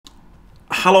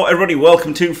Hello everybody,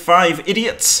 welcome to 5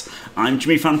 Idiots. I'm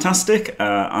Jimmy Fantastic.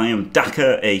 I am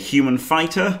Daka, a human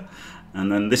fighter.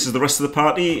 And then this is the rest of the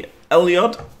party,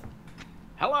 Elyod.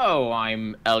 Hello,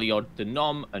 I'm Elyod the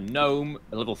Gnome, a gnome,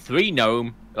 a level 3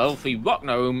 gnome, a level 3 rock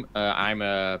gnome. I'm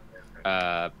a,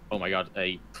 oh my god,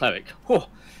 a cleric. Whew.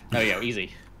 There we go,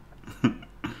 easy.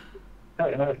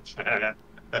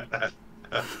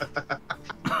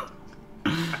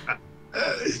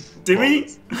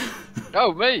 Dimmy?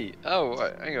 Oh, me? Oh,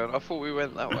 hang on. I thought we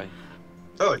went that way.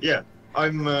 Oh yeah,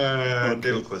 I'm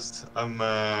Dilquist. I'm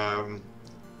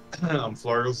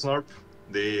Florial Snarp,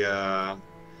 the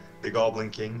Goblin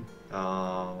King,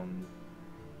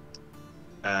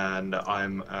 and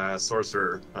I'm a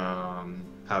sorcerer,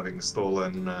 having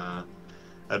stolen a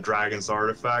dragon's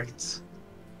artifact.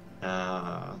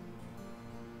 I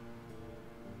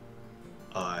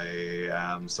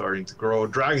am starting to grow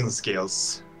dragon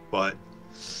scales, but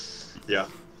yeah.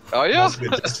 Oh yeah? Mostly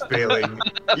just failing.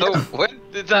 Oh, when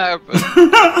did that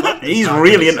happen? He's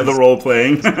really into the role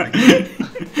playing.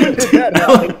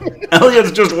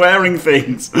 Elyod's just wearing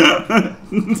things.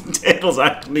 Taylor's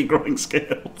actually growing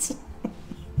scales.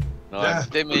 No, Yeah.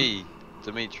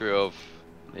 Dimitriov,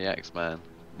 the Axeman.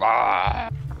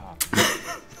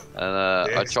 And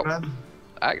I chopped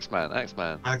Axeman.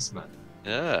 Axeman.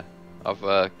 Yeah,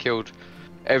 I've killed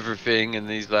everything, and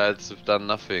these lads have done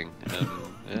nothing. And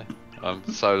yeah, I'm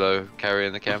solo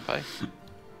carrying the campaign.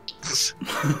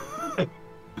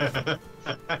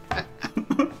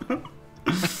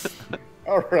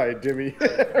 All right, Dimmy.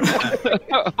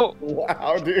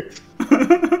 Wow, dude.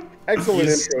 Excellent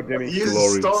intro, Dimmy. You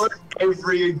Glorious. start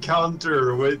every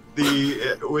encounter with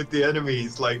the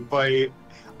enemies like by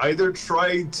either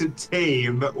trying to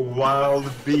tame wild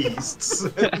beasts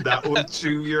that will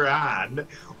chew your hand,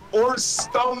 or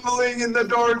stumbling in the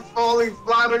dark, falling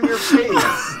flat on your face.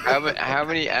 How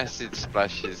many acid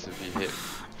splashes have you hit?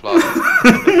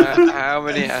 How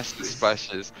many acid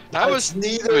splashes? How much It's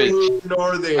neither damage? here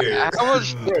nor there. How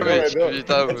much damage have you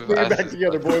done Let's with bring it back acid?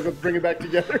 together, boys. Let's bring it back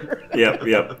together. Yep.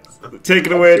 Take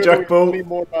it away, Jack Bull. Need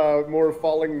more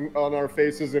falling on our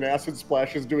faces and acid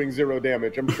splashes doing 0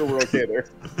 damage. I'm sure we're okay there.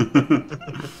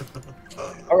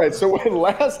 All right. So when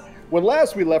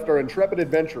last we left our intrepid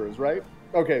adventurers, right?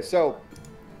 Okay. So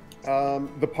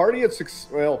the party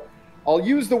I'll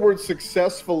use the word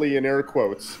successfully in air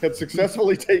quotes. Had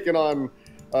successfully taken on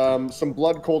some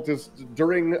blood cultists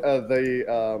during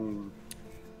the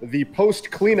post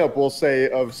cleanup, we'll say,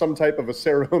 of some type of a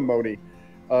ceremony.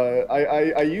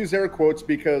 I use air quotes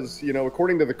because, you know,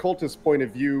 according to the cultist point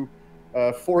of view,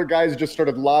 4 guys just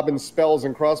started lobbing spells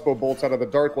and crossbow bolts out of the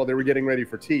dark while they were getting ready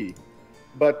for tea.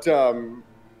 But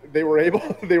they were able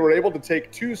to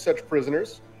take 2 such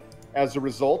prisoners as a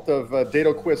result of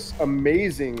Dadoquist's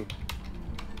amazing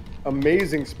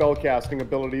spellcasting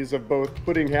abilities of both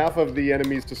putting half of the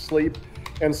enemies to sleep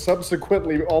and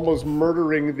subsequently almost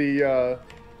murdering the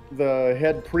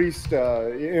head priest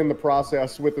in the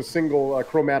process with a single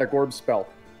chromatic orb spell.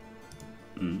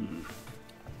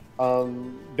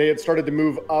 They had started to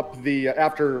move up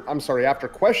after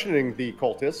questioning the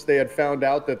cultists, they had found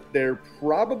out that they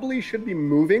probably should be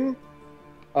moving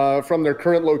from their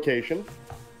current location.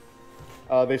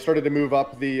 They started to move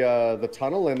up the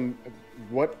tunnel, and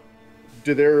what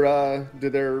do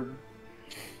their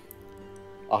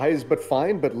eyes but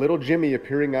find but little Jimmy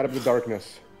appearing out of the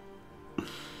darkness.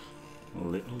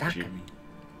 Little Jimmy.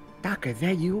 Doc, is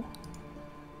that you?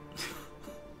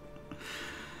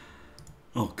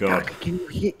 Oh god. Doc,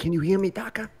 can you hear me,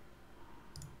 Doc?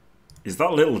 Is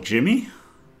that little Jimmy?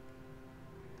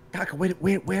 Doc,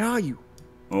 where are you?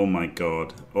 Oh my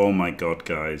god. Oh my god,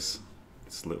 guys.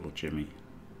 It's little Jimmy.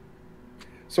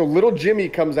 So little Jimmy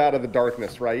comes out of the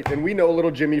darkness, right? And we know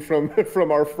little Jimmy from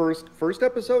our first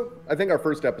episode. I think our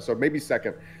first episode, maybe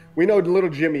second. We know little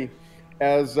Jimmy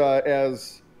as the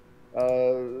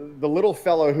little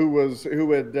fella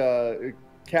who had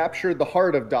captured the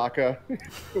heart of Daka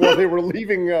while they were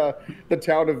leaving the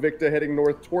town of Victa, heading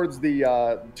north towards the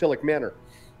Tillich Manor.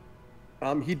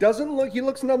 He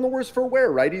looks none the worse for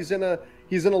wear, right? He's in a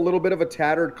little bit of a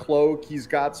tattered cloak. He's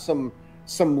got some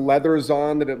leathers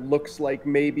on that it looks like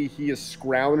maybe he is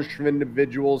scrounged from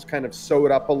individuals, kind of sewed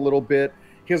up a little bit.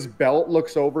 His belt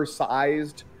looks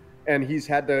oversized, and he's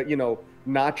had to, you know,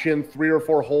 notch in 3 or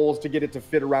 4 holes to get it to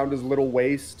fit around his little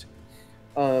waist.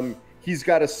 He's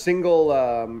got a single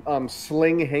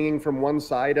sling hanging from one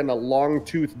side and a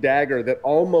long-toothed dagger that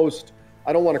almost,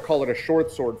 I don't want to call it a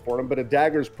short sword for him, but a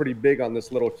dagger's pretty big on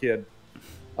this little kid.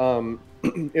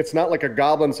 It's not like a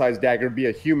goblin-sized dagger, it'd be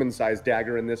a human-sized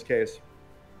dagger in this case.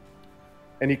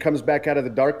 And he comes back out of the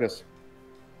darkness.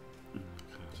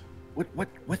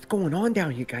 What's going on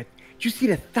down here, guys? Did you see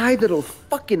the 5 little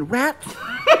fucking rats?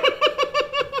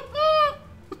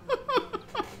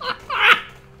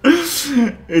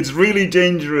 It's really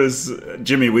dangerous,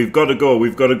 Jimmy. We've got to go.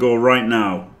 We've got to go right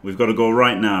now. We've got to go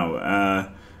right now.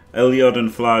 Eliod and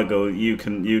Flago, you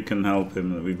can help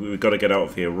him. We've got to get out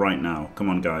of here right now. Come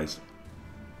on, guys.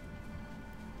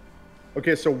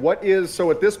 Okay, so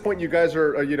so at this point you guys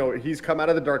are, he's come out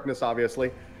of the darkness,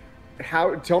 obviously.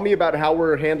 Tell me about how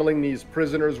we're handling these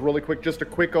prisoners really quick. Just a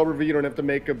quick overview. You don't have to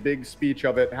make a big speech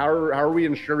of it. How are we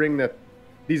ensuring that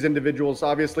these individuals,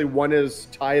 obviously one is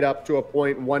tied up to a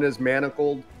point, one is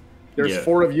manacled. There's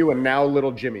 4 of you and now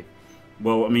little Jimmy.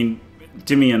 Well, I mean,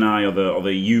 Jimmy and I are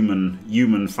the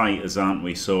human fighters, aren't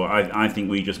we? So I think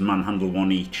we just manhandle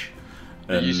one each.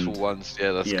 The useful ones,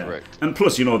 yeah, that's correct. And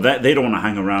plus, they don't want to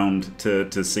hang around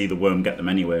to see the worm get them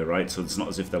anyway, right? So it's not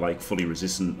as if they're like fully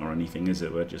resistant or anything, is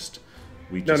it?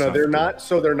 No, they're not.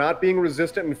 So they're not being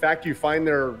resistant. In fact, you find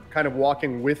they're kind of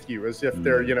walking with you as if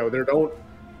they're,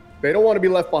 they don't want to be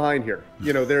left behind here.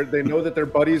 They know that their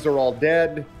buddies are all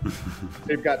dead.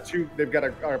 They've got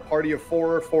a party of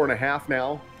 4.5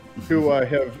 now, who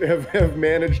have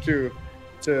managed to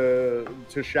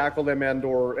shackle them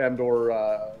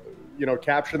and/or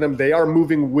capture them. They are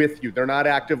moving with you. They're not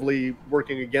actively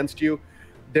working against you.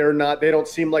 They don't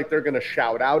seem like they're going to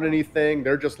shout out anything.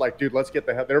 They're just like, dude, let's get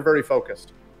the hell. They're very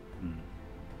focused.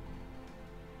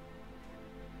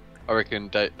 I reckon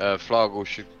Flargle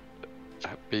should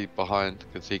be behind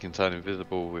because he can turn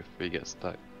invisible if he gets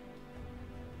attacked.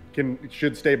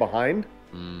 Should stay behind?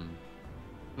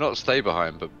 Not stay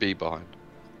behind, but be behind.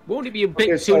 Won't it be a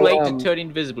bit too late to turn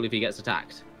invisible if he gets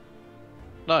attacked?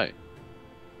 No.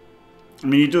 I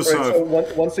mean, you just so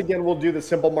once again, we'll do the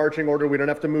simple marching order. We don't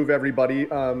have to move everybody.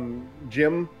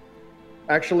 Jim,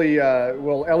 actually,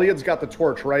 Elliot's got the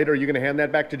torch, right? Are you going to hand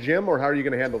that back to Jim, or how are you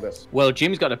going to handle this? Well,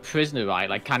 Jim's got a prisoner, right?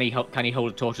 Like, can he hold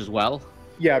a torch as well?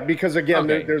 Yeah, because again,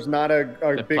 there's not a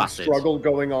big placid. Struggle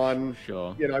going on.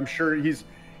 Sure. I'm sure he's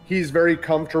very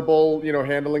comfortable,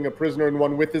 handling a prisoner in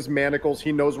one with his manacles.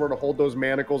 He knows where to hold those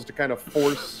manacles to kind of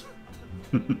force.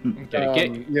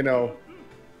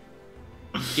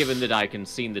 Given that I can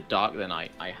see in the dark, then I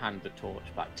hand the torch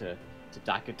back to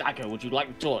Daka. Daka, would you like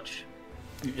the torch?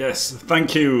 Yes,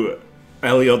 thank you,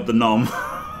 Eliod the Nom.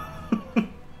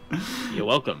 You're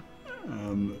welcome.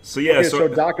 So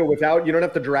Daka, you don't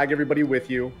have to drag everybody with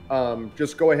you.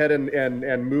 Just go ahead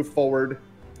and move forward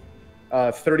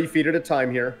 30 feet at a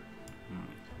time here.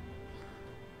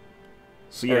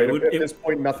 So at this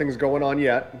point, nothing's going on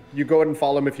yet. You go ahead and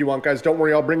follow him if you want, guys. Don't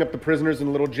worry, I'll bring up the prisoners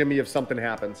and little Jimmy if something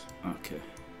happens. Okay.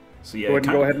 So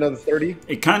go ahead another 30.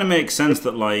 It kind of makes sense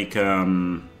that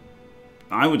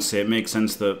I would say it makes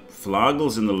sense that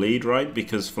Flagle's in the lead, right?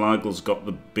 Because Flagle's got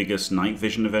the biggest night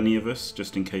vision of any of us,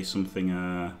 just in case something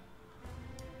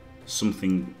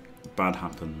bad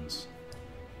happens.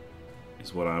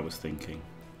 Is what I was thinking.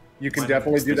 You can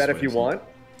definitely do that if you want.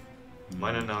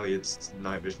 Mine and Elliot's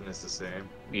night vision is the same.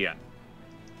 Yeah.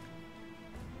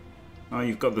 Oh,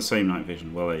 you've got the same night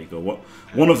vision. Well, there you go.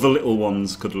 One of the little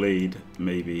ones could lead,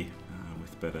 maybe,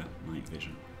 with better night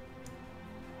vision.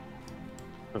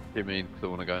 What do you mean? Because I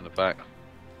want to go in the back.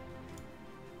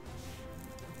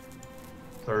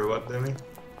 Sorry, what, Demi?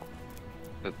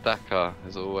 The Dakar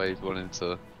is always wanting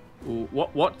to... Ooh,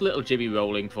 what little Jimmy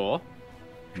rolling for?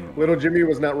 Little Jimmy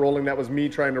was not rolling. That was me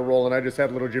trying to roll, and I just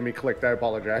had little Jimmy clicked. I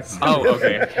apologize. Oh,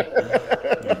 okay.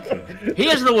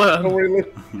 Here's the worm. Don't worry,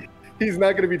 he's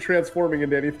not going to be transforming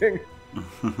into anything.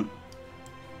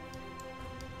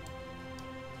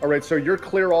 All right, so you're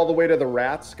clear all the way to the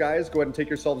rats, guys. Go ahead and take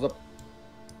yourselves up.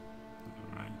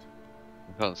 All right.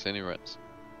 I can't see any rats.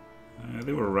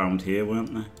 They were around here,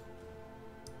 weren't they?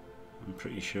 I'm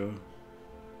pretty sure.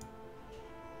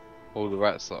 All the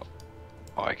rats that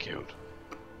I killed.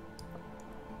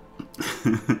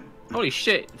 Holy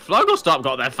shit! Flogglestop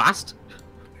got there fast.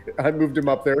 I moved him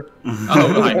up there.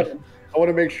 Oh, right. I want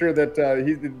to make sure that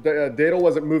Dadel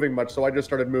wasn't moving much, so I just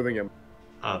started moving him.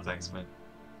 Oh, thanks, man.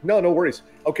 No worries.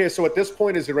 Okay, so at this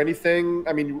point, is there anything?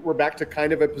 I mean, we're back to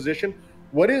kind of a position.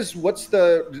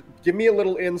 Give me a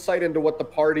little insight into what the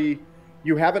party.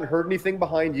 You haven't heard anything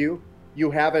behind you. You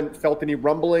haven't felt any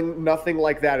rumbling. Nothing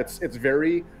like that. It's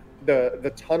very.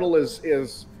 The tunnel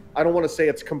is. I don't want to say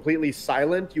it's completely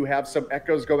silent. You have some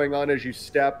echoes going on as you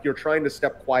step. You're trying to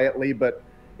step quietly, but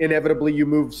inevitably you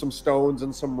move some stones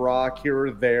and some rock here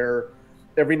or there.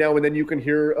 Every now and then you can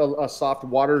hear a soft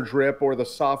water drip or the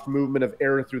soft movement of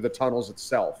air through the tunnels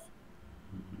itself.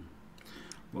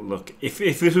 Well, look, if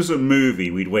this was a movie,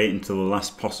 we'd wait until the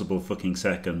last possible fucking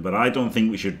second. But I don't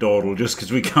think we should dawdle just because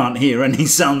we can't hear any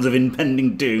sounds of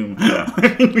impending doom. I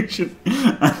think we should.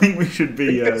 I think we should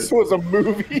be. This was a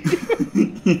movie.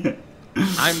 Yeah.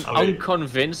 I'm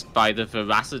unconvinced by the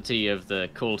veracity of the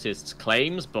cultists'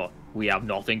 claims, but we have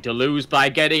nothing to lose by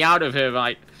getting out of here,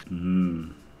 right?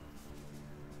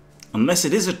 Unless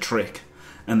it is a trick,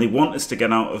 and they want us to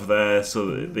get out of there so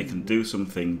that they can do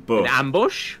something. But An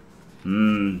ambush?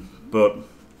 But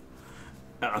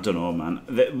I don't know, man.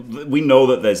 We know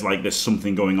that there's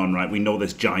something going on, right? We know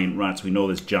there's giant rats. We know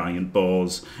there's giant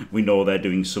boars. We know they're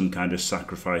doing some kind of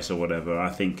sacrifice or whatever. I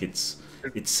think it's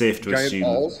safe to Giant assume.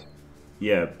 balls?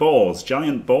 Yeah, boars,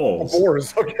 giant boars. Oh,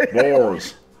 boars, okay.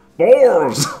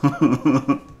 Boars.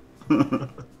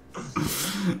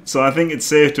 So I think it's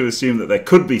safe to assume that there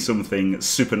could be something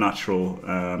supernatural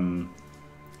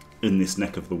in this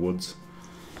neck of the woods.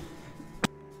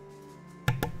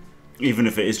 Even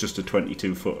if it is just a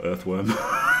 22-foot earthworm.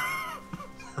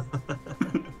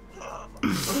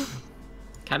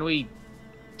 Can we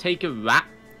take a rat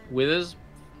with us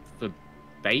for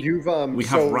bait? We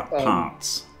have rat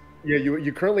parts. Yeah,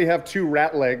 you currently have 2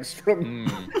 rat legs from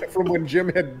when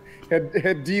Jim had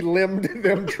de-limbed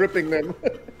them, tripping them.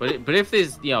 But if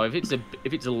there's if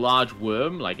it's a large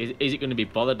worm, like is it going to be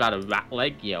bothered about a rat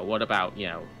leg? Yeah. What about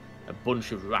a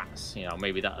bunch of rats?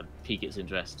 Maybe that would pique its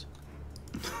interest.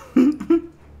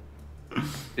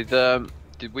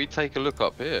 Did we take a look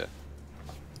up here?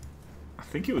 I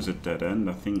think it was a dead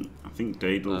end. I think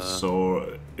Dadle saw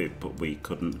it, but we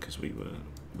couldn't because we were.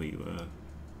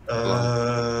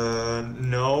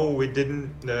 No, we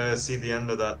didn't see the end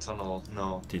of that tunnel.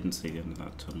 No. Didn't see the end of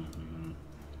that tunnel.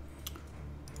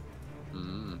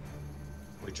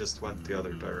 We just went the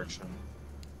other direction.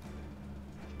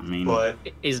 I mean, but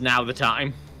is now the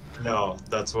time? No,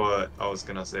 that's what I was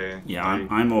gonna say. Yeah,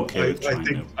 I'm okay with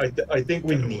trying I think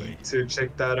we get need away. to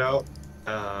check that out,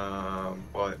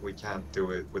 but we can't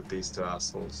do it with these 2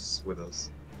 assholes with us.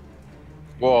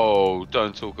 Whoa!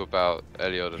 Don't talk about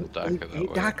Elliot and Daka that Hey,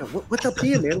 way. Daka, what's up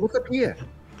here, man? What's up here?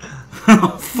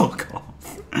 Fuck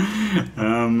off.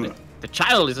 The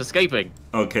child is escaping.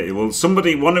 Okay, well,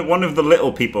 one of the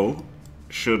little people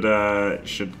should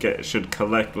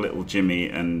collect little Jimmy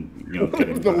and get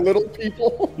him The back. little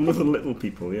people? One of the little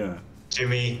people, yeah.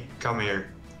 Jimmy, come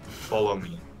here. Follow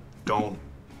me. Don't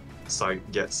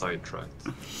get sidetracked.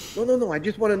 No. I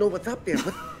just want to know what's up there.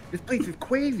 This place is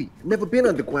crazy. I've never been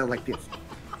underground like this.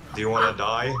 Do you want to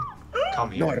die?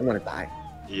 Come here. No, I don't want to die.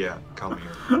 Yeah, come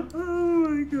here. Oh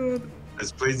my god.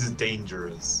 This place is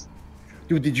dangerous.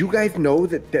 Dude, did you guys know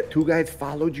that 2 guys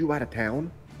followed you out of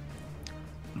town?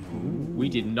 We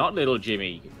did not, little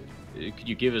Jimmy. Could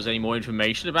you give us any more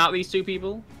information about these 2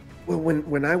 people? Well,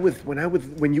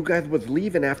 when you guys was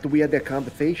leaving after we had that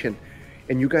conversation,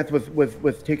 and you guys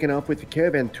was taking off with the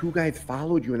caravan, 2 guys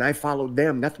followed you, and I followed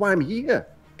them. That's why I'm here.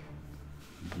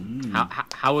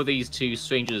 How are these 2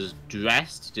 strangers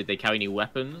dressed? Did they carry any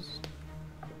weapons?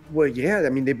 Well, yeah. I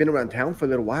mean, they've been around town for a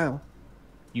little while.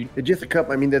 They're just a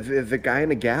couple. I mean, there's a guy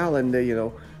and a gal, and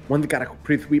one's got a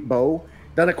pretty sweet bow.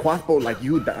 Not a crossbow like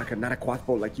you, Daka. Not a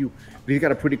crossbow like you. But he's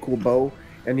got a pretty cool bow,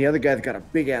 and the other guy's got a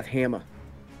big ass hammer.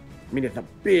 I mean, it's a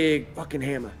big fucking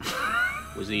hammer.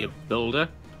 Was he a builder?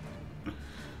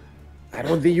 I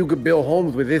don't think you could build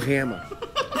homes with this hammer.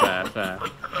 Fair.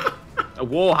 A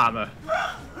warhammer.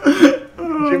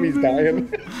 Jimmy's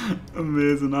dying.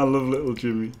 Amazing. I love little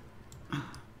Jimmy.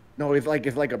 No, it's like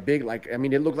a big, I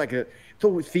mean, it looked like a.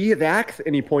 So see his axe,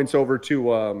 and he points over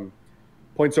to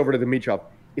the meat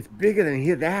shop. It's bigger than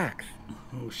his axe.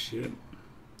 Oh shit.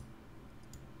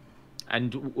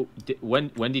 And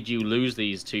when did you lose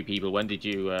these 2 people? When did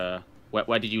you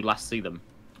where did you last see them?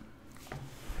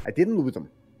 I didn't lose them.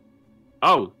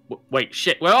 Oh, wait,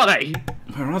 shit, where are they?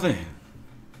 Where are they?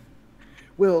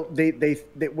 Well, they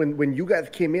when you guys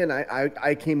came in,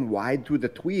 I came wide through the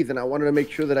tweeds, and I wanted to make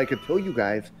sure that I could tell you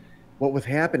guys what was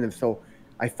happening. So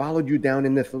I followed you down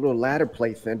in this little ladder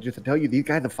place, and just to tell you, these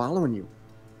guys are following you.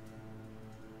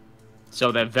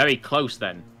 So they're very close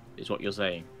then, is what you're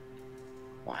saying.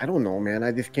 Well, I don't know, man.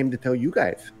 I just came to tell you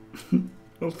guys.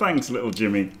 Well, thanks, little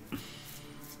Jimmy.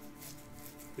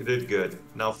 You did good.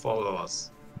 Now follow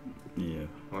us. Yeah.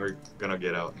 We're gonna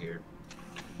get out here.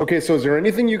 Okay, so is there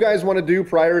anything you guys want to do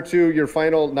prior to your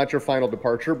not your final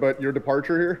departure, but your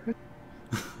departure here?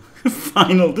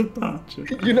 Final departure.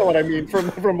 You know what I mean,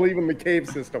 from leaving the cave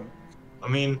system. I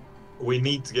mean, we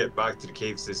need to get back to the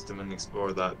cave system and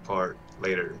explore that part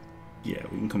later. Yeah,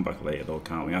 we can come back later though,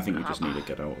 can't we? I think we just need to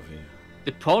get out of here.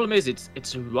 The problem is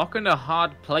it's a rock and a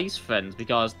hard place, friends,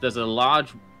 because there's a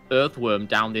large earthworm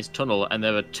down this tunnel, and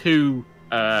there are 2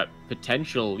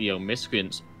 potential,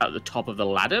 miscreants at the top of the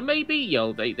ladder, maybe?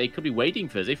 They could be waiting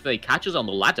for us. If they catch us on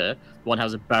the ladder, one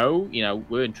has a bow,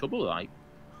 we're in trouble, right?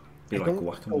 Be like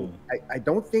whack-a-mole. I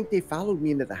don't think they followed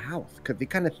me into the house because they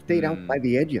kind of stayed out by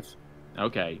the edges.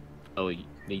 Okay. Oh,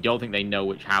 you don't think they know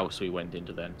which house we went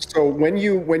into then? So when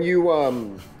you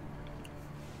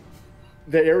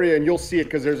the area, and you'll see it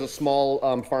because there's a small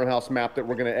farmhouse map that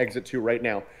we're going to exit to right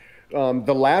now.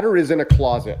 The ladder is in a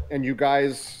closet, and you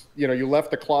guys, you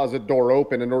left the closet door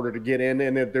open in order to get in,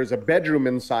 and there's a bedroom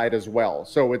inside as well.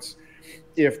 So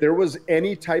if there was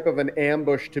any type of an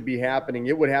ambush to be happening,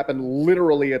 it would happen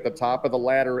literally at the top of the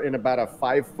ladder in about a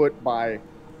 5-foot by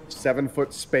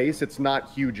 7-foot space. It's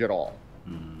not huge at all.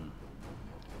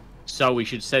 So we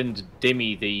should send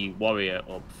Dimmy the warrior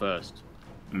up first.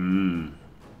 The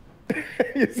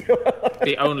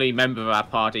only member of our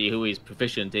party who is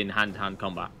proficient in hand-to-hand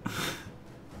combat.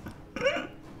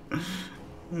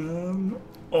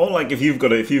 Or like if you've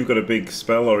got a big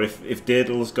spell, or if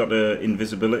Daedal's got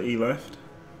invisibility left,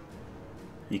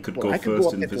 he could go I first. could go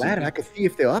up invisible. that ladder. I could see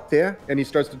if they're up there. And he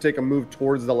starts to take a move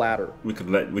towards the ladder. We could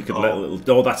let little.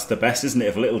 Oh, that's the best, isn't it?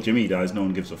 If little Jimmy dies, no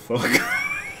one gives a fuck.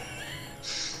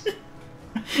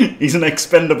 He's an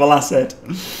expendable asset.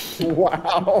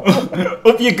 Wow.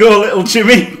 Up you go, little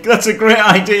Jimmy. That's a great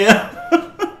idea.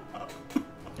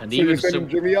 And So you're sending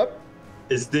Jimmy up?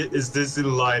 Is this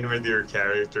in line with your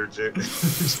character,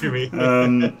 Jimmy?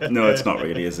 No, it's not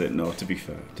really, is it? No, to be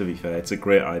fair, it's a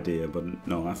great idea, but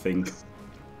no, I think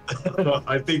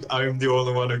I think I'm the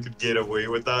only one who could get away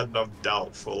with that, and I'm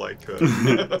doubtful I could.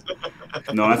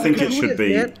 no, I think it should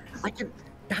be. Man. I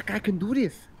can do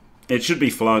this. It should be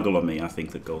Flargle or me. I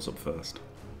think that goes up first.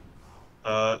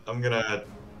 I'm gonna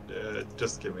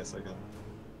just give me a second,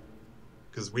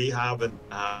 because we haven't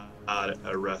had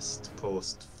a rest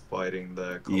post fighting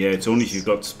the. Yeah, it's only if you've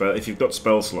got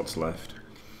spell slots left.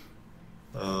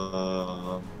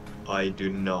 I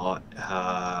do not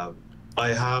have.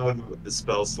 I have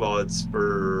spell slots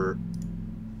for.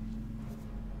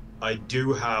 I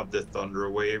do have the Thunder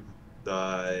Wave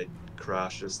that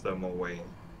crashes them away.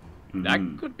 That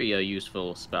could be a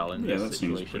useful spell in this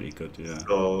situation. Seems pretty good. Yeah.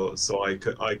 So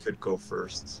I could go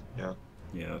first. Yeah.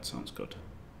 Yeah, that sounds good.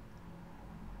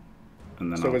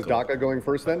 And then So is Daka going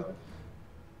first then?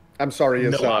 I'm sorry,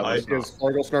 is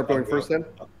Flargle Snarp going first then?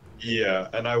 Yeah,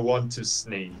 and I want to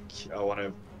sneak. I want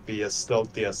to be as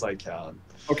stealthy as I can.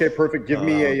 Okay, perfect. Give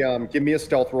me a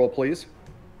stealth roll, please.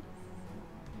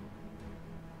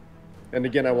 And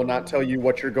again, I will not tell you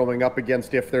what you're going up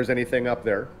against if there's anything up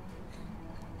there.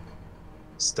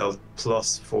 Stealth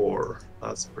 +4.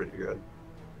 That's pretty good.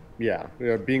 Yeah,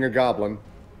 being a goblin,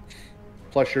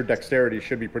 plus your dexterity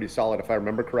should be pretty solid if I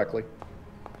remember correctly.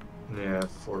 Yeah,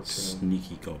 14.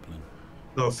 Sneaky goblin.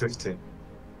 No, 15.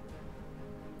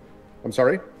 I'm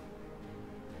sorry?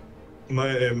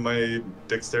 My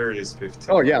dexterity is 15.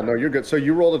 Oh yeah, no, you're good. So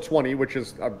you rolled a 20, which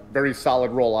is a very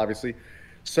solid roll, obviously.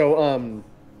 So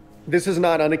this is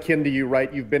not unakin to you,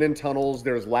 right? You've been in tunnels.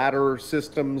 There's ladder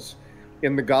systems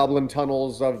in the goblin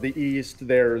tunnels of the east.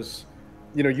 There's,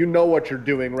 you know what you're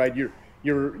doing, right?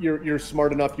 You're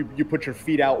smart enough. You put your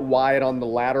feet out wide on the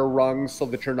ladder rungs so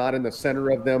that you're not in the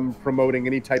center of them, promoting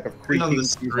any type of creaking, Been on the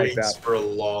things like streets that. for a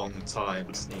long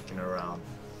time, sneaking around.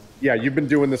 Yeah, you've been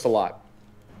doing this a lot.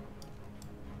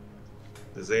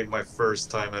 This ain't my first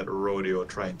time at a rodeo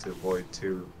trying to avoid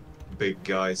two big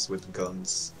guys with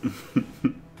guns.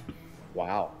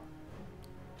 Wow.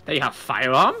 They have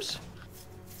firearms?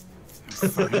 They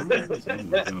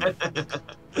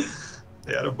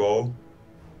had a bow.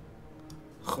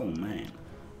 Oh man.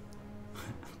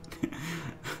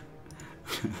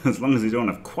 As long as you don't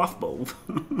have quaff bolt.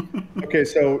 Okay,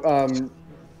 so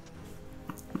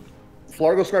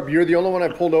Flargle Snarp, you're the only one I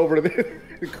pulled over to the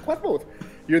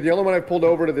You're the only one I've pulled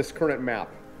over to this current map.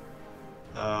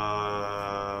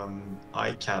 I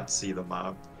can't see the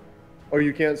map. Oh,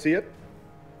 you can't see it?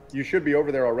 You should be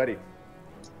over there already.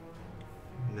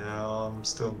 No, I'm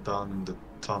still down in the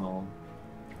tunnel.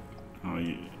 Oh,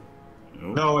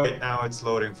 No, wait, now it's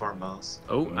loading farmhouse.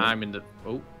 Oh, I'm in the...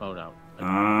 Oh no.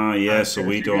 Ah, yeah, so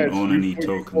we don't own any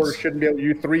tokens.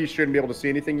 You three shouldn't be able to see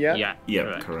anything yet? Yeah,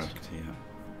 Yeah, correct, yeah.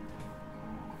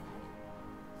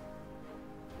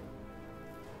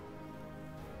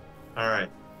 Alright.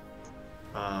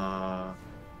 I'll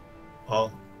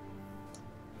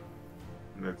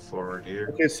move forward here.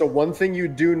 Okay, so one thing you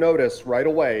do notice right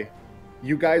away,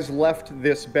 you guys left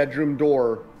this bedroom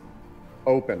door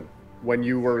open when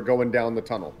you were going down the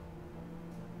tunnel.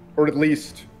 Or at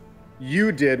least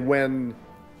you did when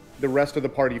the rest of the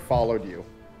party followed you.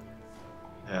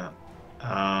 Yeah.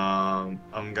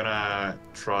 I'm gonna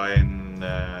try and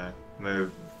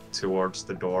move towards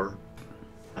the door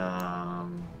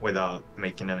without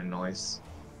making any noise.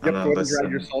 Yep, And go then ahead and grab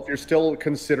listen, yourself. You're still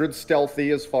considered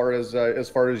stealthy as far as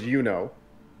you know.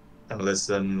 and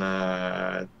listen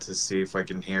to see if I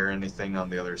can hear anything on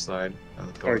the other side of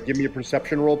the All door. right, give me a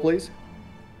perception roll, please.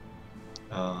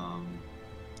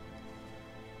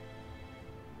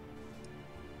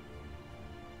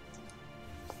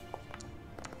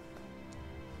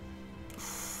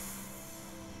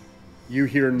 You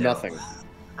hear nothing.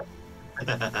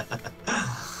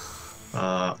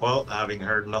 Well, having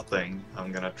heard nothing,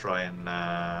 I'm gonna try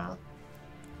and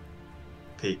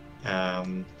peek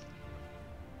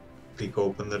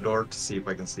open the door to see if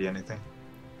I can see anything.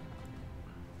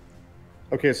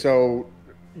 Okay, so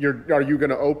are you going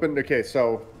to open? Okay,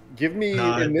 so give me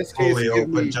Not in this case. fully Give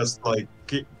open, me, just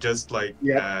like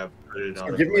Yeah. put it so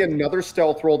on. give me another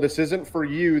stealth roll. This isn't for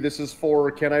you. This is for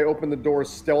can I open the door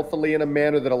stealthily in a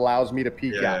manner that allows me to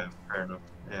peek out? Yeah, fair enough.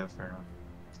 Yeah, fair enough.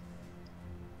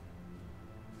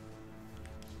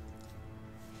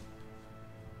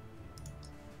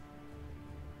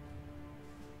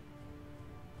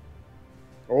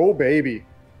 Oh baby!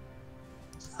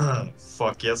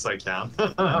 Fuck yes, I can.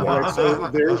 All right, so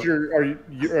there's your.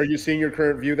 Are you seeing your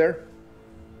current view there?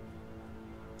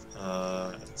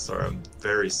 Sorry, I'm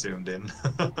very zoomed in.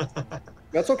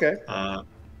 That's okay.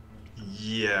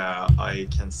 Yeah, I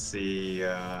can see.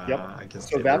 Yep. I can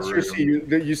So see that's the your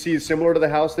room. you see similar to the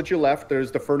house that you left.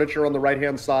 There's the furniture on the right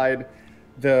hand side,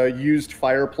 the used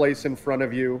fireplace in front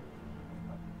of you.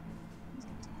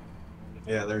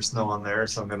 Yeah, there's no one there,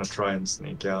 so I'm gonna try and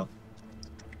sneak out.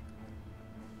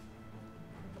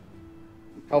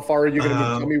 How far are you going to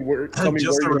move? Tell me where. Tell me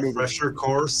Just where a you're moving. refresher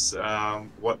course.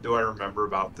 What do I remember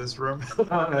about this room?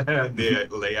 The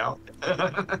layout.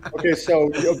 Okay, so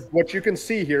what you can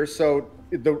see here, so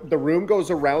the room goes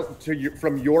around to you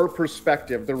from your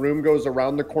perspective. The room goes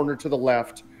around the corner to the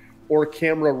left, or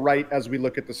camera right as we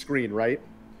look at the screen, right?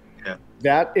 Yeah.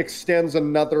 That extends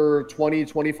another 20,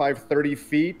 25, 30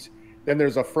 feet. Then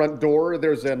there's a front door.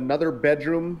 There's another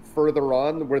bedroom further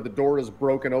on where the door is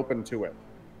broken open to it.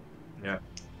 Yeah.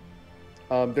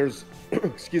 There's,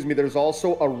 excuse me, there's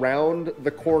also around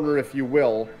the corner, if you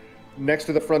will, next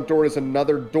to the front door is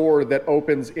another door that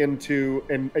opens into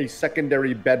a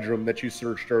secondary bedroom that you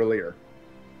searched earlier.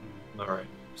 All right.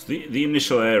 So the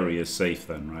initial area is safe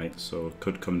then, right? So it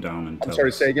could come down and tell I'm sorry,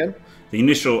 us. say again? The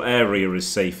initial area is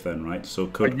safe then, right? So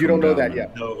it could You come don't know down that and-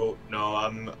 yet. No,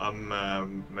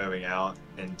 I'm moving out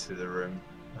into the room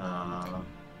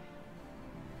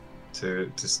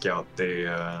to scout the.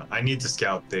 I need to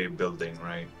scout the building,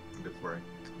 right, before I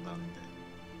come down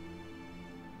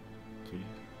again.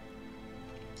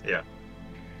 Yeah.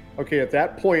 Okay, at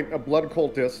that point, a blood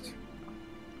cultist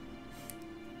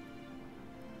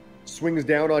swings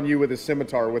down on you with his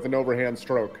scimitar with an overhand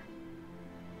stroke.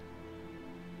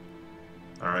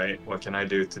 All right. What can I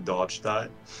do to dodge that?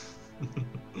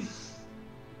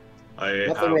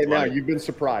 Nothing right now. You've been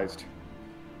surprised.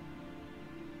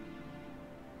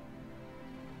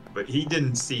 But he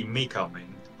didn't see me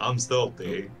coming. I'm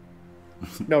stealthy.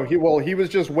 No, he was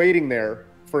just waiting there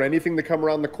for anything to come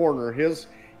around the corner. His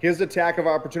attack of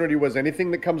opportunity was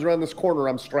anything that comes around this corner,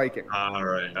 I'm striking. All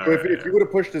right. So if you would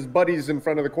have pushed his buddies in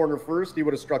front of the corner first, he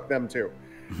would have struck them too.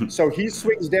 So he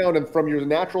swings down, and from your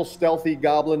natural stealthy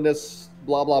goblinness,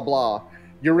 blah, blah, blah,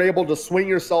 you're able to swing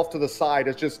yourself to the side.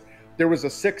 It's just, there was a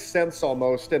sixth sense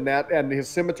almost in that, and his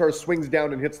scimitar swings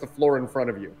down and hits the floor in front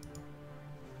of you.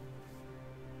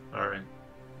 All right.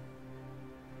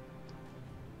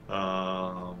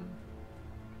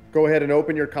 Go ahead and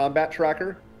open your combat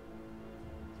tracker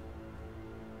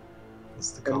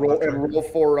What's the and combat tracker?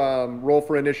 roll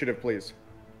for initiative, please.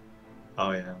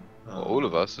 Oh yeah. Well, all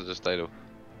of us are just Dado.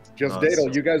 Just No, it's-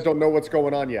 Dado, you guys don't know what's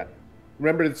going on yet.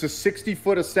 Remember, it's a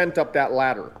 60-foot ascent up that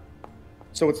ladder.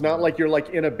 So it's not like you're like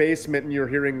in a basement and you're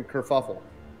hearing kerfuffle.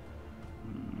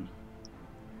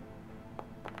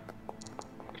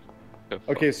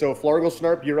 Okay, so Flargle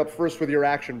Snarp, you're up first with your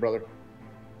action, brother.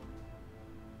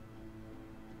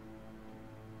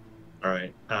 All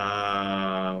right.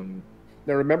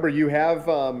 Now remember, you have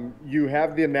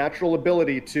the natural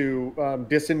ability to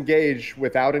disengage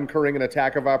without incurring an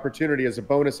attack of opportunity as a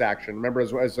bonus action. Remember,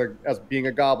 as being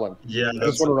a goblin. Yeah, I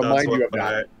just want to remind you of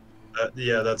that.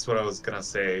 Yeah, that's what I was gonna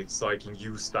say. So I can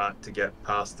use that to get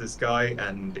past this guy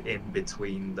and in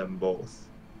between them both,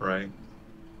 right?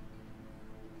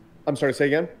 I'm sorry, say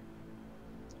again?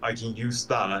 I can use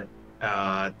that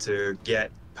to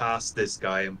get past this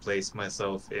guy and place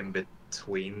myself in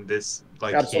between this,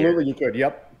 like Absolutely, here. you could.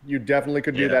 Yep, you definitely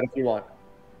could do Yeah. that if you want.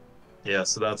 Yeah,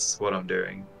 so that's what I'm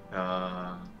doing.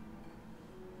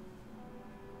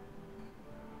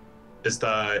 Is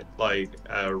that like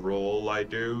a roll I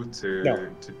do to? No.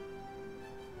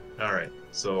 All right,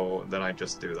 so then I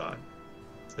just do that.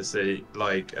 Is it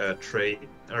like a trait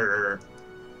or?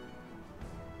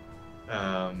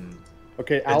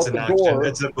 Okay, It's out an the action. door.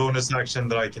 It's a bonus action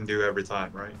that I can do every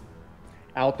time, right?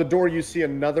 Out the door, you see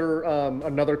another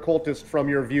another cultist from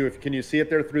your view. Can you see it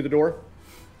there through the door?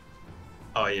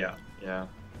 Oh yeah, yeah.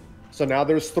 So now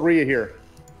there's 3 here.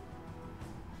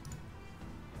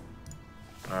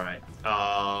 All right.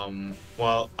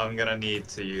 Well, I'm gonna need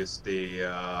to use the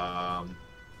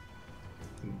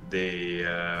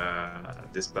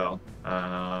spell.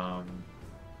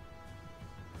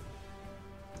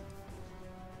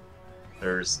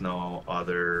 There's no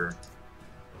other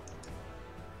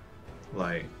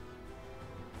like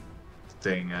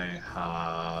thing I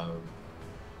have,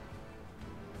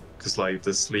 because like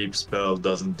the sleep spell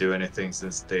doesn't do anything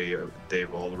since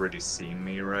they've already seen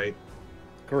me, right?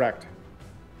 Correct.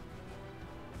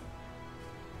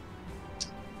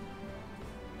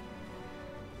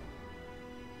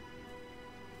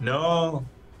 No.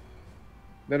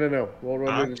 No.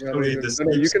 Actually, the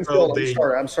no, you sleep can spell,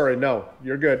 still. I'm sorry. No,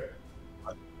 you're good.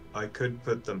 I could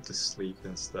put them to sleep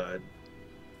instead.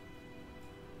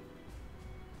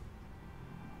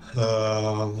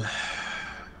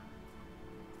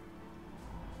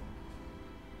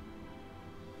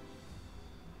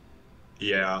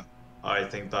 Yeah, I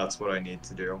think that's what I need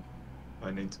to do.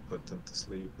 I need to put them to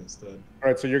sleep instead. All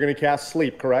right, so you're going to cast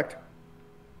sleep, correct?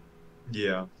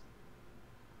 Yeah.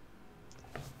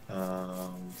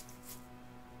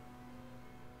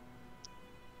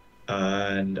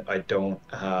 And I don't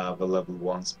have a level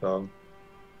 1 spell.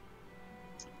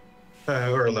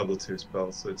 Or a level 2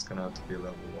 spell, so it's gonna have to be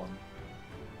level 1.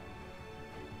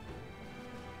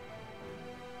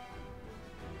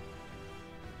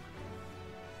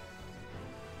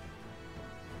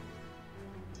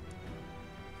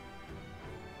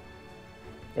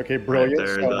 Okay, brilliant. Right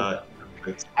there, So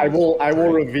that's I will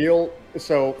great. reveal.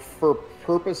 So for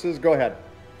purposes, go ahead.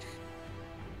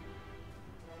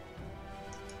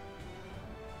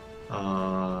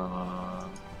 Uh,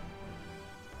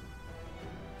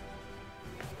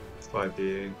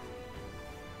 5d8.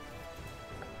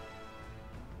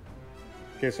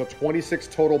 Okay, so 26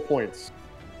 total points.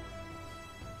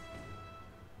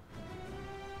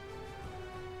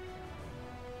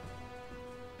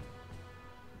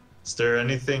 Is there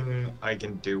anything I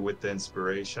can do with the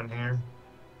inspiration here?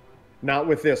 Not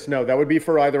with this. No, that would be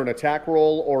for either an attack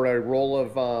roll or a roll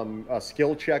of a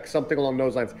skill check, something along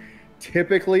those lines.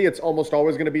 Typically, it's almost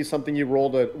always going to be something you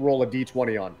roll a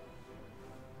d20 on.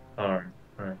 All right,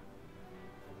 all right.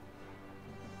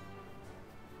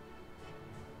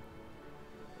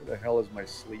 Where the hell is my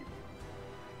sleep?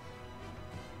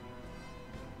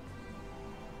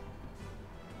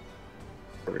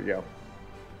 There we go.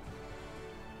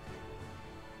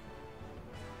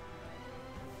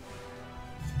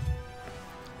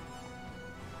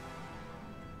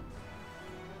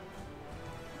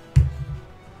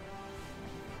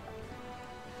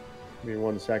 Give me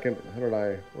 1 second. How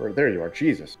did there you are.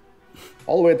 Jesus.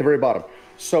 All the way at the very bottom.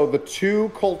 So the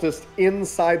 2 cultists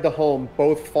inside the home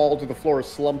both fall to the floor,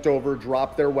 slumped over,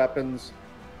 drop their weapons,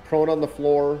 prone on the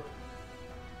floor.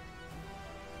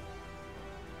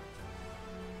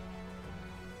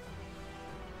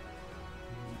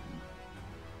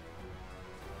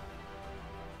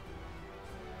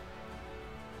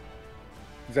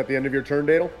 Is that the end of your turn,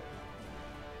 Dadel?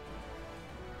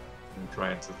 I'm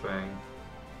trying to think.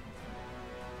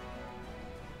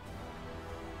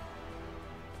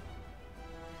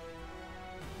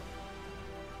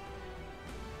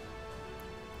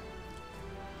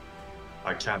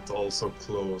 I can't also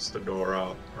close the door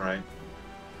out, right?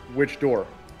 Which door?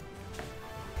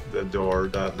 The door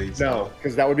that leads No, out.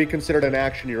 because that would be considered an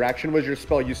action. Your action was your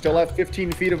spell. You still have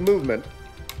 15 feet of movement,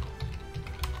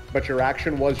 but your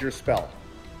action was your spell.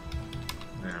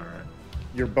 All right.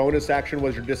 Your bonus action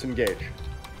was your disengage.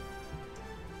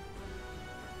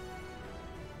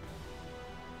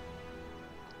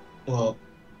 Well,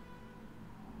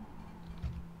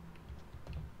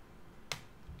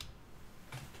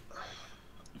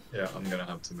 yeah, I'm gonna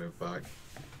have to move back.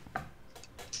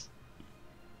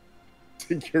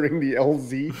 Securing the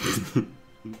LZ.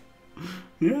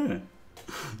 Yeah.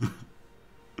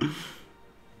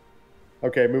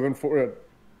 Okay, moving forward.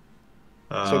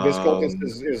 So this cultist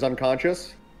is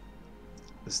unconscious?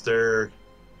 Is there...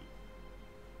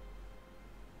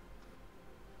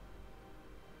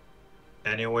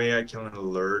 any way I can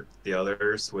alert the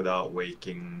others without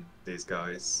waking these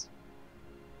guys?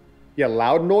 Yeah,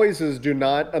 loud noises do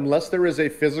not, unless there is a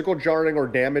physical jarring or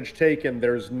damage taken,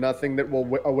 there's nothing that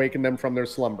will awaken them from their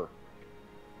slumber.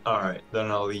 Alright,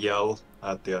 then I'll yell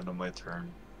at the end of my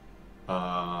turn.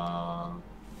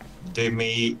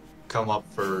 Jimmy, come up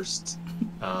first.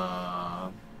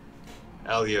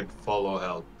 Elliot, follow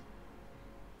help.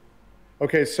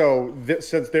 Okay, so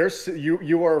since there's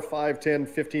you are 5, 10,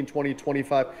 15, 20,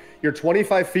 25. You're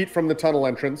 25 feet from the tunnel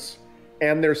entrance,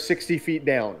 and they're 60 feet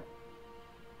down.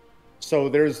 So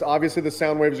there's obviously the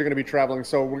sound waves are going to be traveling.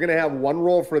 So we're going to have one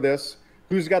roll for this.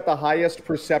 Who's got the highest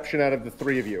perception out of the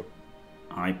three of you?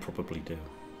 I probably do.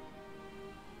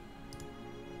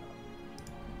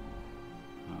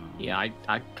 Yeah,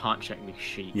 I can't check the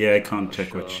sheet. Yeah, I can't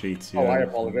check what sheets. Oh, I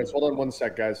apologize. Hold on one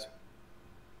sec, guys.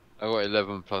 I got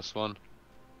 11 plus 1.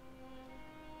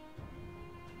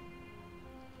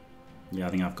 Yeah, I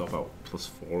think I've got about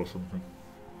 +4 or something.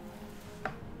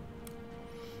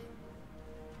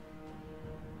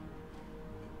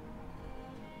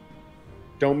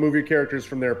 Don't move your characters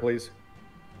from there, please.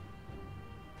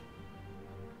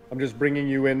 I'm just bringing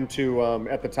you into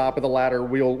at the top of the ladder.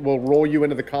 We'll roll you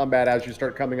into the combat as you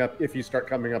start coming up. If you start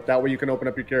coming up, that way you can open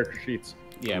up your character sheets.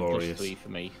 Yeah, Glorious. +3 for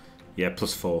me. Yeah,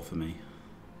 +4 for me.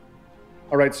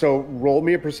 All right, so roll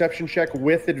me a perception check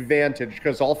with advantage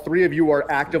because all three of you are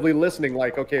actively listening.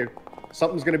 Like, okay,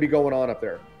 something's going to be going on up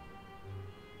there.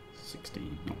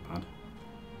 16, not bad.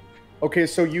 Okay,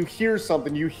 so you hear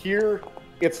something. You hear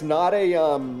it's not a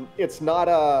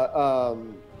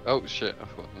Oh shit! I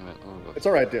thought you meant. Oh, It's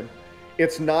all right, Dim.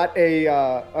 It's not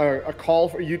a call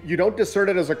for you. You don't discern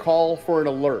it as a call for an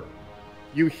alert.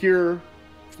 You hear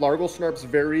Flargle Snarp's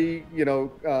very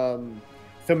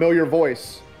familiar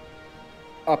voice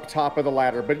up top of the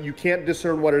ladder, but you can't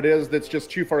discern what it is. That's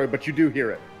just too far away. But you do hear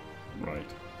it. Right.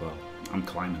 Well, I'm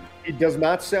climbing. He does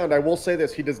not sound. I will say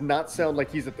this. He does not sound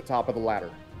like he's at the top of the ladder.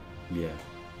 Yeah.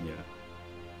 Yeah.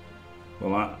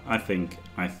 Well, I think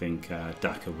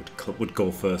Daka would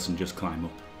go first and just climb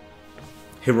up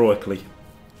heroically.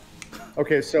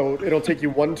 Okay, so it'll take you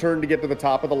one turn to get to the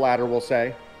top of the ladder. We'll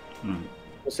say. Right.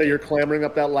 We'll say you're clambering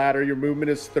up that ladder. Your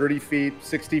movement is 30 feet,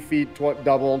 60 feet,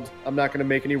 doubled. I'm not going to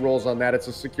make any rolls on that. It's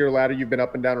a secure ladder. You've been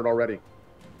up and down it already.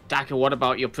 Daka, what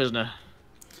about your prisoner?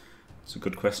 It's a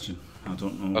good question. I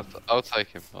don't know. I'll take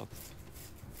him.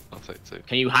 I'll take 2.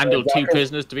 Can you handle 2 Daka-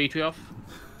 prisoners, Dimitrov?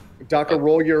 Daka,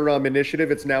 roll your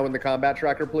initiative. It's now in the combat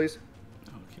tracker, please.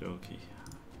 Okie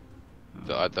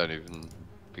dokie. I don't even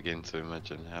begin to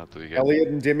imagine how do we get. Elliot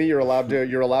and Dimmy, you're allowed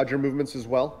your movements as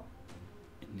well.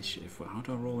 Initiative. Well, how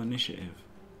do I roll initiative?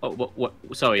 Oh, what?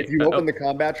 Sorry. If you open the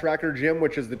combat tracker, Jim,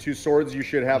 which is the 2 swords, you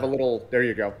should have a little. There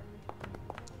you go.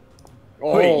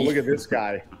 Oh, Wait. look at this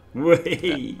guy.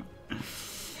 Wait.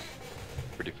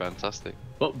 Pretty fantastic.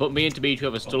 But me and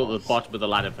Dimitrov are still at the bottom of the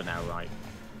ladder for now, right?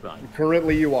 Right.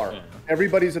 Currently, you are. Yeah.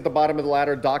 Everybody's at the bottom of the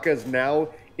ladder. Daka is now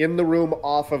in the room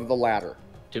off of the ladder.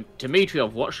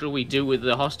 Dimitrov, what should we do with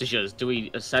the hostages? Do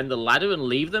we ascend the ladder and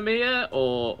leave them here,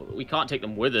 or we can't take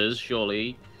them with us?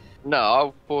 Surely. No,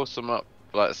 I'll force them up.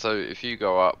 Like so, if you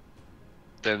go up,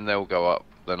 then they'll go up.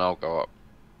 Then I'll go up.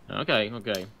 Okay.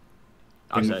 Okay.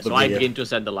 In So the I rear. begin to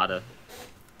ascend the ladder.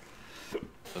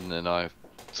 And then I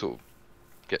sort of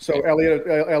get. So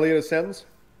Elliot ascends.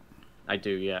 I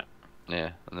do, yeah.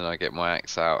 Yeah, and then I get my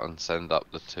axe out and send up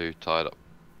the 2 tied up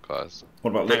guys.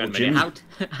 What about Hang on little a minute.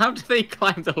 Jimmy? How do they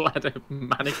climb the ladder?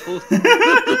 Manacles?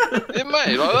 It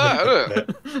made like that, look.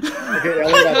 Okay,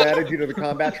 Elliot, I've added you to the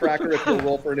combat tracker. If you'll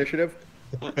roll for initiative.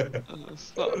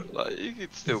 It's not, like, you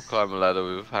could still climb a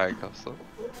ladder with handcuffs on.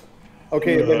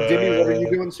 Okay, then Dimmy, what are you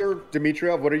doing, sir?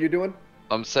 Dimitrov, what are you doing?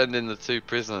 I'm sending the 2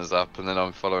 prisoners up, and then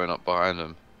I'm following up behind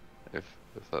them.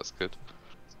 If that's good.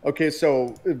 Okay,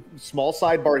 so small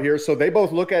sidebar here. So they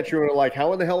both look at you and are like,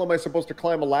 "How in the hell am I supposed to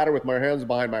climb a ladder with my hands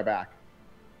behind my back?"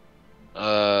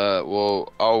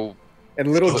 Well, I'll.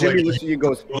 And little So, Jimmy like, looks at you and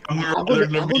goes, I'll go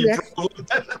next.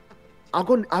 I'll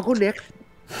go next.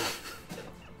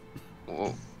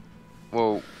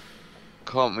 Well,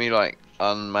 can't we like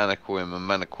unmanacle him and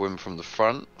manacle him from the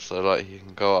front so like he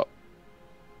can go up?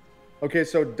 Okay,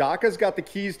 so Daka's got the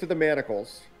keys to the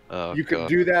manacles. Oh, You could God.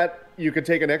 do that. You could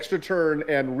take an extra turn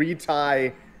and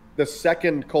retie the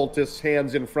second cultist's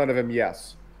hands in front of him,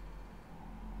 yes.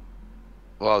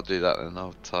 Well, I'll do that then.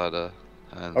 I'll tie the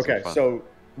hands. in Okay, front. so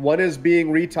one is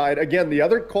being retied. Again, the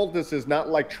other cultist is not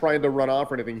like trying to run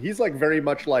off or anything. He's like very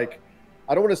much like,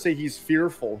 I don't want to say he's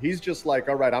fearful. He's just like,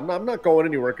 all right, I'm not going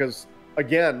anywhere because,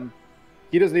 again,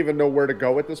 he doesn't even know where to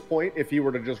go at this point if he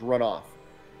were to just run off.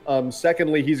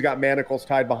 Secondly, he's got manacles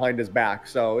tied behind his back.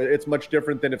 So it's much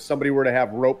different than if somebody were to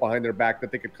have rope behind their back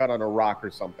that they could cut on a rock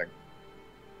or something.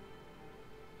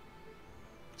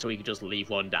 So we could just leave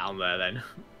one down there then.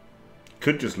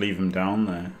 Could just leave him down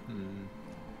there.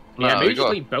 No, Yeah, we maybe just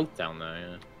got- leave both down there,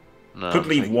 yeah. No, Could I'm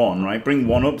leave taking- one, right? Bring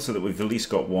one up so that we've at least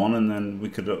got one, and then we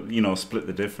could, you know, split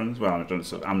the difference. Well, I don't.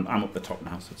 So I'm up the top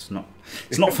now, so it's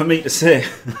not for me to say.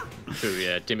 True,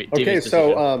 yeah. Okay, Dimmy's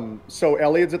decision. so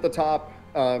Elliot's at the top.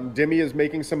 Dimmy is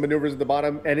making some maneuvers at the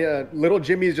bottom, and little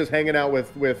Jimmy is just hanging out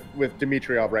with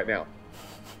Dimitrov right now.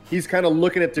 He's kind of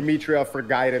looking at Dimitrov for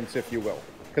guidance, if you will,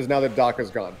 because now that Doc is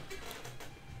gone.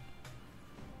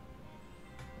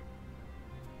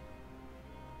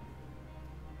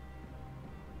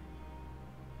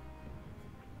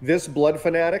 This blood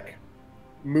fanatic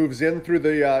moves in through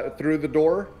the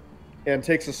door and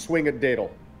takes a swing at Dadel.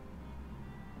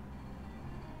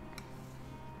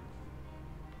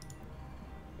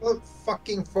 What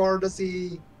fucking far does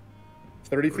he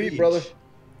 30 feet, reach? brother.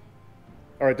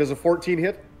 All right, does a 14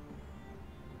 hit?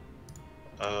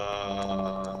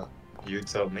 You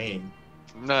tell me.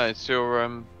 No, it's your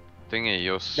thingy.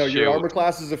 Your No, shield. your armor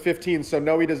class is a 15, so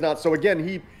no, he does not. So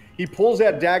again, he pulls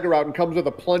that dagger out and comes with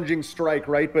a plunging strike,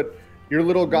 right? But your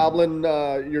little goblin,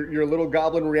 your little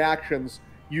goblin reactions,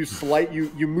 you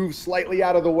move slightly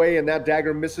out of the way, and that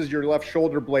dagger misses your left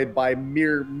shoulder blade by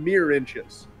mere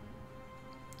inches.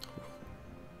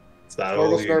 Is that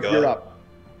Torgal all you Snarf, got? you're up.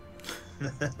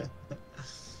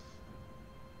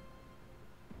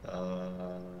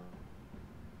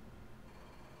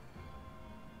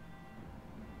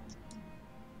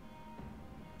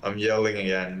 I'm yelling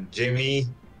again. Jimmy,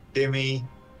 Dimmy,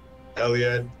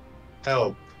 Elliot,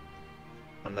 help.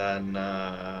 And then,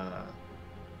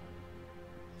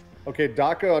 Okay,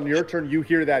 Daka, on your turn, you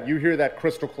hear that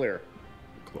crystal clear.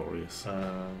 Glorious.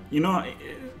 You know,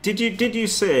 did you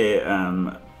say,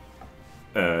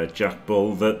 Jack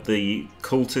Bull, that the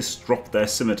cultists dropped their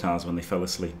scimitars when they fell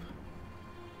asleep?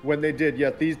 When they did, yeah,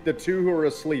 the two who are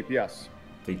asleep, yes.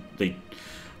 They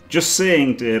just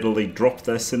saying, Dadle, they dropped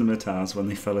their scimitars when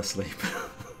they fell asleep.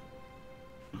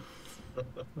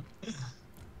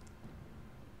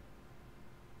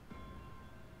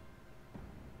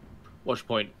 What's your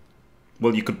point?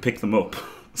 Well, you could pick them up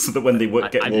so that when they get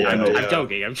woken I'm up.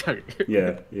 joking. I'm joking.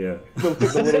 Yeah.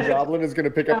 The little goblin is going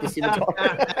to pick up the scimitar.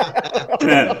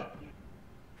 Yeah.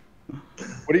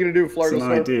 What are you going to do, Flargle? It's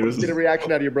an idea, Let's isn't get a it?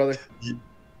 reaction out of you, brother.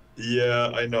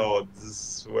 yeah, I know. This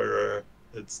is where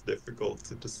it's difficult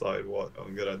to decide what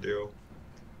I'm gonna do.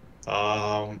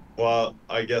 Well,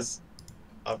 I guess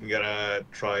I'm gonna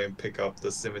try and pick up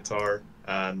the scimitar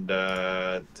and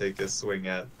take a swing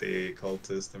at the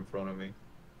cultist in front of me.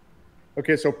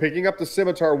 Okay, so picking up the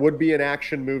scimitar would be an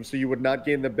action move, so you would not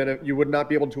gain the benefit. You would not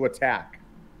be able to attack.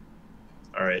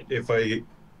 All right, if I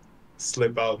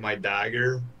slip out my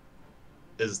dagger,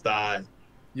 is that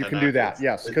You an can do that, action?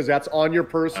 yes, because that's on your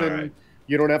person. All right.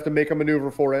 You don't have to make a maneuver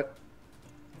for it.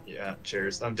 Yeah,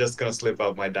 cheers. I'm just gonna slip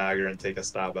out my dagger and take a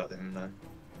stab at him then.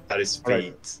 At his feet. All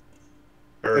right.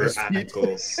 Or At his feet?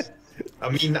 ankles. I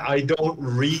mean, I don't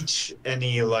reach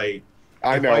any, like...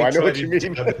 I if know try what to you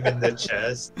mean. jab him in the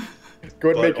chest. Go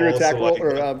ahead and make but your attack also,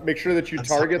 roll, like, or make sure that you that's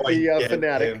target how I the get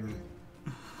fanatic. him-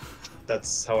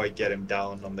 That's how I get him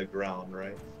down on the ground,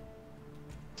 right?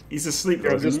 He's asleep.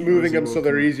 I'm isn't just he? moving Or is he him so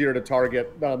they're woken? easier to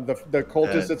target. The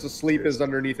cultist that's asleep cheers. is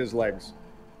underneath his legs.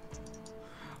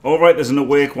 Oh, right, there's an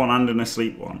awake one and an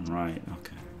asleep one. Right,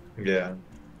 okay. Yeah.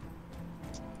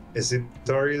 Is it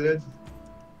targeted?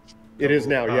 It is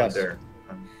now, yes. There.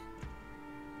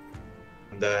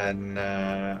 And then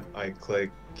I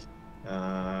click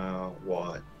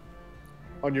what?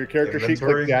 On your character sheet,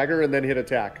 Inventory? click dagger and then hit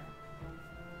attack.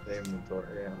 The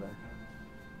inventory,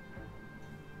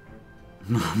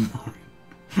 yeah.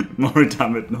 More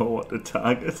damn it, know what to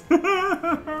target.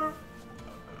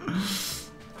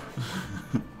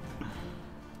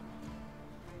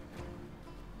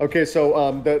 Okay, so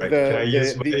Can I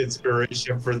use my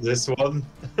inspiration for this one?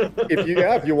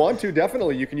 if you want to,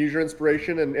 definitely you can use your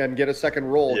inspiration and get a second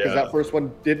roll because Yeah. that first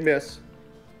one did miss.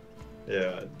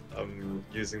 Yeah, I'm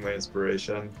using my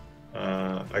inspiration.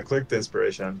 I clicked the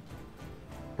inspiration.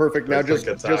 Perfect. Now Click just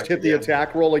attack hit the again.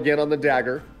 attack roll again on the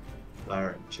dagger. All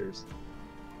right, cheers.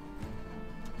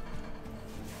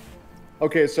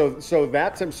 Okay, so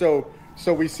that's him. So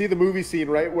we see the movie scene,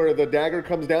 right, where the dagger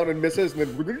comes down and misses, and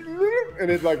then and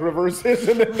it like reverses,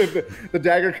 and then the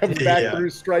dagger comes back Yeah.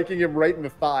 through, striking him right in the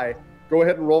thigh. Go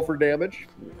ahead and roll for damage.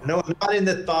 No, not in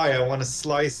the thigh. I want to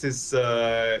slice his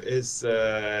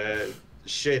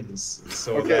shins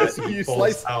so Okay, that so he you falls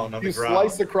slice down on you the ground.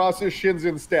 slice across his shins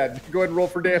instead. Go ahead and roll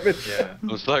for damage. Yeah.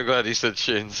 I'm so glad he said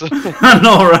shins. I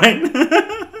know, right?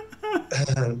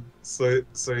 So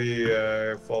he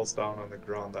falls down on the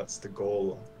ground. That's the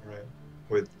goal, right?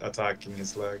 With attacking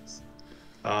his legs.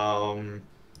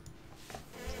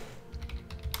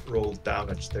 Roll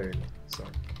damage there. You go. Sorry.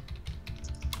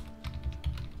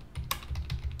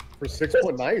 For 6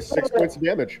 points, nice. 6 points of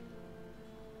damage.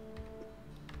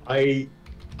 I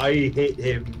hit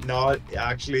him not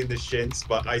actually in the shins,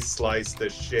 but I sliced the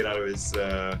shit out of his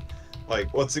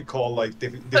like what's it called? Like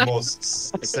the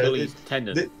most Achilles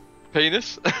tendon.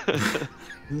 Penis?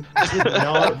 Not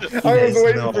I was penis,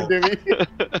 waiting no. for Dimmy.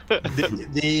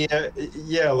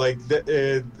 Yeah, like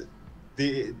the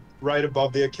right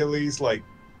above the Achilles, like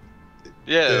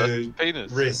Yeah, the that's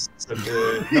penis. wrists and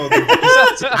the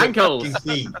wrists and the Ankles.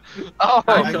 fucking feet. Oh,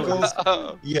 Ankles.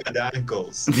 oh. Yeah, the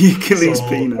ankles. The Achilles So-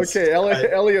 penis. Okay,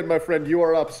 Elliot, my friend, you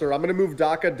are up, sir. I'm going to move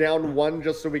Daka down 1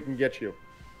 just so we can get you.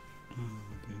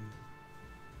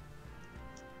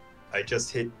 I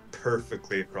just hit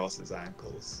perfectly across his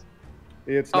ankles.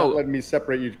 It's not Oh. letting me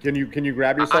separate you. Can you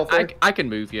grab yourself there? I can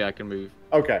move. Yeah, I can move.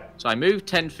 Okay. So I moved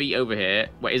 10 feet over here.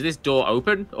 Wait, is this door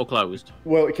open or closed?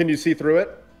 Well, can you see through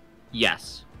it?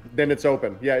 Yes. Then it's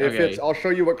open. Yeah, if Okay. it's, I'll show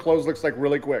you what closed looks like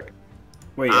really quick.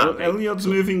 Wait, Okay. Elyod's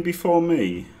moving before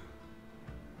me.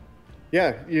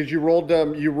 Yeah, you rolled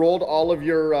all of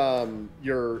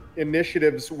your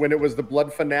initiatives when it was the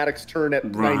Blood Fanatic's turn at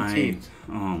 19. Right.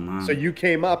 Oh man. So you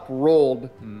came up, rolled.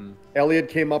 Elliot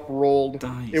came up, rolled.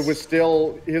 Dice. It was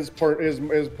still his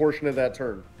portion of that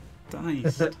turn.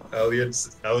 Dice.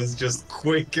 Elliot's, I was just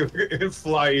quick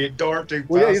flying, darting.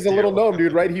 Well, yeah, past he's a little you. gnome,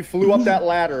 dude, right? He flew up that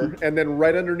ladder, and then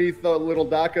right underneath the little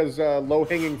Daka's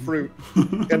low-hanging fruit,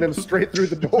 and then straight through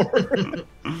the door.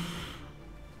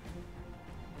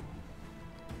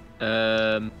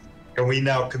 Can we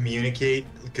now communicate?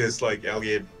 Because like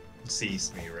Elliot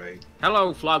sees me, right?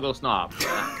 Hello, Floggle Snob.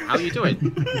 How you doing?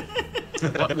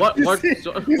 what? You What? see,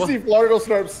 so- you what- see Flargle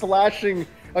start slashing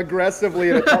aggressively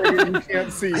at a target you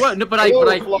can't see. What? No, but Hello,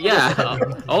 I, Floggle yeah.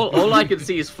 Snob. All I can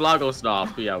see is Floggle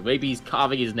Snob. You know, maybe he's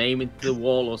carving his name into the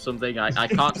wall or something. I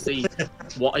can't see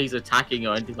what he's attacking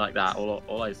or anything like that.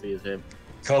 All I see is him.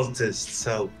 Cultists,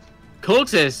 help.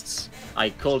 Cultists. I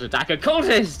called Daka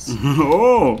cultists.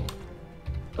 Oh.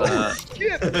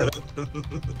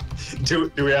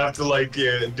 do we have to like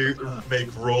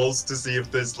make rolls to see if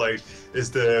this like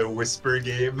is the whisper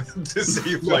game to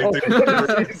see if like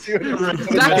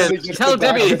Daka, tell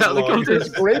Debbie about the cultists. There's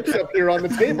grapes up here on the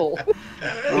table.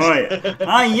 Alright.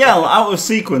 I yell out of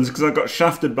sequence because I got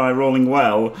shafted by rolling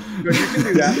well. No, you can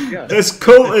do that. Yeah. There's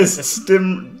cultists,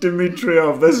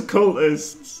 Dimitriov. There's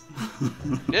cultists.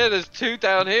 Yeah, there's 2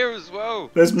 down here as well.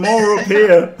 There's more up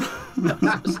here.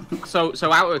 So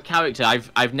out of character,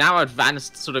 I've now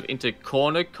advanced sort of into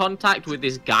corner contact with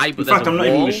this guy, but In there's fact, a I'm not wall.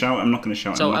 even going to shout. I'm not going to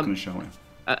shout. So, I'm not going to shout him.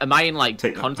 Am I in like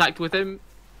Take that contact with him?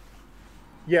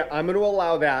 Yeah, I'm going to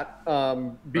allow that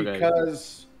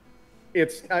because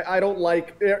it's I don't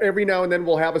like every now and then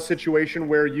we'll have a situation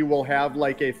where you will have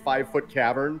like a 5-foot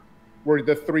cavern where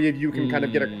the 3 of you can kind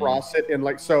of get across it and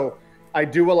like so. I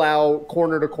do allow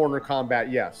corner to corner combat.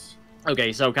 Yes.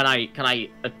 Okay, so can I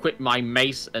equip my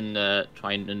mace and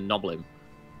try and nobble him?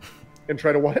 And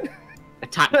try to what?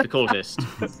 Attack the cultist.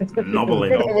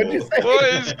 Nobbling. What'd you say? What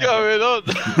is going on?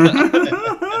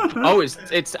 Oh,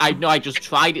 it's I know I just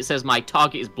tried. It says my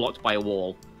target is blocked by a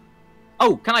wall.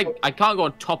 Oh, I can't go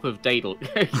on top of Dadel.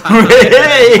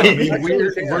 I Hey! mean,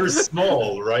 we're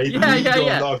small, right? Yeah, we yeah, don't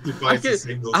yeah. occupy a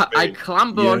single I space.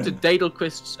 clamber Yeah. onto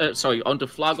Daedalquist's, onto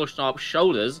Flagglesharp's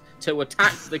shoulders to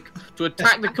attack the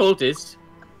cultist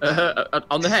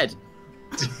on the head.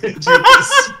 Did you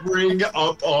spring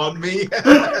up on me?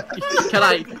 Can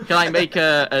I make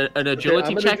an agility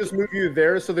I'm gonna check? just move you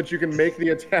there so that you can make the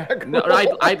attack. No,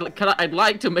 I'd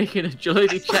like to make an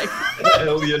agility check.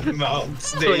 Elliot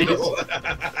mounts Please. Dadel.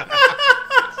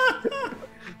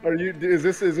 Are you? Is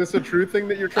this a true thing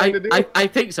that you're trying to do? I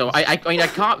think so. I mean I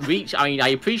can't reach. I mean I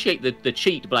appreciate the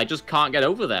cheat, but I just can't get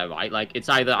over there. Right? Like it's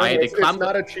either I it's clamber.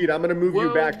 not a cheat. I'm gonna move you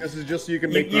Well, back. This is just so you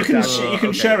can You, make. you the can attack. you can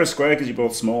okay. share a square because you're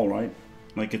both small, right?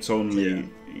 Like it's only. Yeah.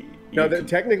 No, you can-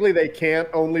 technically they can't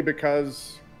only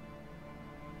because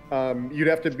you'd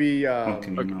have to be. How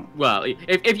can you not? Well,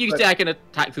 if you say I can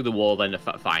attack through the wall, then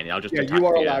fine. I'll just Yeah, attack. you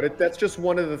are yeah. allowed it. That's just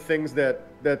one of the things that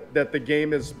the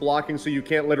game is blocking, so you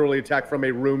can't literally attack from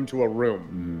a room to a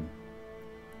room.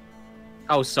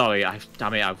 Oh, sorry. I was That's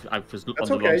on the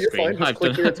okay. wrong You're screen. fine. Just I've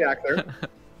click done- your attack there.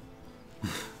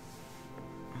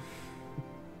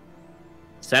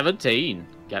 17.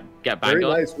 Get back Very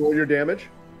up. nice. Roll your damage.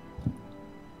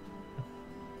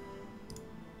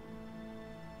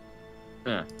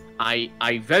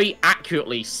 I very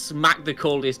accurately smacked the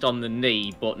coldest on the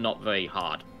knee, but not very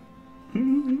hard.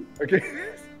 Okay.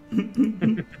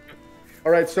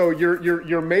 All right. So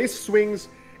your mace swings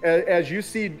as you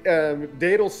see.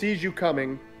 Dadel sees you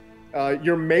coming.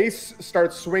 Your mace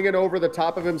starts swinging over the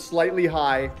top of him slightly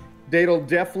high. Dadel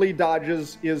deftly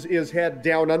dodges his head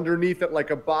down underneath it like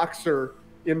a boxer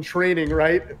in training,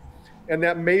 right? And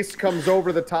that mace comes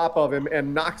over the top of him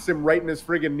and knocks him right in his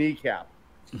friggin' kneecap.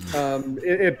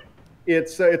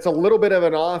 It's a little bit of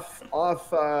an off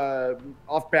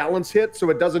balance hit, so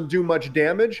it doesn't do much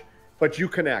damage, but you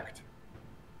connect.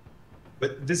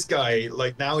 But this guy,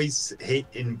 like now he's hit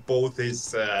in both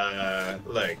his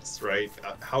legs, right?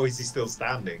 How is he still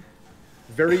standing?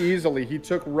 Very easily. He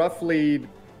took roughly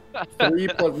 3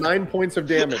 + 9 points of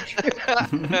damage.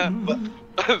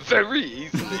 Very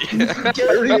easily.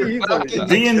 Very easily.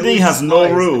 D&D has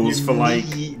no rules for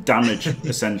like damage.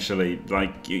 Essentially,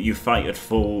 like you fight at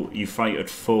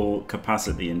full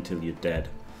capacity until you're dead.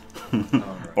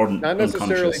 Or not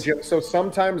necessarily, unconscious. Jim. So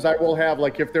sometimes I will have,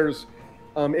 like, if there's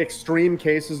extreme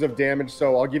cases of damage.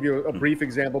 So I'll give you a brief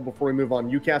example before we move on.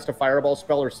 You cast a fireball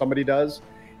spell, or somebody does,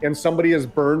 and somebody is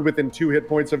burned within 2 hit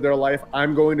points of their life,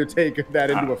 I'm going to take that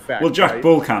into effect. Well, Jack right?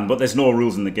 Bull can, but there's no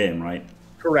rules in the game, right?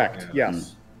 Correct.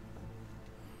 Yes.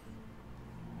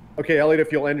 Okay, Elliot,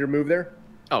 if you'll end your move there.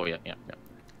 Oh yeah.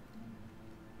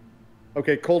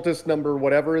 Okay, cultist number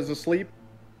whatever is asleep.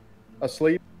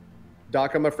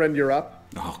 Daka, my friend, you're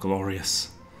up. Oh,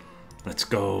 glorious! Let's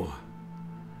go.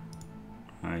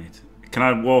 Right. Can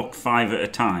I walk 5 at a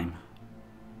time?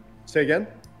 Say again.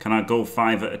 Can I go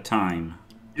 5 at a time?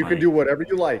 You can do whatever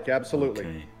you like. Absolutely.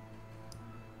 Okay.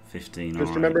 15.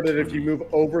 Just remember that if you move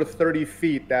over 30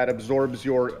 feet, that absorbs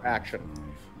your action.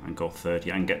 And go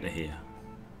 30. I can get to here.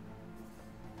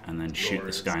 And then shoot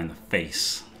this guy in the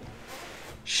face.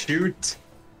 Shoot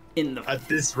In the at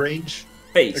this range.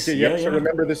 face. Okay, yeah. so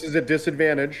remember, this is a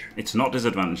disadvantage. It's not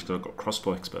disadvantage because I've got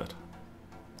crossbow expert.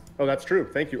 Oh, that's true.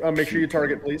 Thank you. Make sure you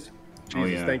target, please. Jesus, Oh,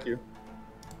 yeah. thank you.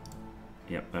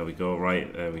 Yep, there we go.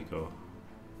 Right, there we go.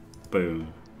 Boom.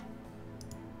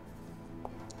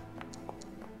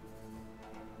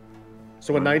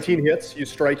 So when 19 hits, you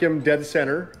strike him dead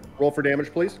center. Roll for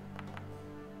damage, please.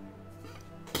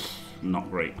 Not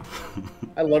great.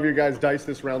 I love your guys' dice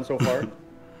this round so far.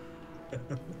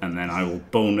 And then I will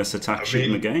bonus attack shoot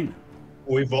him again.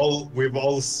 We've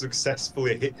all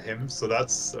successfully hit him, so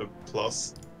that's a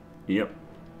plus. Yep.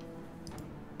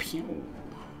 Pew.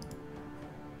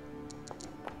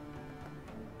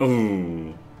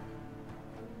 Ooh.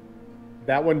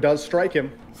 That one does strike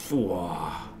him.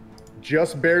 Fwah.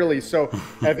 Just barely. So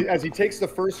as he takes the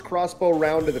first crossbow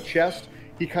round to the chest,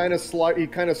 he kind of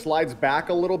slides back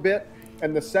a little bit,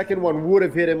 and the second one would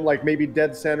have hit him like maybe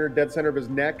dead center of his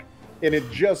neck, and it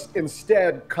just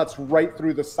instead cuts right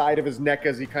through the side of his neck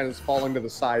as he kind of is falling to the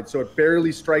side. So it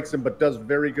barely strikes him, but does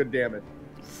very good damage.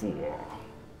 Fwah.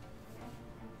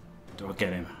 Do I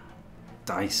get him?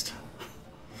 Diced.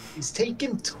 He's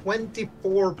taken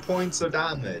 24 points of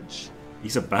damage.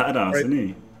 He's a badass, Right. isn't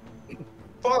he?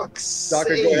 Fuck's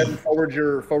Doctor, sake. go ahead and forward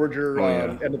your Oh,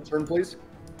 yeah. end of turn, please.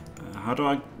 How do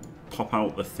I pop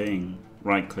out the thing?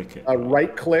 Right click it.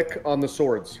 Right click on the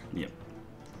swords, Yep.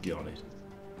 Got it.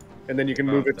 and then you can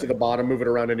move it to the bottom, move it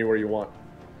around anywhere you want.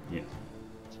 Yeah.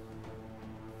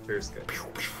 Here's good.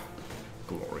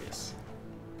 Glorious.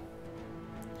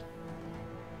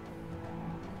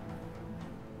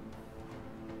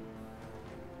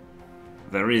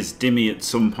 There is Dimmy at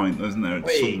some point, isn't there? At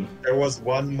Wait, some... there was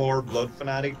one more blood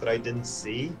fanatic that I didn't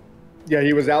see. Yeah,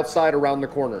 he was outside around the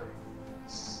corner.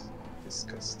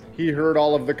 Disgusting. He heard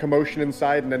all of the commotion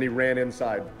inside, and then he ran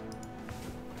inside.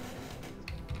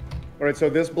 All right, so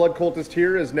this blood cultist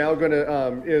here is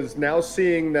now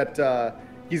seeing that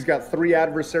he's got 3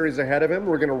 adversaries ahead of him.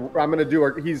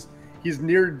 He's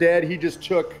near dead. He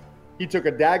took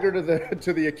a dagger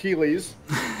to the Achilles.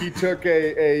 He took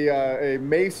a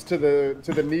mace to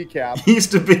the kneecap. He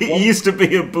used to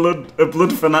be a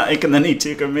blood fanatic, and then he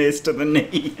took a mace to the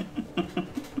knee.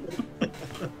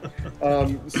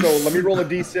 So let me roll a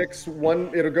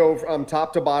d6. It'll go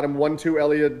top to bottom. 1, 2,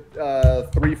 Elliot.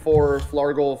 3, 4,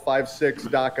 Flargle. 5, 6,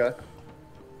 Daka.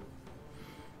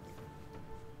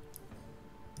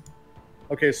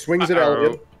 Okay, swings at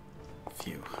Elliot.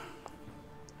 Phew.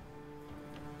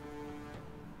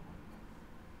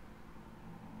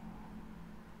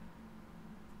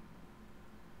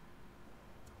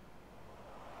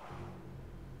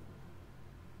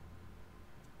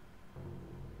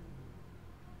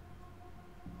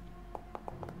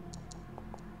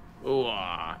 Ooh,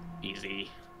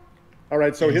 easy. All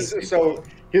right, so his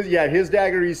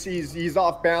dagger. He's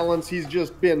off balance. He's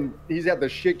had the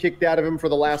shit kicked out of him for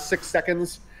the last 6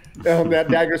 seconds. That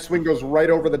dagger swing goes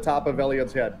right over the top of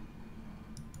Elliot's head.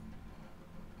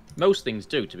 Most things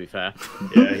do, to be fair.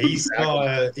 Yeah, he's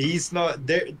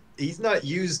not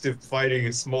used to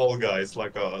fighting small guys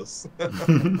like us.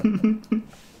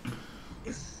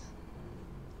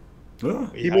 Oh,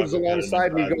 He moves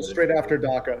alongside and he goes straight after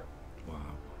Daka. wow.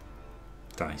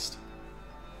 Diced.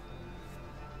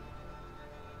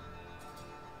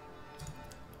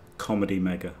 Comedy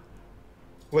mega.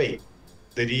 Wait,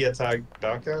 did he attack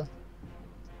Daka?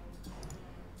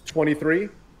 23.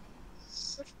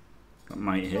 That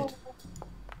might hit.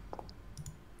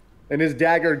 And his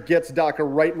dagger gets Daka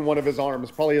right in one of his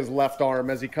arms, probably his left arm,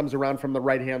 as he comes around from the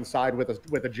right-hand side with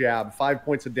a jab. 5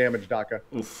 points of damage, Daka.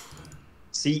 Oof.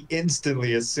 See,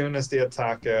 instantly, as soon as they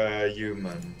attack a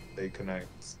human, they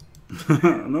connect.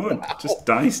 No, it just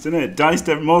diced, isn't it? Diced,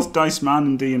 most diced man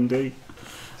in D&D.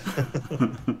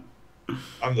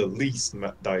 I'm the least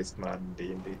diced man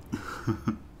in D&D. All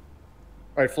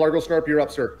right, Flargle Snarp, you're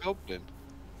up, sir. Goblin.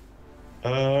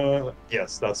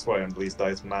 Yes, that's why I'm the least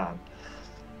diced man.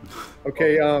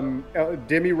 Okay,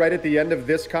 Dimmy, right at the end of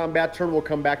this combat turn, we'll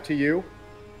come back to you.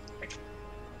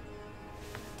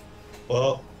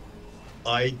 Well,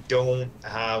 I don't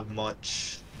have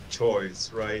much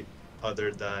choice, right?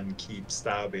 Other than keep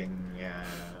stabbing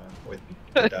with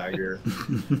the dagger.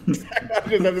 I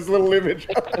just have this little image.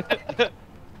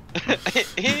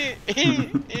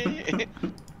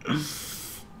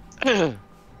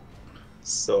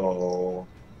 So,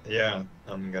 yeah,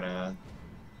 I'm gonna...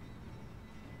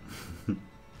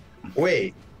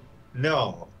 Wait,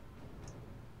 no.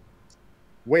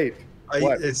 Wait,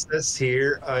 what? It says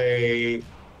here,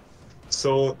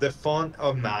 so the font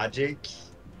of magic,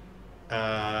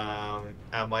 am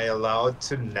I allowed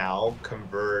to now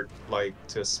convert like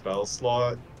to a spell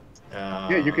slot?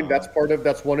 Yeah, you can. That's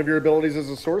one of your abilities as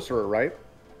a sorcerer, right?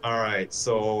 All right,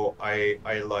 so I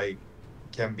like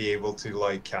can be able to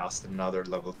like cast another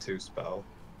level 2 spell.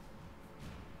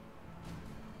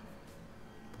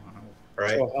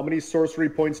 Right. So how many sorcery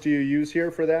points do you use here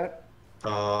for that?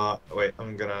 Wait,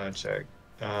 I'm gonna check.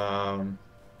 You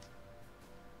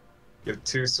have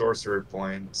 2 sorcery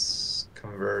points.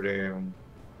 Converting.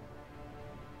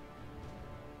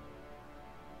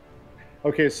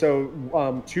 Okay,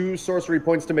 so 2 sorcery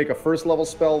points to make a first level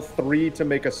spell, 3 to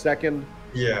make a second.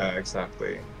 Yeah,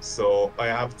 exactly. So I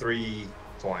have 3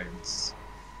 points.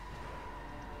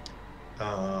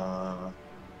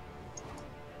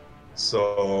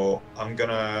 So I'm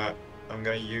gonna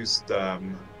use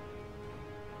them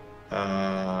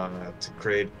to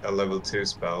create a level 2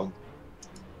 spell.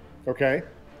 Okay.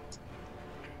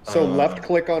 So left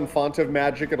click on Font of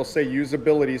Magic, it'll say use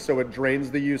ability, so it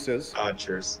drains the uses.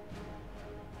 Cheers.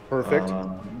 Perfect.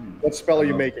 What spell are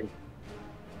you making?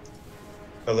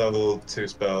 A level 2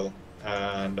 spell,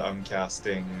 and I'm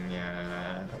casting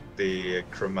the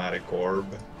Chromatic Orb.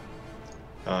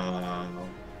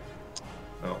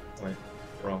 No, wait,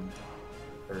 wrong.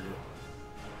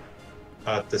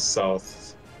 At the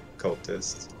South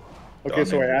Cultist. Okay,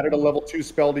 so I added a level 2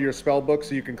 spell to your spell book,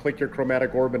 so you can click your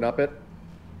Chromatic Orb and up it.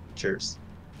 Cheers.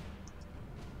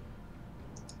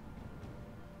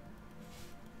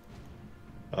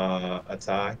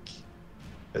 Attack.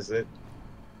 Is it?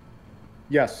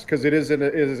 Yes, because it is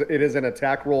an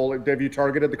attack roll. Have you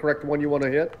targeted the correct one you want to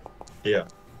hit? Yeah.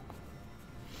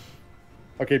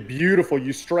 Okay, beautiful.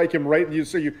 You strike him right.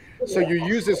 So you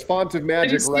use this Font of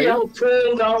Magic, right? See how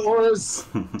cool that was.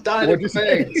 That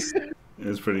effect. It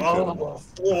was pretty cool.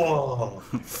 Oh.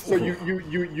 So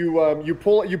you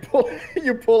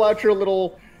pull out your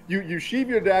little you sheave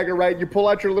your dagger, right? You pull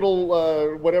out your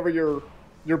little whatever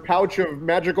your pouch of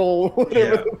magical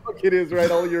whatever the fuck it is, right?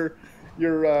 All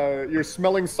your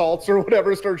smelling salts or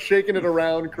whatever. Start shaking it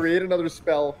around, create another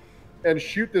spell, and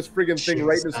shoot this friggin' thing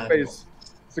right in his face.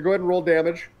 So go ahead and roll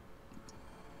damage.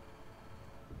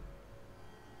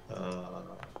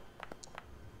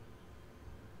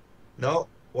 No.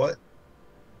 What?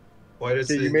 Why does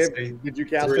Okay, did you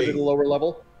cast 3? it at a lower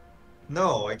level?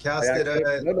 No, I cast it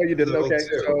at No, you didn't. Okay,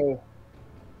 2.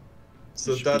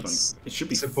 So that's it should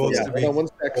be supposed to be. Hold on one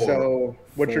sec. 4. So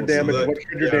what's your damage? So What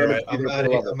should your damage right. be per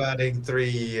level? I'm adding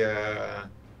 3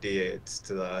 d8s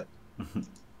to that.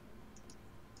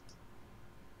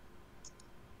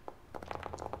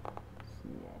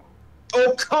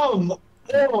 Oh, come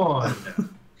on!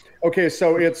 Okay,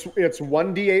 so it's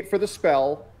 1d8 for the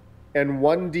spell, and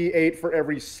 1d8 for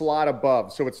every slot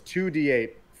above. So it's 2d8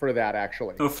 for that,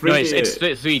 actually. Oh, No, 3d8. it's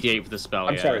 3d8 for the spell.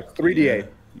 I'm sorry, 3d8.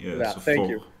 Yeah, that. so Thank 4.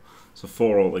 you. So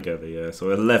 4 altogether, yeah.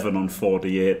 So 11 on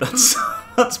 4d8.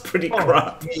 That's pretty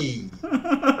crap. Me.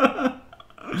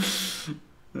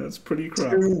 That's pretty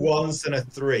crap. 2 1s and a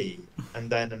 3, and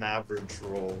then an average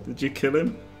roll. Did you kill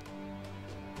him?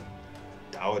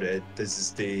 Doubt it. This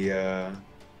is the.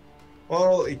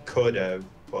 Well, it could have,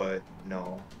 but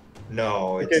no.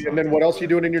 No. It's Okay, and then what else are you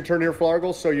doing in your turn here,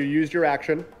 Flargle? So you used your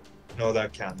action. No,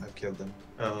 that can't have killed him.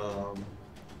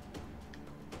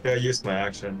 Yeah, I used my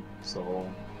action, so.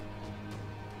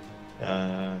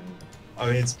 I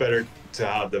mean, it's better to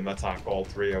have them attack all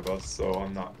three of us, so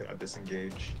I'm not gonna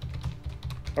disengage.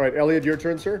 All right, Elliot, your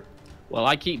turn, sir. Well,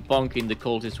 I keep bonking the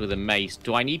cultist with a mace.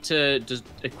 Do I need to does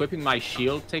equipping my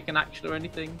shield take an action or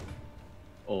anything?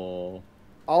 Or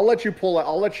I'll let you pull.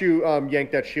 I'll let you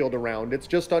yank that shield around. It's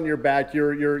just on your back.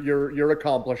 You're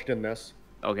accomplished in this.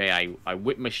 okay, I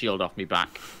whip my shield off my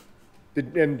back.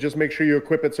 And just make sure you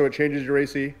equip it so it changes your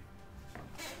AC.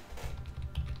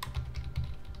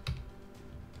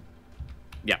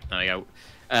 Yeah, there we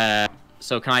go.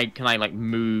 So can I like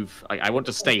move? I want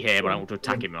to stay here, but I want to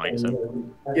attack him, right? So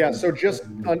Yeah. So just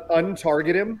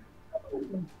untarget him,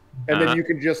 and then you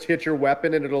can just hit your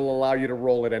weapon, and it'll allow you to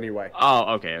roll it anyway.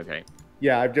 oh, okay.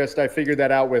 Yeah, I figured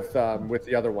that out with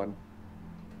the other one,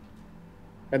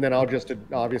 and then I'll just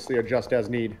obviously adjust as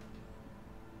need.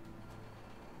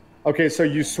 Okay, so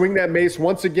you swing that mace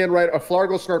once again, right? A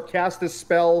Flargosnarp casts this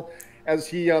spell as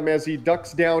he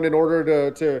ducks down in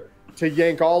order to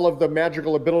yank all of the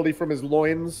magical ability from his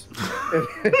loins,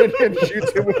 and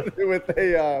shoots him with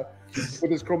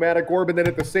his chromatic orb, and then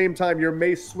at the same time your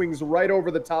mace swings right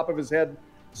over the top of his head,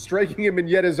 striking him in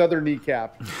yet his other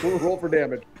kneecap. Roll for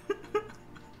damage.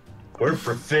 We're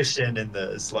proficient in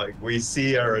this. Like, we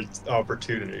see our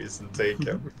opportunities and take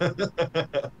them.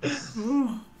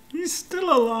 Oh, he's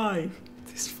still alive.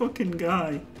 This fucking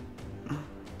guy.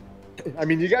 I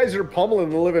mean, you guys are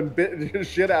pummeling the living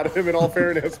shit out of him in all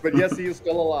fairness, but yes, he is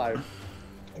still alive.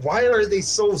 Why are they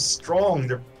so strong?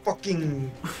 They're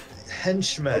fucking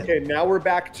henchmen. Okay, now we're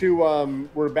back to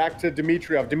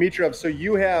Dmitriev. Dmitriev, so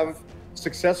you have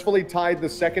successfully tied the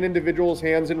second individual's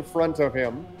hands in front of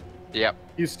him. Yep.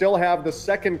 You still have the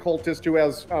second cultist who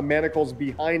has manacles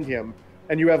behind him,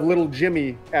 and you have little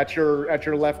Jimmy at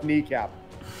your left kneecap.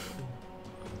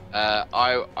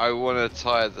 I want to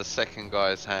tie the second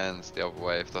guy's hands the other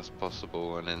way if that's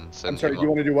possible, and then send I'm sorry. him You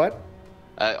up. want to do what?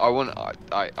 I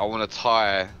want to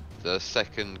tie the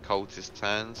second cultist's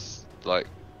hands, like,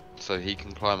 so he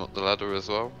can climb up the ladder as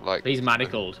well. Like He's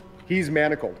manacled. He's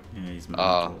manacled. Yeah, he's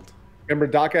manacled. Remember,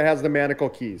 Daka has the manacle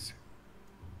keys.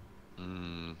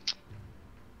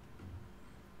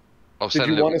 I'll Did send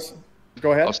you little, want to?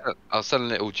 Go ahead. I'll send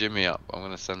little Jimmy up. I'm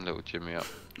gonna send little Jimmy up.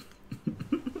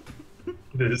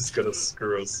 This is gonna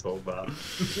screw us so bad.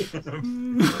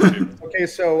 Okay,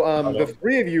 so the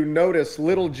three of you notice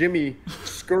little Jimmy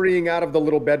scurrying out of the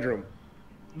little bedroom.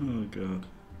 Oh god.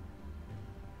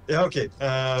 Ja, okej.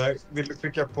 Vill du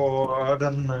klicka på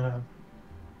den...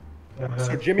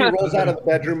 So Jimmy rolls out of the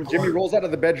bedroom. Jimmy rolls out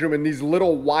of the bedroom, and these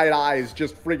little wide eyes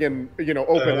just friggin',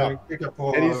 open up.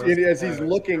 And as he's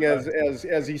looking,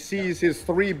 as he sees his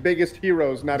three biggest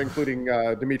heroes, not including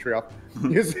Dmitriev,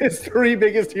 his three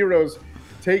biggest heroes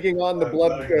taking on the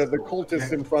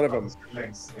cultists in front of him.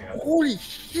 Holy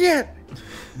shit!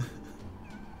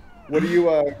 What are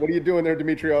you doing there,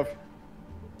 Dmitriev?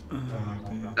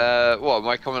 What, am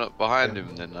I coming up behind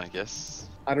him then, I guess?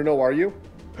 I don't know, are you?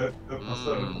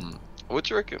 What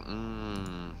do you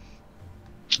reckon?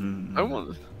 I don't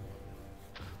want...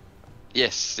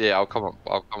 Yes, yeah, I'll come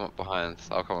up behind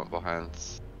on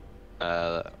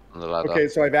the ladder. Okay,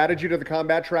 so I've added you to the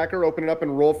combat tracker. Open it up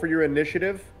and roll for your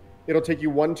initiative. It'll take you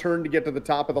one turn to get to the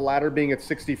top of the ladder, being at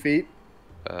 60 feet.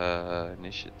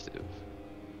 Initiative.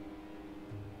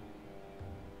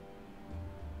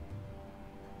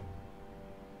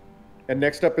 And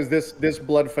next up is this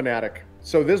blood fanatic.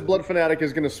 So this blood fanatic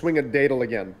is going to swing at Daedal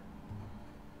again.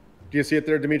 Do you see it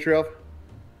there, Dmitriev?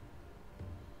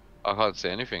 I can't see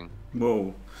anything.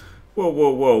 Whoa.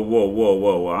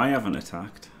 Whoa. I haven't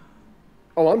attacked.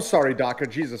 Oh, I'm sorry, Daka.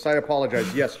 Jesus, I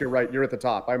apologize. Yes, you're right. You're at the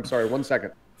top. I'm sorry. 1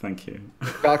 second. Thank you.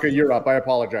 Daka, you're up. I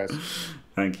apologize.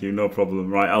 Thank you. No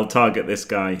problem. Right, I'll target this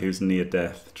guy who's near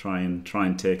death. Try and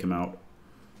take him out.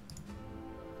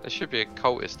 There should be a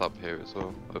cultist up here as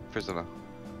well, a prisoner.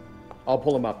 I'll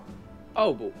pull him up.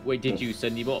 Oh, but wait, did you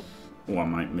send him up? Oh, I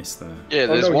might miss there. Yeah, Oh,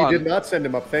 there's no, one. you did not send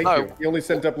him up. Thank No. you. He only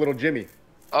sent up little Jimmy.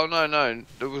 Oh no,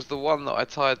 there was the one that I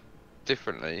tied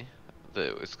differently.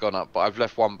 That it's gone up, but I've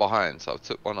left one behind, so I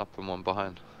took one up and one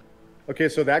behind. Okay,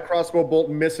 so that crossbow bolt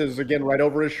misses again right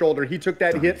over his shoulder. He took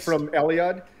that hit from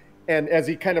Eliod, and as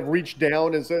he kind of reached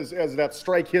down, as that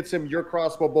strike hits him, your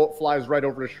crossbow bolt flies right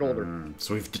over his shoulder.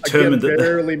 So we've determined again, that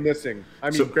barely missing.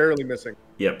 I mean, barely missing.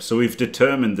 Yep. So we've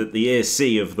determined that the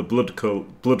AC of the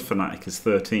blood fanatic is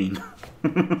 13.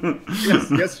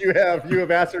 Yes, you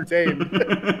have ascertained.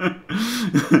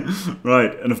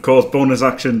 Right, and of course, bonus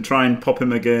action, try and pop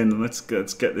him again, and let's get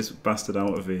this bastard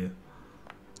out of here.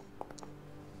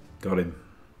 Got him.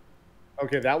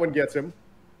 Okay, that one gets him.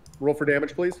 Roll for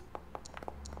damage, please.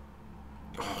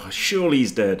 Oh, surely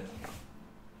he's dead.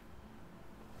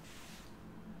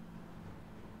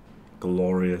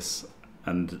 Glorious.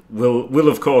 And will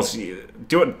of course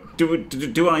do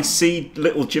I see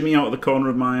little Jimmy out of the corner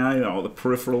of my eye, out of the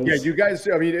peripherals? Yeah, you guys.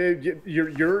 I mean,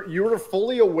 you're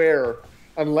fully aware,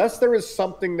 unless there is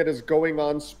something that is going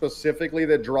on specifically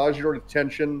that draws your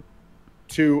attention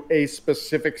to a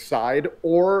specific side,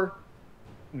 or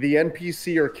the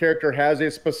NPC or character has a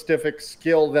specific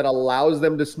skill that allows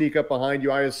them to sneak up behind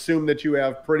you. I assume that you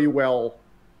have pretty well.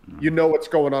 You know what's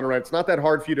going on around. It's not that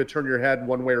hard for you to turn your head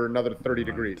one way or another 30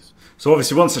 degrees. So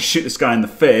obviously once I shoot this guy in the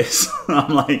face,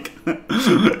 I'm like,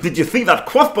 did you think that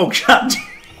quaffbog shot?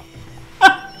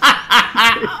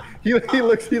 he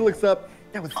looks up.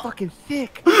 That was fucking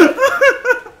sick.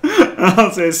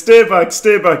 I'll say, stay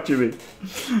back, Jimmy.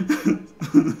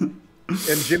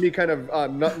 And Jimmy kind of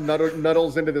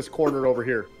nuddles into this corner over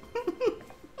here.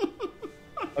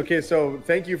 Okay, so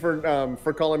thank you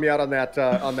for calling me out on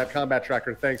that combat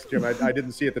tracker. Thanks, Jim. I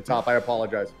didn't see at the top. I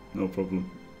apologize. No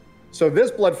problem. So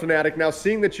this blood fanatic, now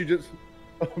seeing that you just,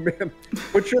 oh man,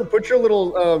 put your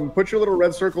little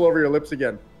red circle over your lips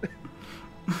again.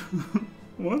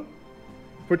 What?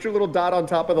 Put your little dot on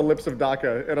top of the lips of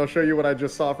Daka, and I'll show you what I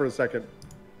just saw for a second.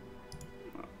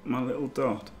 My little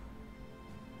dot.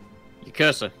 Your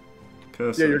cursor.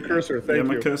 Cursor. Yeah, your cursor. Thank you.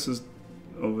 Yeah, my cursor's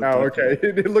over. Oh, okay.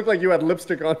 It looked like you had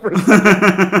lipstick on for a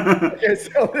second.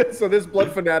 Okay, so this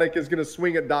blood fanatic is going to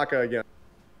swing at Daka again.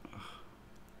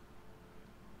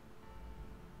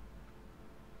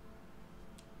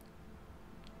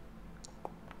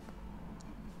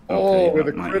 Okay, with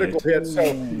a critical hit. So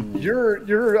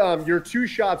your two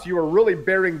shots, you were really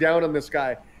bearing down on this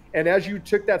guy. And as you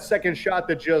took that second shot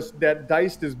that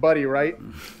diced his buddy, right?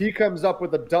 He comes up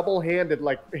with a double-handed,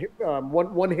 like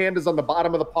one hand is on the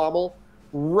bottom of the pommel,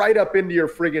 right up into your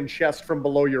friggin' chest from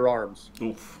below your arms.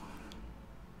 Oof.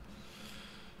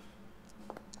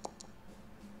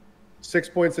 6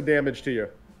 points of damage to you.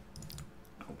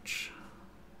 Ouch.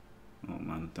 Oh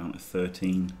man, down to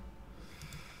 13.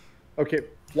 Okay,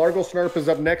 Flargle Snarp is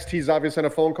up next. He's obviously on a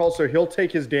phone call, so he'll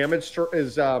take his damage,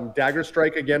 his dagger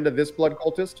strike again to this blood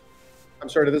cultist. I'm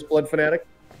sorry, to this blood fanatic.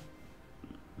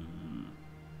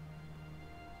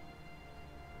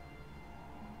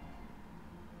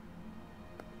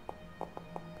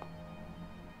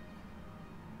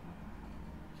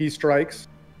 He strikes.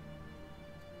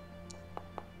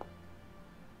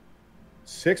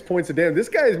 6 points of damage. This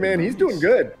guy's, man, he's doing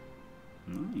good.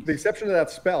 Nice. With the exception of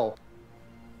that spell.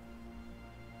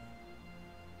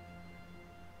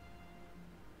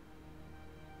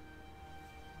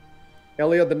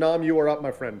 Elliot the Nom, you are up,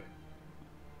 my friend.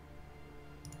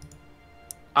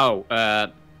 Oh,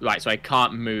 right. So I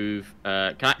can't move.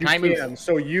 Can I move?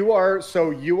 So you are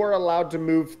allowed to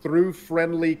move through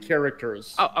friendly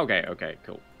characters. Oh, okay. Okay.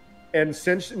 Cool. And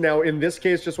since now in this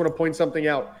case, just want to point something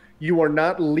out. You are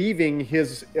not leaving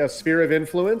his sphere of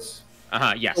influence.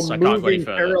 Yes, So I can't go any moving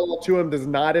further. parallel to him does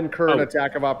not incur an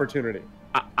attack of opportunity.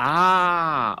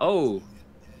 Oh.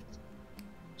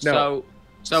 No.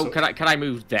 So can I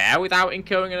move there without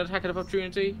incurring an attack of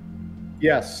opportunity?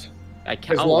 Yes. I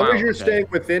can. As long as you're staying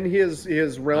within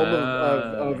his realm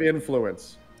of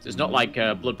influence. So it's not like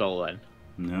Blood Bowl then.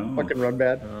 No. Fucking run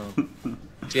bad. Oh.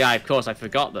 So yeah, of course I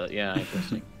forgot that. Yeah,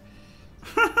 interesting.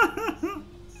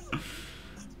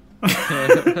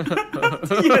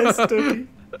 Yes, Dougie.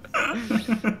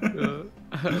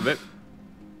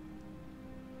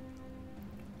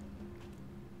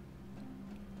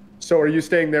 So are you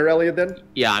staying there, Elliot, then?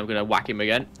 Yeah, I'm gonna whack him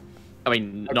again. I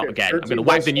mean, not Okay, again. I'm 13 gonna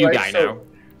whack the new right? guy now.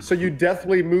 So you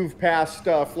definitely move past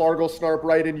Flargle Snarp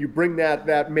right, and you bring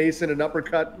that mace in an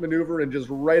uppercut maneuver and just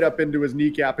right up into his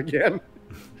kneecap again.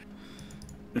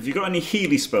 Have you got any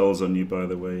Healy spells on you, by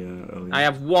the way, Elliot? I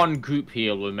have one group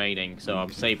heal remaining, so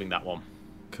I'm saving that one.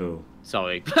 Cool.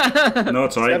 Sorry. No,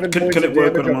 it's alright. 7 Can points it of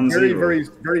work when damage, I'm on a very, zero? very,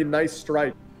 very nice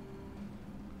strike.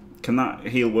 Can that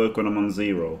heal work when I'm on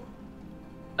zero?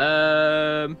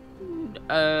 I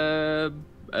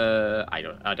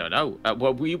don't know.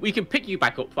 Well, we can pick you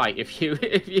back up, right? If you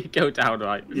go down,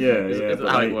 right? Yeah, Is that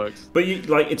how it works? But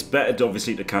it's better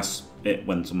obviously to cast it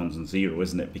when someone's on zero,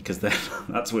 isn't it? Because then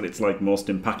that's when it's like most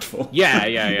impactful. Yeah.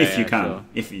 If you can, sure.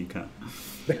 if you can.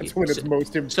 That's when it's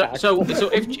most impactful. So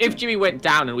if Jimmy went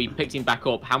down and we picked him back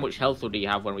up, how much health would he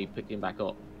have when we picked him back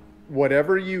up?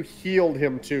 Whatever you healed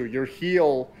him to, your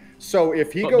heal. So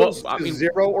if he goes to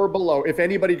 0 or below, if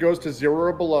anybody goes to 0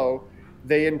 or below,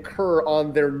 they incur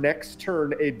on their next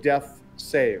turn a death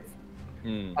save.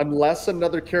 Unless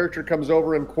another character comes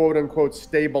over and quote unquote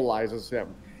stabilizes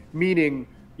him. Meaning,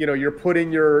 you're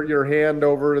putting your hand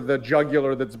over the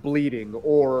jugular that's bleeding,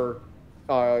 or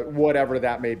whatever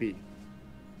that may be.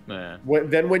 Yeah.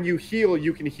 Then when you heal,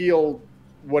 you can heal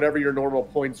whatever your normal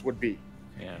points would be.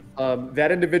 Yeah.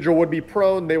 That individual would be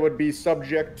prone. They would be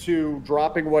subject to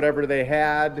dropping whatever they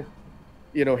had,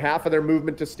 half of their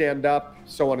movement to stand up,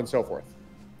 so on and so forth.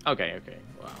 Okay.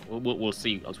 Well, we'll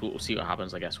see. We'll see what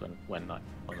happens, I guess, when that.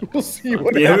 We'll see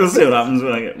what Yeah, we'll happens. see what happens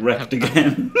when I get wrecked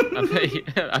again.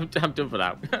 I'm done for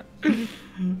that.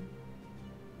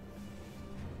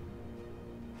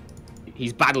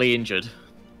 He's badly injured.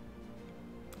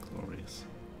 Glorious.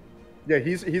 Yeah,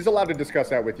 he's allowed to discuss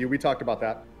that with you. We talked about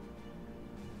that.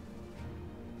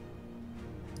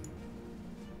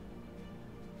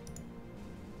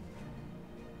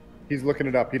 He's looking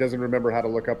it up. He doesn't remember how to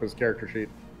look up his character sheet.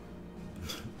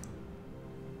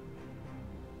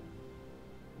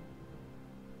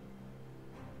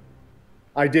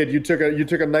 I did. You took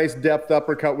a nice depth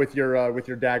uppercut with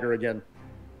your dagger again.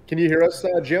 Can you hear us,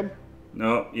 Jim?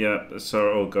 No, yeah,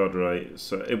 sorry, oh god, right.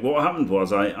 So what happened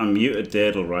was I muted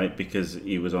Dadle, right, because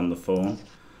he was on the phone.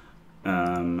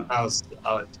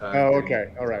 Oh,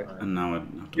 okay, all right. And now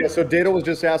Yeah, so Data was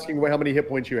just asking how many hit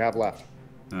points you have left.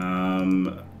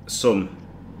 Some.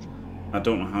 I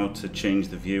don't know how to change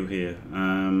the view here.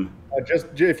 Just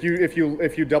if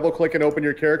you double click and open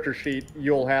your character sheet,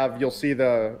 you'll see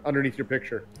the underneath your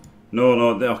picture. No,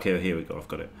 okay, here we go, I've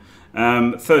got it.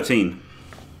 13.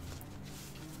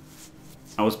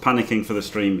 I was panicking for the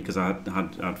stream because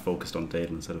I'd focused on Dale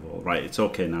instead of all. Right, it's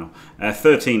okay now.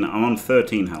 13. I'm on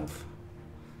 13 health.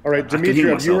 All right,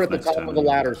 Dimitrov, you were at the top of the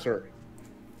ladder, sir.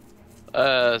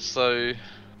 So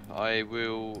I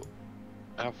will.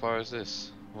 How far is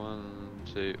this? 1,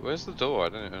 2. Where's the door? I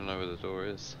don't even know where the door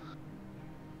is.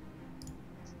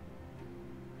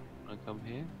 I come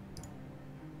here.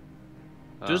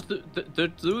 Does the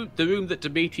room that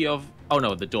Dimitrov? Oh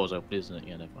no, the door's open, isn't it?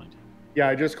 Yeah, never mind. Yeah,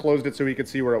 I just closed it so he could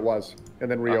see where it was, and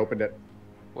then reopened it.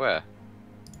 Where?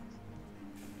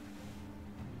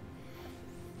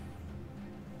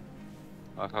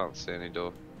 I can't see any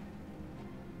door.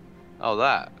 Oh,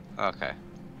 that. Okay.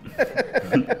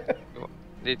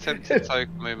 The attempted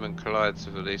token movement collides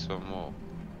with at least one more.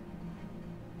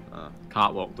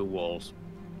 Can't walk the walls.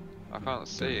 I can't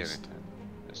see anything.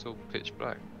 It's all pitch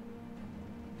black.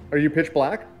 Are you pitch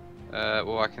black?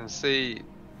 Well, I can see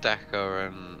Daka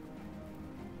and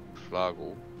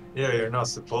Flagel. Yeah, you're not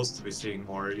supposed to be seeing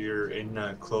more. You're in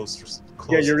closed.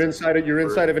 Yeah, you're inside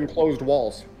of enclosed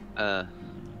walls. How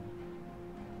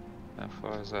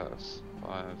far is that?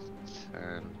 5,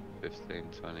 10, 15,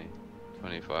 20,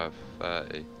 25,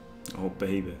 30. Oh,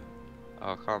 baby.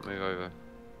 Oh, I can't move over.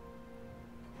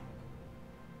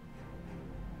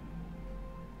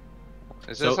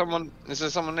 Is there someone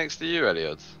next to you,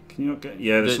 Elliot? Can you not get?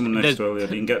 Yeah, there's someone next to Elliot.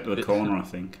 You can get to the corner, I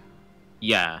think.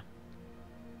 Yeah.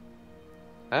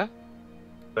 Huh?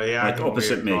 But yeah, Like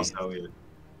opposite me. Yeah.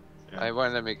 It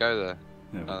won't let me go there.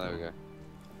 There we go.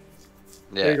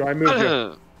 Yeah. There you go. I moved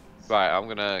you. Right, I'm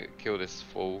gonna kill this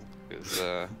fool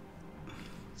because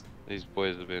these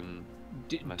boys have been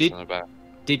messing about.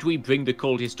 Did we bring the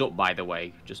cultist up, by the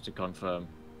way, just to confirm?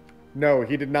 No,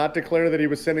 he did not declare that he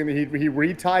was sending. He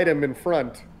retied him in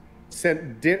front,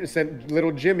 sent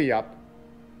little Jimmy up,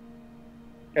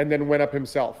 and then went up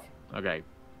himself. Okay.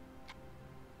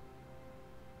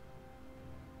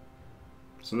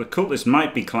 So the cultist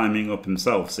might be climbing up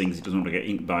himself, seeing as he doesn't want to get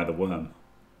eaten by the worm.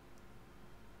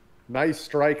 Nice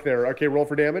strike there. Okay, roll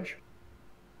for damage.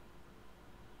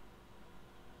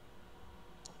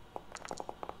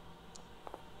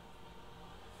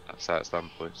 That's how it's done,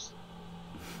 boys.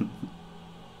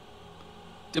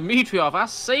 Dimitrov, I'll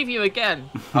save you again.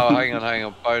 Oh, hang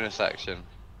on. Bonus action.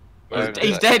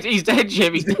 He's dead,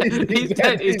 Jim. He's dead,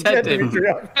 Jim.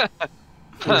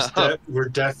 We're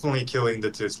definitely killing the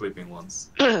two sleeping ones.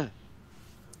 We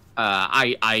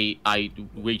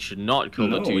should not kill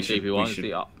the two sleeping ones.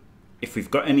 If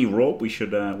we've got any rope, we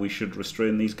should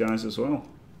restrain these guys as well.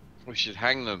 We should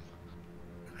hang them.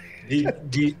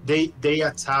 They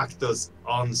attacked us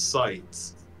on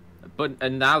sight.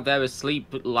 And now they're asleep,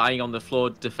 lying on the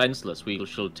floor, defenseless. We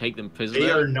shall take them prisoner.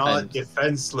 They are not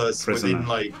defenseless within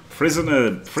like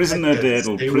prisoner,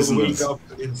 Dadle, they prisoners. will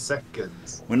wake up in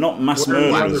seconds. We're not mass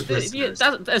murderers.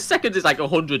 A second is like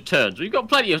 100 turns. We've got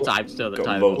plenty of time still.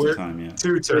 Got loads of time, yeah.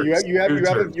 2 turns. You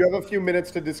have a few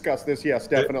minutes to discuss this. Yes,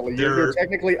 definitely. You're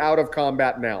technically out of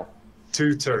combat now.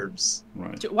 2 turns.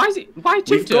 Right. Why 2 turns?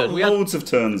 We've got loads of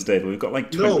turns, David. We've got like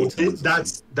 20 turns.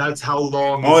 That's how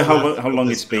long. Oh, how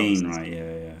long it's been, right?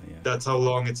 Yeah. That's how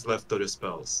long it's left of the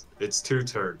spells. It's 2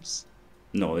 turns.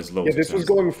 No, there's loads. Yeah, this was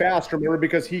going fast. Remember,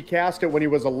 because he cast it when he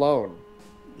was alone.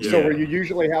 So where you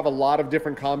usually have a lot of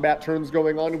different combat turns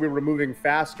going on, we were moving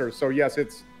faster. So yes,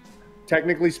 it's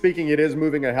technically speaking, it is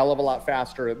moving a hell of a lot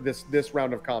faster this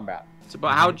round of combat. So,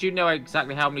 but how do you know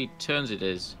exactly how many turns it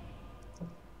is?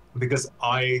 Because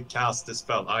I cast the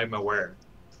spell, I'm aware.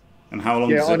 And how long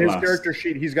does it last? Yeah, on his character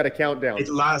sheet, he's got a countdown. It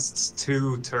lasts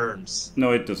 2 turns.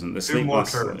 No, it doesn't. The sleep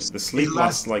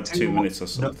lasts like 2 minutes or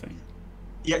something.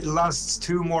 Yeah, it lasts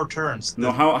 2 more turns.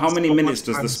 No, how many minutes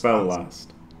does the spell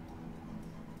last?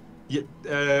 Yeah,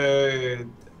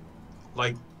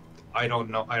 like, I don't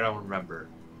know. I don't remember.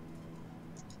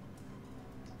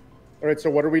 All right, so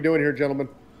what are we doing here, gentlemen?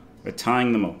 We're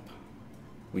tying them up.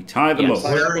 We tie them up.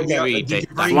 Where are the other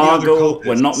Flargle,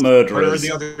 we're not murderers.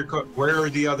 Where are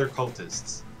the other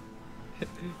cultists?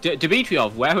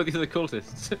 Dmitriov, where are the other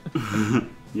cultists?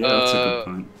 Yeah, that's a good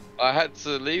point. I had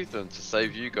to leave them to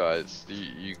save you guys.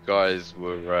 You guys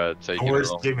were taking it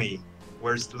Where's off. Jimmy?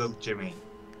 Where's the little Jimmy?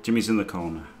 Jimmy's in the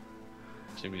corner.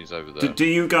 Jimmy's over there. Do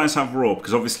you guys have rope?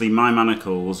 Because obviously my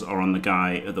manacles are on the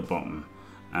guy at the bottom.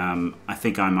 I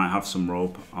think I might have some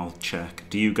rope. I'll check.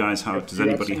 Do you guys have? Does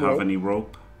anybody have any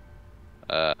rope?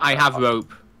 I have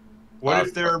rope. What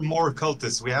if there are more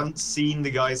cultists? We haven't seen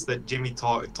the guys that Jimmy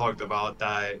talked about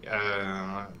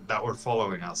that were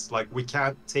following us. Like, we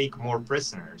can't take more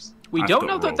prisoners. We don't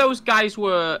know that those guys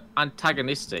were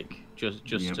antagonistic. Just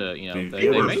you know, They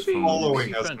were may be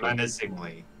following us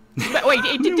menacingly. Wait,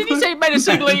 did he say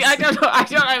menacingly? I don't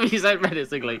know if he said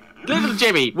menacingly. Little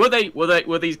Jimmy,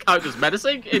 were these characters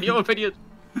menacing in your opinion?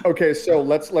 Okay, so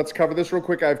let's cover this real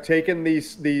quick. I've taken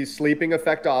the sleeping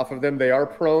effect off of them. They are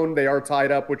prone. They are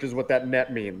tied up, which is what that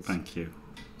net means. Thank you.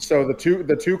 So the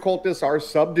two cultists are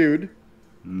subdued.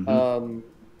 Mm-hmm.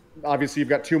 Obviously, you've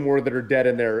got 2 more that are dead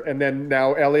in there. And then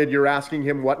now, Elliot, you're asking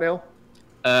him what now?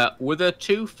 Were the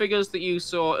 2 figures that you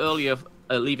saw earlier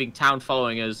leaving town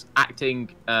following us acting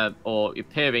or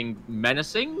appearing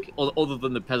menacing, or other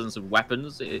than the presence of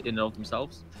weapons in and of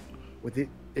themselves? Well,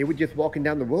 they were just walking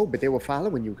down the road, but they were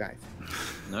following you guys.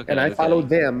 Okay, And I followed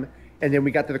them, and then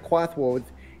we got to the crossroads,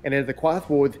 and at the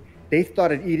crossroads, they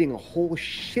started eating a whole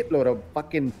shitload of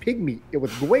fucking pig meat. It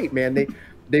was great, man.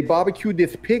 They barbecued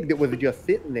this pig that was just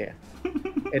sitting there.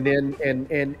 And then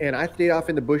and I stayed off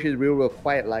in the bushes real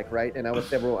quiet, like, right? And I was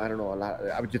several, I don't know, a lot.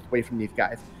 I was just away from these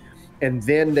guys. And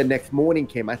then the next morning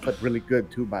came. I slept really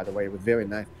good too, by the way. It was very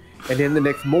nice. And then the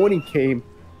next morning came,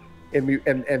 and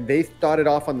they started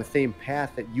off on the same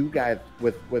path that you guys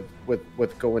was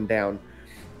going down,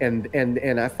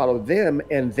 and I followed them.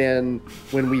 And then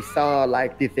when we saw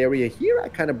like this area here, I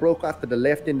kind of broke off to the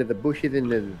left into the bushes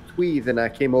and the trees, and I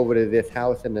came over to this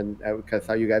house, and then I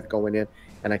saw you guys going in,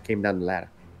 and I came down the ladder.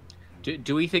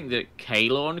 Do we think that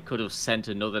Kalorn could have sent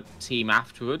another team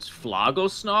afterwards?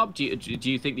 Flargo Snob? Do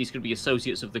you think these could be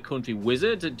associates of the country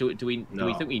wizard? Do we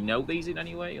think we know these in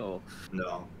any way, or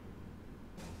no?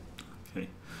 Okay,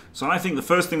 so I think the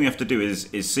first thing we have to do is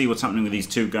see what's happening with these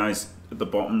 2 guys at the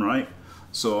bottom, right?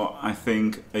 So I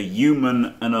think a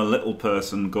human and a little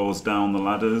person goes down the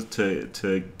ladder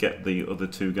to get the other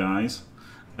 2 guys,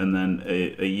 and then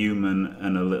a human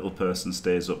and a little person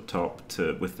stays up top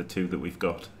with the 2 that we've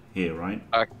got here, right?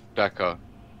 Dakar,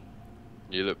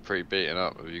 you look pretty beaten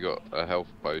up. Have you got a health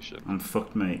potion? I'm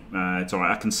fucked, mate. It's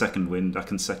alright. I can second wind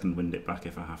it back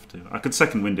if I have to. I could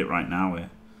second wind it right now.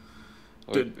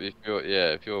 Well, if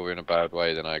you're in a bad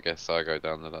way, then I guess I go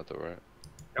down the ladder, right?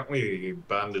 Can't we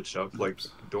bandage up? Like,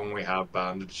 don't we have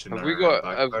bandage in Have our we got?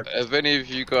 backpack? Have any of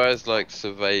you guys like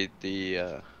surveyed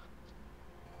the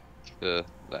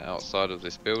outside of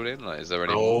this building? Like, is there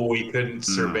any? No, we couldn't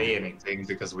survey anything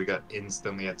because we got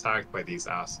instantly attacked by these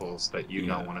assholes that you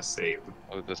don't want to save.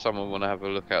 Or does someone want to have a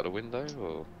look out the window?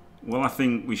 Or? Well, I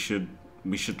think we should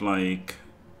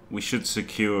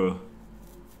secure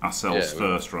ourselves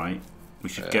first, right? We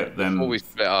should get them. Before we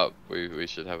split up, we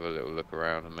should have a little look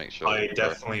around and make sure. I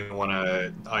definitely want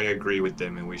to. I agree with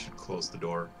them, and we should close the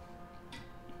door.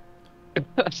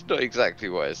 That's not exactly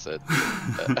what I said,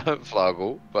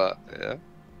 Flargle, but yeah.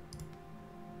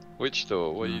 Which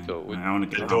door? What you thought? I want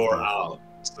to get The door out,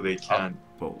 so they can't.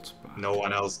 Bolts back. No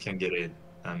one else can get in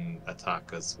and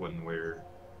attack us when we're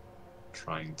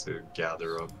trying to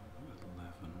gather up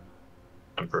 11.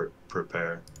 and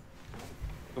prepare.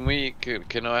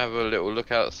 Can I have a little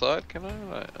look outside? Can I,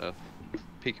 like,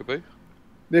 peekaboo?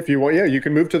 If you want, yeah, you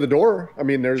can move to the door. I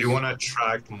mean, there's. Do you want to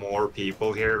attract more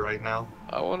people here right now?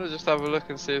 I want to just have a look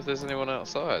and see if there's anyone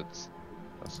outside.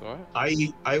 That's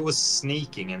alright. I was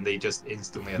sneaking and they just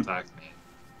instantly attacked me.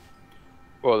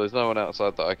 Well, there's no one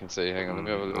outside that I can see. Hang on, let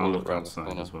me have a little I'll look look around the outside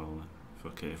corner. as well.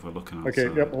 Then. Okay, if we're looking outside.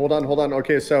 Okay, yep. Hold on.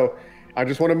 Okay, so I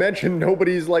just want to mention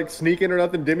nobody's like sneaking or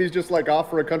nothing. Dimmy's just like off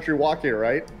for a country walk here,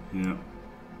 right? Yeah.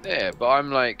 Yeah, but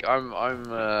I'm like I'm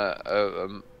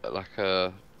like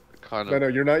a kind of. No,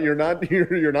 you're not. You're not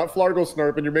Flargo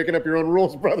Snarp, and you're making up your own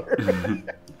rules, brother.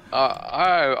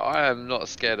 I am not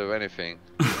scared of anything.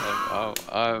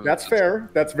 That's fair.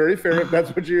 That's very fair. If that's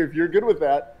what if you're good with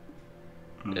that.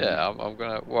 Yeah, I'm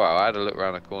gonna. Well, I had a look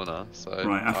around the corner, so.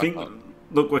 Right, I think.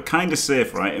 Look, we're kind of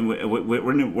safe, right? And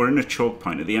we're in a choke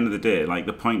point. At the end of the day, like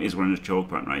the point is, we're in a choke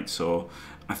point, right? So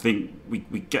I think we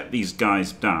get these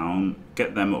guys down,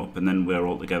 get them up, and then we're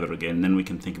all together again. Then we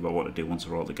can think about what to do once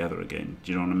we're all together again.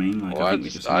 Do you know what I mean? Like, Well, I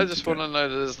I just want to know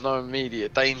that there's no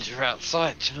immediate danger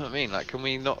outside. Do you know what I mean? Like, can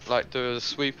we not like do a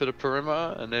sweep of the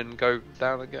perimeter and then go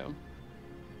down and get them?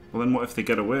 Well, then what if they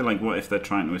get away? Like, what if they're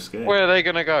trying to escape? Where are they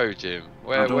gonna go, Jim?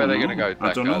 Where are they gonna go?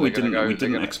 I don't know. We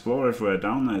didn't explore everywhere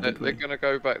down there, did we? They're gonna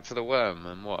go back to the worm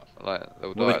and what? Like,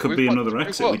 well, there could be another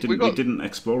exit. We didn't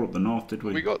explore up the north, did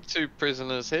we? We got 2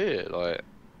 prisoners here. Like,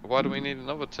 why do we need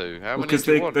another 2? How many? Because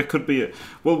there could be.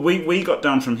 Well, we got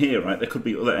down from here, right? There could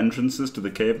be other entrances to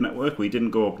the cave network. We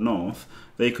didn't go up north.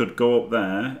 They could go up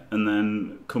there and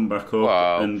then come back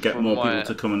up and get more people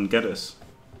to come and get us,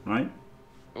 right?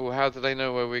 Well, how do they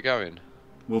know where we're going?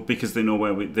 Well, because they know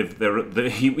where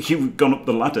you've gone up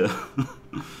the ladder.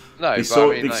 No,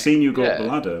 they've seen you go up the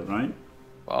ladder, right?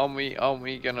 Aren't we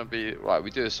gonna be right?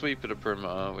 We do a sweep of the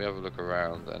perimeter, we have a look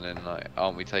around, and then like,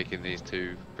 aren't we taking these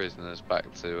 2 prisoners back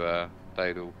to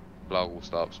Dadel,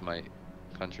 Blarglestarp's mate,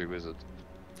 country wizard?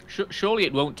 Surely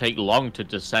it won't take long to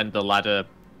descend the ladder,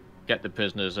 get the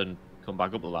prisoners, and come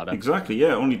back up the ladder. Exactly.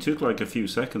 Yeah, it only took like a few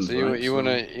seconds. So you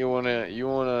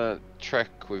wanna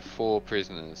trek with 4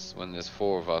 prisoners when there's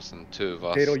 4 of us and 2 of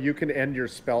us. Dadel, you can end your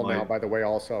spell now, by the way.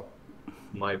 Also.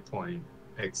 My point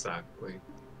exactly.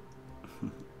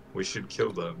 We should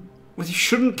kill them. Well, you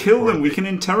shouldn't kill them. We can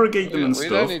interrogate them and we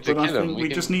stuff, don't need to but I kill think them. we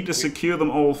just need to secure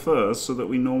them all first so that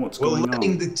we know what's going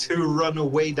letting on. the 2 run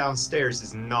away downstairs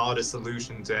is not a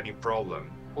solution to any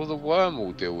problem. Well, the worm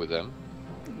will deal with them.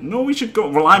 No, we should go.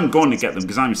 Well, I'm going to get them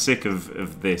because I'm sick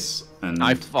of this. And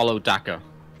I follow Daka.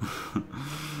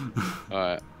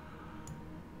 Alright.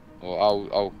 Well,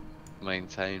 I'll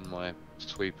maintain my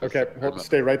sweep. Okay,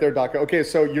 stay right there, Daka. Okay,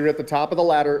 so you're at the top of the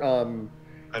ladder.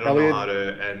 I don't know how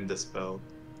to end the spell.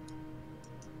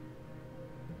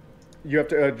 You have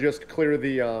to just clear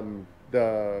the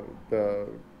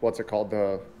what's it called?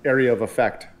 The area of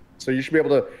effect. So you should be able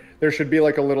to. There should be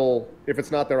like a little. If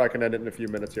it's not there, I can end it in a few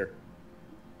minutes here.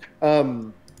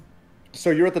 So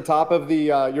you're at the top of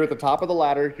the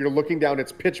ladder. You're looking down.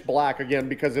 It's pitch black again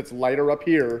because it's lighter up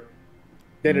here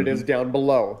than it is down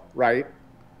below, right?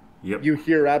 Yep. You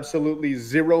hear absolutely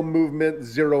 0 movement,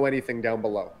 0 anything down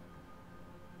below.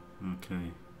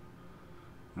 Okay.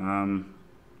 Do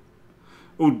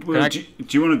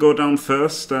you want to go down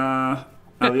first,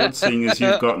 Elliot, seeing as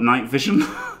you've got night vision?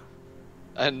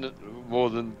 And more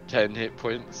than 10 hit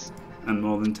points. And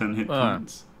more than 10 hit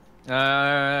points.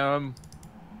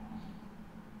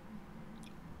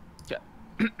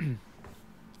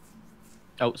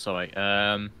 Oh, sorry.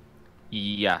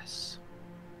 Yes.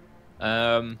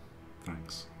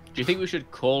 Thanks. Do you think we should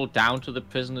call down to the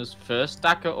prisoners first,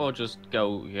 Daka, or just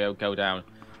go down?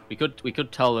 We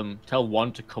could tell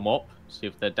one to come up, see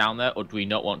if they're down there, or do we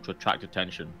not want to attract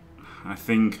attention? I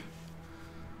think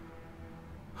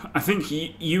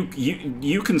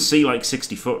you can see like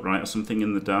 60 foot, right, or something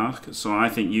in the dark. So I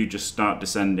think you just start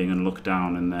descending and look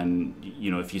down, and then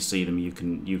if you see them, you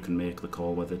can make the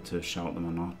call whether to shout them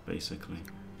or not, basically.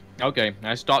 Okay,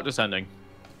 I start descending.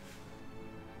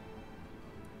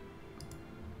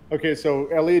 Okay, so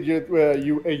Elliot,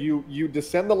 you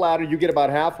descend the ladder. You get about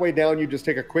halfway down. You just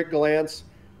take a quick glance.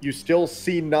 You still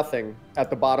see nothing at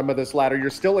the bottom of this ladder.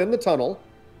 You're still in the tunnel,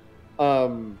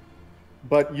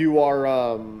 but you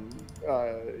are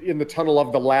in the tunnel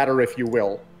of the ladder, if you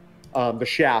will, the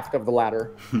shaft of the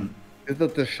ladder. Is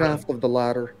it the shaft of the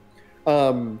ladder?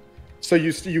 So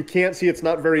you can't see. It's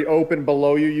not very open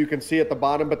below you. You can see at the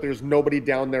bottom, but there's nobody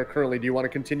down there currently. Do you want to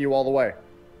continue all the way?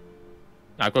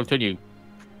 I'll continue.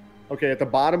 Okay, at the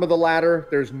bottom of the ladder,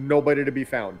 there's nobody to be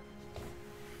found.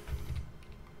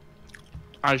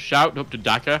 I shout up to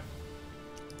Daka.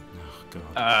 Oh,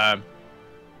 God.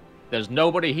 There's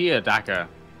nobody here, Daka.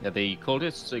 The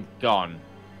cultists are gone.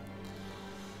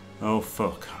 Oh,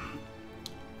 fuck.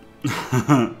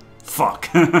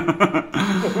 Fuck.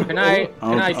 Can I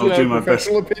do my best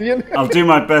opinion? I'll do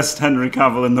my best, Henry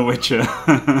Cavill in The Witcher.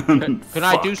 Can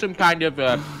I do some kind of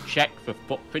check for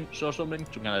footprints or something?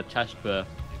 Some kind of test for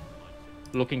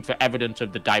looking for evidence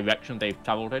of the direction they've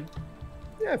traveled in?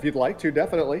 Yeah, if you'd like to,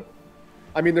 definitely.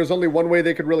 I mean, there's only one way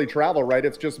they could really travel, right?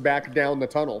 It's just back down the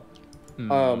tunnel.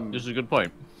 This is a good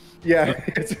point. Yeah,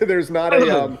 there's not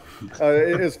a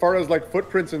as far as like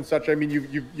footprints and such. I mean,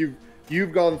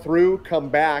 you've gone through, come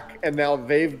back, and now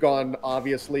they've gone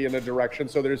obviously in a direction.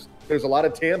 So there's a lot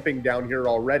of tamping down here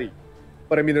already.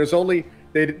 But I mean, there's only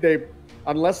they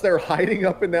unless they're hiding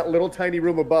up in that little tiny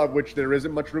room above, which there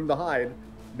isn't much room to hide.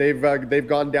 They've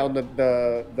gone down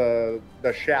the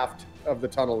shaft of the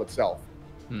tunnel itself.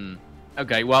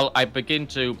 Okay, well, I begin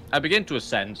to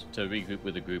ascend to regroup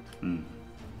with the group.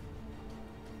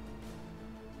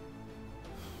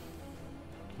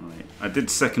 Right. I did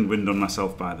second wind on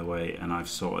myself, by the way, and I've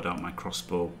sorted out my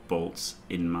crossbow bolts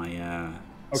in my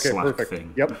slack perfect.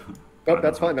 thing. Yep. Oh,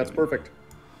 that's fine. That's perfect.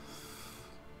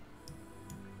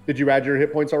 Did you add your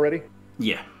hit points already?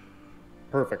 Yeah.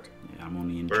 Perfect. Yeah, I'm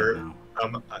only injured now.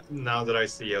 Now that I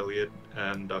see Elliot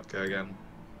and Ducka again,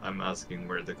 I'm asking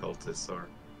where the cultists are.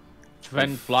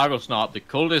 Friend Flagosnot, the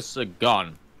cultists are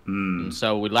gone. And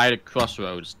so we lie at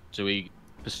crossroads. Do we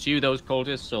pursue those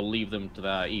cultists or leave them to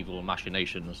their evil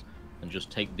machinations and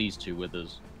just take these two with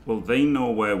us? Well, they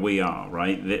know where we are,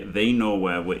 right? They know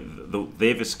where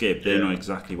they've escaped. They Yeah. know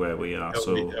exactly where we are.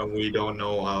 And we don't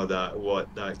know how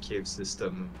what that cave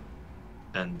system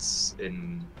ends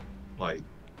in, like,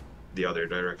 the other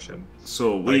direction.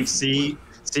 So Like, see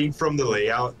from the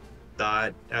layout,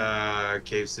 that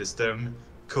cave system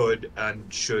could and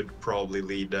should probably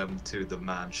lead them to the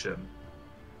mansion.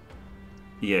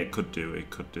 Yeah, it could do. It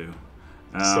could do.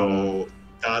 So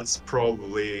that's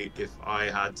probably, if I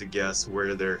had to guess,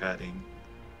 where they're heading.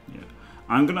 Yeah,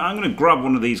 I'm gonna grab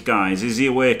one of these guys. Is he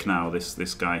awake now?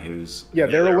 This guy who's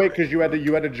they're awake because you had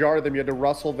to jar them, you had to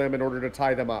rustle them in order to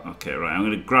tie them up. okay. Right, I'm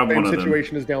gonna grab Same one of them.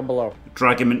 situation is down below.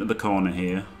 Drag him into the corner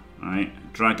here. Right,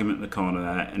 drag him into the corner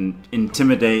there and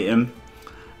intimidate him,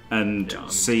 and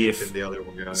see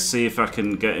if I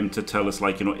can get him to tell us,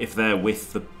 like, you know, if they're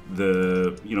with the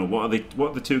you know, what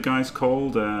are the two guys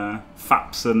called?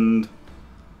 Faps and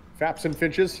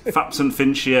Finches. Faps and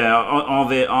Finch, yeah. Are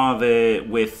they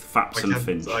with Faps and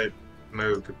Finch? I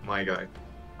move my guy.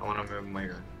 I want to move my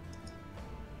guy.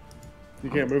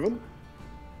 You can't move him?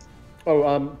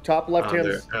 Oh, top left hand.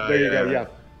 There you go, yeah.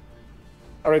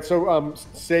 All right, so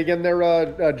say again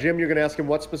there, Jim, you're going to ask him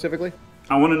what specifically?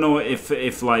 I want to know if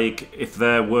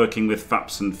they're working with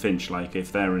Faps and Finch, like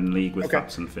if they're in league with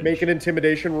Faps and Finch. Make an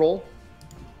intimidation roll.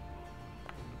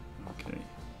 Okay.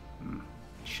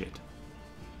 Shit.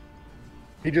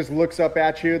 He just looks up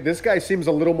at you. This guy seems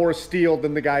a little more steeled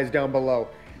than the guys down below.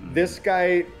 This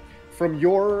guy, from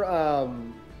your,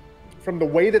 from the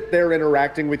way that they're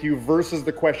interacting with you versus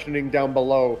the questioning down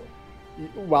below,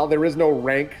 while there is no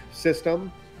rank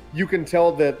system, you can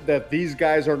tell that these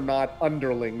guys are not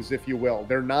underlings, if you will.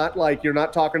 They're not like, you're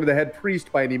not talking to the head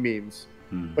priest by any means,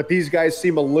 but these guys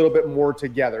seem a little bit more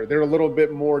together. They're a little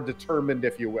bit more determined,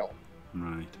 if you will.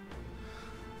 Right.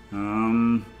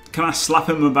 Can I slap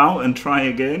him about and try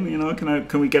again? You know,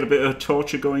 can we get a bit of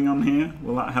torture going on here?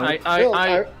 Will that help?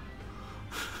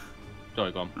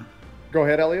 Sorry, go on. Go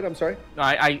ahead, Elliot. I'm sorry.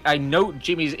 I note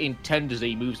Jimmy's intent as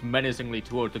he moves menacingly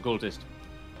toward the cultist,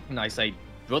 and I say,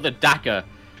 Brother Daka,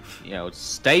 you know,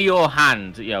 stay your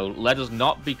hand. You know, let us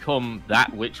not become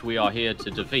that which we are here to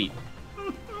defeat.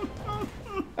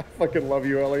 I fucking love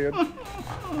you, Elliot.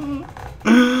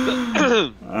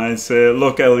 I say,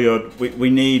 look, Elliot, we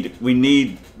need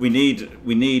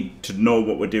to know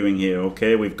what we're doing here.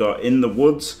 Okay, we've got in the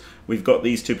woods, we've got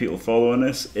these two people following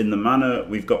us. In the manor,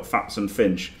 we've got Faps and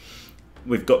Finch.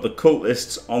 We've got the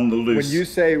cultists on the loose.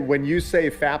 When you say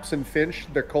Faps and Finch,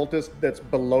 the cultist that's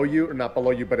below you, or not below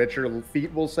you, but at your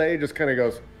feet, will say, just kind of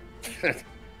goes,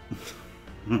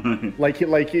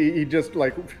 he just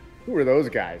like, who are those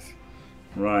guys?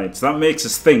 Right, so that makes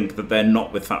us think that they're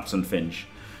not with Faps and Finch,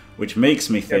 which makes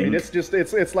me think. I mean,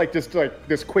 it's like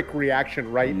this quick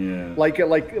reaction, right? Yeah.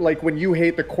 Like when you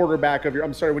hate the quarterback of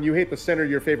when you hate the center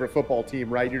of your favorite football team,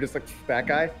 right? You're just like, that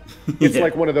guy. It's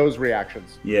like one of those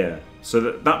reactions. Yeah. So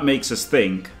that makes us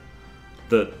think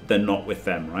that they're not with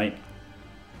them, right?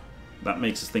 That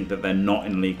makes us think that they're not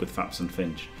in league with Faps and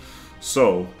Finch.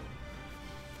 So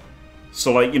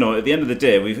like, you know, at the end of the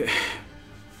day,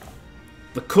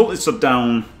 the cultists are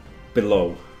down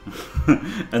below.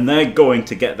 And they're going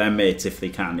to get their mates if they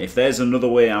can. If there's another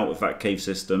way out of that cave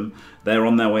system, they're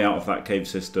on their way out of that cave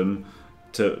system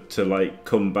to like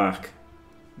come back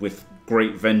with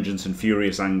great vengeance and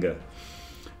furious anger.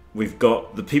 We've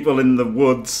got the people in the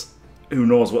woods, who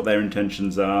knows what their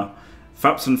intentions are.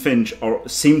 Faps and Finch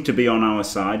seem to be on our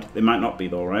side. They might not be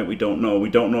though, right? We don't know. We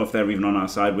don't know if they're even on our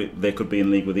side. They could be in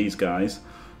league with these guys.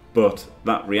 But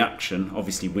that reaction,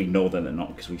 obviously we know that they're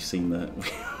not because we've seen the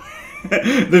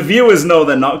The viewers know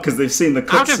they're not because they've seen the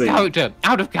cutscene.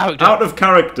 Out of character. Out of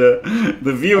character.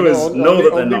 The viewers know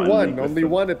that they're not. Only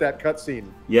one at that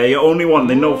cutscene. Yeah, you're only one.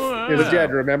 They know. Is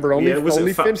dead. Remember,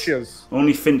 only Finch is.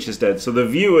 Only Finch is dead. So the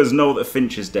viewers know that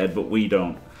Finch is dead, but we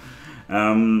don't.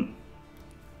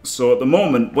 So at the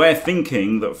moment, we're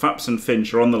thinking that Faps and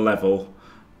Finch are on the level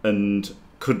and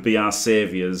could be our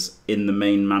saviors in the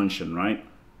main mansion, right?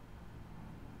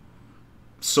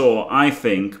 So I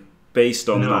think, based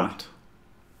on that,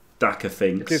 Daka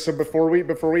thinks. Okay, so before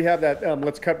we have that,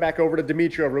 let's cut back over to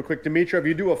Dimitrov real quick. Dimitrov,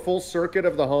 you do a full circuit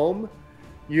of the home.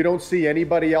 You don't see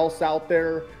anybody else out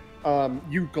there.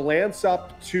 You glance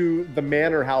up to the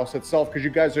manor house itself, because you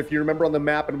guys, if you remember on the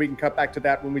map, and we can cut back to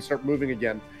that when we start moving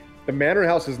again, the manor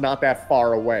house is not that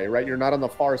far away, right? You're not on the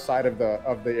far side of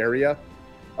the area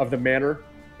of the manor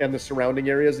and the surrounding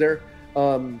areas there.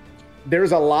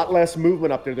 There's a lot less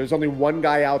movement up there. There's only one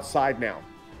guy outside now.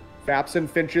 Faps and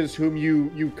Finches, whom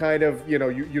you kind of,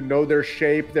 you know their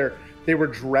shape. They were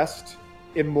dressed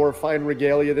in more fine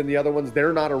regalia than the other ones.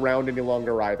 They're not around any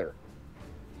longer either.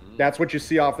 That's what you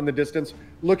see off in the distance.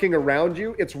 Looking around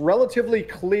you, it's relatively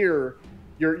clear.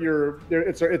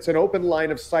 It's an open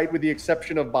line of sight with the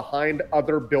exception of behind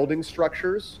other building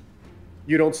structures.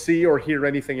 You don't see or hear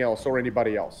anything else or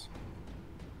anybody else.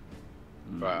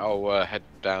 Right, I'll head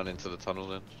down into the tunnel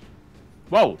then.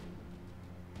 Whoa!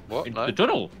 What? Into No? the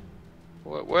tunnel?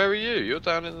 Where are you? You're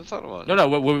down in the tunnel, aren't you?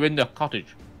 No, we're in the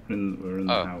cottage. We're in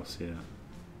the house, yeah.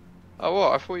 Oh,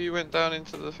 what? I thought you went down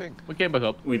into the thing. We came back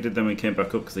up. We did, then we came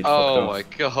back up because they fucked off. Oh my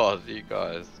god, you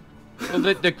guys. Well,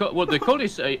 the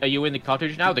cultists, are you in the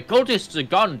cottage now? The cultists are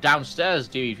gone downstairs,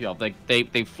 Dimitrov.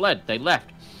 They fled. They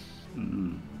left.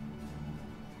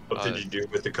 What did you do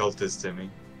with the cultists, Timmy?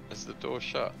 Is the door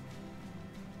shut?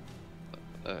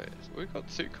 We've got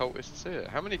 2 cultists here.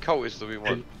 How many cultists do we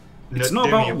want? It's not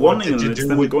about wanting them, it's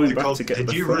them going back to get the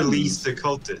Did you friends. release the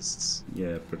cultists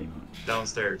Yeah, pretty much.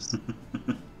 downstairs?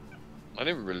 I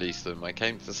didn't release them. I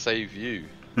came to save you.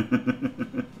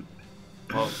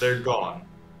 Well, they're gone.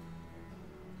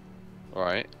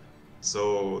 Alright.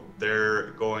 So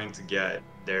they're going to get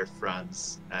their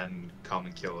friends and come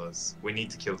and kill us. We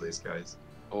need to kill these guys.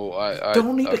 Oh, I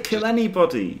Don't need to kill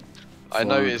anybody. I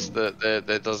noticed that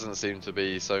there doesn't seem to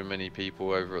be so many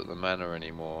people over at the manor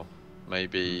anymore.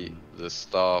 Maybe the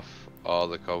staff are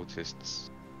the cultists.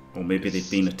 Or maybe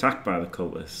they've been attacked by the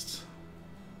cultists.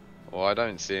 Well, I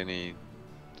don't see any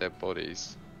dead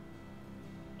bodies.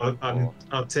 I'm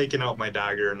taking out my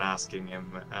dagger and asking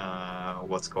him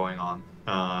what's going on.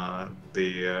 I'm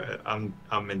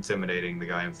intimidating the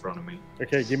guy in front of me.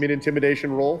 Okay, give me an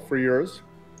intimidation roll for yours.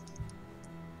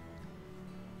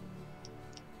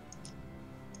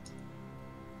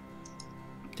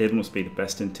 Dave must be the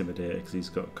best intimidator because he's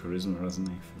got charisma, hasn't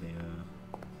he? For the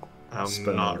I'm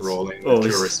spells. not rolling Oh,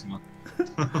 with charisma.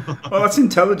 well, that's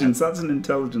intelligence. That's an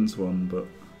intelligence one, but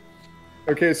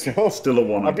Okay, so still a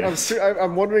one. I guess.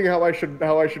 I'm wondering how I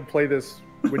should play this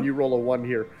when you roll a 1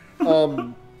 here.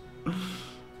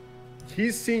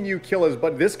 He's seen you kill his,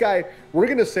 but this guy, we're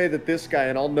gonna say that this guy,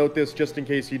 and I'll note this just in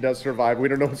case he does survive. We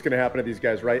don't know what's gonna happen to these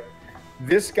guys, right?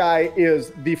 This guy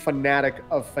is the fanatic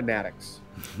of fanatics,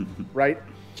 right?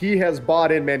 He has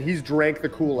bought in, man. He's drank the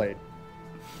Kool-Aid,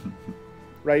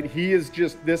 right? He is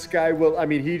just, this guy will, I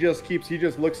mean, he just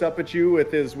looks up at you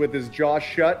with his jaw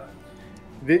shut.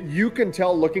 That you can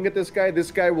tell looking at this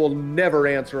guy will never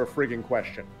answer a frigging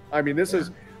question. I mean, this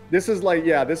is like,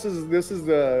 yeah, this is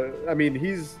the, I mean,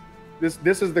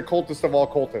 this is the cultist of all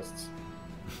cultists.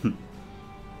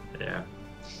 Yeah.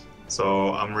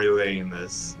 So I'm relaying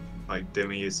this. Like,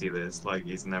 Dimmy, you see this. Like,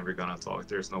 he's never gonna talk.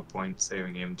 There's no point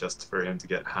saving him just for him to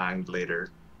get hanged later.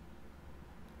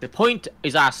 The point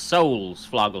is our souls,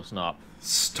 Flagglesnop.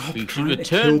 Stop trying to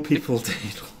kill people, Dale.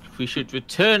 We should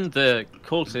return the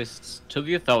cultists to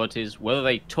the authorities, whether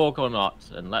they talk or not,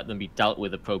 and let them be dealt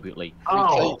with appropriately.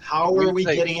 Oh, how are we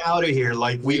getting out of here?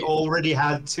 Like, we already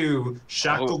had 2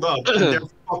 shackled up, and they're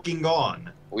fucking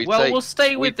gone. We'll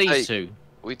stay with these 2.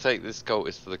 We take this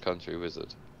cultist to the country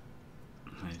wizard.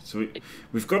 Right, so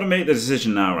we've got to make the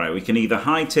decision now, right? We can either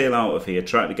hightail out of here,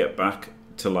 try to get back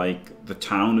to like the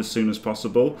town as soon as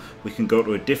possible. We can go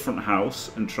to a different house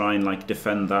and try and like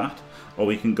defend that, or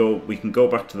we can go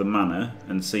back to the manor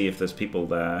and see if there's people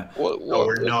there. No,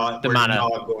 we're not. We're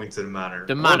not going to the manor.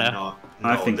 The manor. No,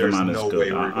 I think the manor's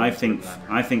good. I think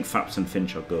the Faps and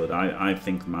Finch are good. I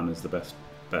think the manor's the best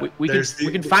bet. We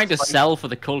can find a cell for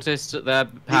the cultists there.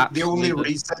 Perhaps the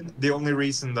only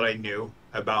reason that I knew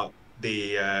about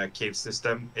the cave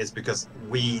system is because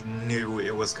we knew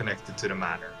it was connected to the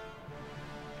manor.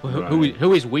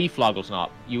 Who is we, Flagglesnop?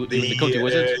 You the culty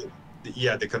wizard?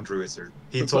 Yeah, the country wizard.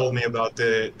 He told me about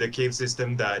the cave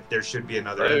system, that there should be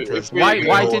another entrance.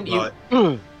 Why didn't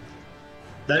you?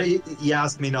 That he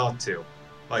asked me not to.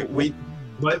 Like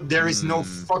but there is no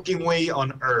fucking way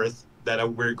on Earth that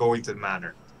we're going to the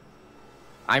manor.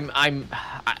 I'm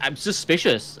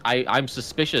suspicious. I'm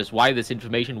suspicious why this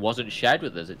information wasn't shared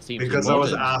with us. It seems because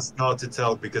important. I was asked not to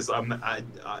tell, because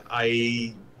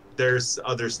there's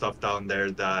other stuff down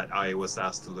there that I was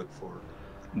asked to look for.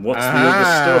 What's the other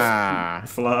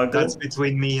stuff, Flago? That's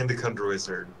between me and the country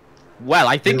wizard. Well,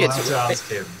 I think You'll it's have to ask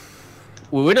him.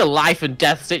 We're in a life and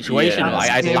death situation. Yeah.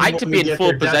 I'd like to be in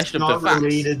full possession of the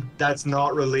facts. That's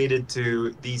not related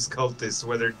to these cultists,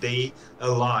 whether they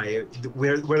alive,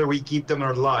 whether we keep them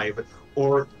alive,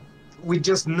 or we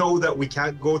just know that we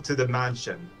can't go to the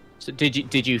mansion. So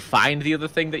did you find the other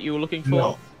thing that you were looking for?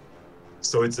 No.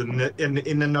 So it's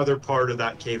in another part of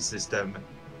that cave system,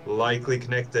 likely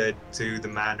connected to the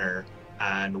manor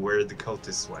and where the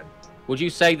cultists went. Would you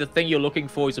say the thing you're looking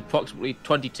for is approximately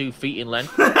 22 feet in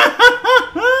length?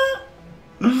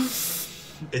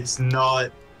 It's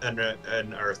not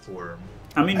an earthworm.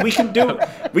 I mean, we can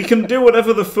do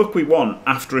whatever the fuck we want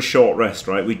after a short rest,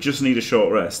 right? We just need a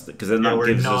short rest, because then that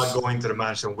gives us. We're not going to the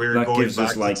mansion. We're that going gives back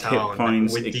us like to hit town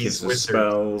points. with It these gives us wizards.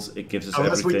 spells. It gives us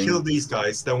Unless everything. we kill these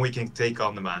guys, then we can take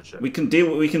on the mansion. We can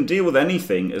deal with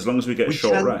anything as long as we get a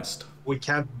short rest. We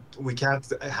can't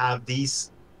have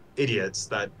these idiots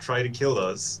that try to kill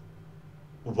us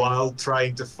while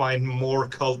trying to find more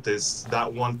cultists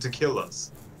that want to kill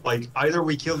us. Like, either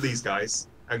we kill these guys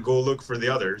and go look for the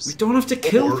others. We don't have to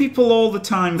kill people all the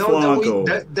time, Flago.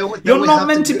 Then You're we not have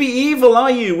meant to be evil, are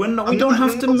you? We don't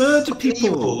have to murder people.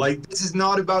 Evil. Like, this is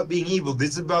not about being evil.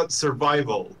 This is about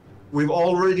survival. We've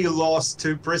already lost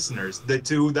 2 prisoners, the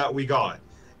 2 that we got.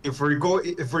 If we're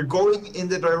going in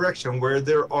the direction where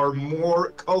there are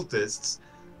more cultists,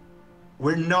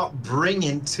 we're not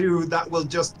bringing 2 that will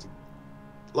just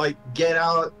like get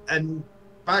out and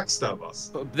backstab us.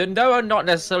 But then there are not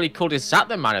necessarily cultists at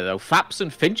the manor, though. Faps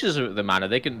and Finches are at the manor.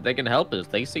 They can help us.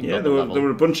 They seem there were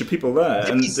a bunch of people there,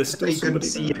 and there's still you couldn't somebody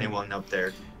see there. anyone up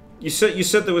there. You said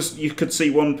you could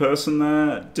see one person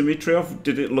there, Dimitriov.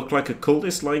 Did it look like a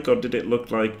cultist, or did it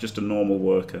look like just a normal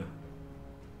worker?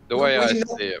 The way I see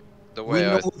it,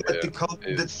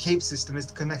 the cave system is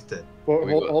connected.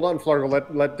 Well, hold on, Flargo.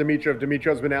 Let Dimitrov.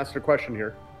 Dimitriov's been asked a question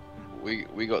here.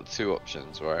 We got 2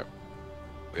 options, right?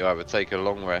 We either take a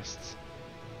long rest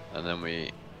and then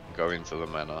we go into the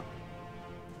manor,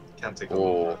 Can't take a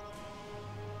long rest.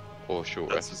 or short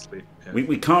That's rest. asleep. Yeah.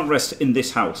 We can't rest in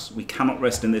this house. We cannot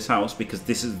rest in this house because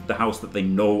this is the house that they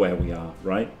know where we are,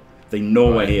 right? They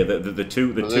know we're here. The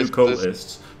two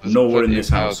cultists know we're in this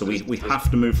house, so we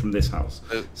have to move from this house.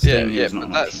 Staying here is not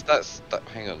an option.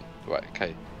 hang on. Right,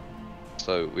 okay.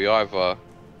 So we either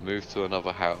move to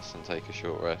another house and take a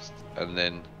short rest and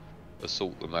then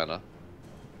assault the manor,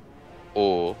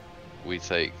 or we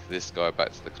take this guy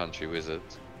back to the country wizard.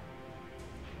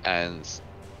 And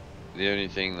the only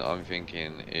thing that I'm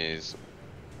thinking is,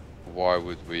 why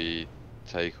would we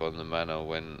take on the manor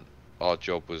when our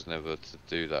job was never to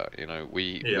do that? You know,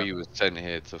 we were sent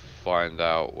here to find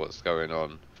out what's going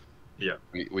on. Yeah.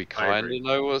 We kind of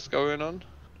know what's going on.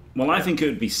 Well, I think it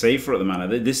would be safer at the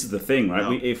manor. This is the thing, right?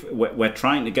 No. If we're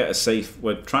trying to get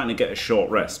we're trying to get a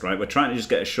short rest, right? We're trying to just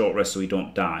get a short rest so we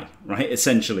don't die, right?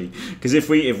 Essentially, because if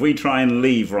we try and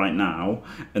leave right now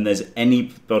and there's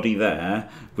anybody there,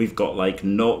 we've got like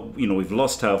we've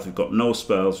lost health, we've got no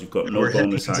spells, we've got no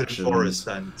bonus actions. To the forest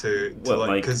then,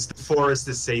 because the forest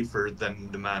is safer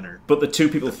than the manor. But the 2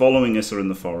 people following us are in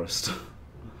the forest,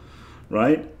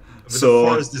 right? But the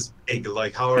forest is big.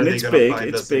 Like, how are they gonna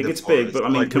find us in the It's forest? big. But I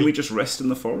mean, like, can we just rest in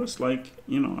the forest? Like,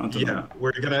 I don't know.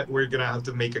 we're gonna have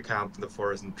to make a camp in the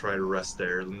forest and try to rest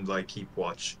there and like keep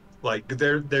watch. Like,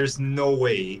 there's no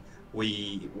way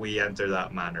we enter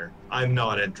that manor. I'm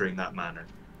not entering that manor.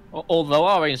 Although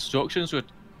our instructions were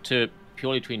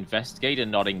purely to investigate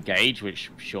and not engage,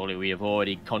 which surely we have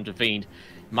already contravened.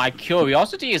 My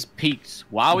curiosity is piqued.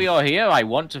 While we are here, I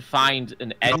want to find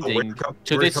an ending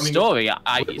to this story.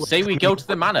 I say we go to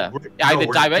the manor, either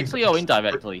directly or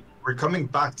indirectly. We're coming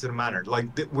back to the manor. Like,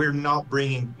 we're not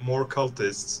bringing more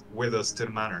cultists with us to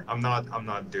the manor. I'm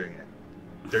not doing it.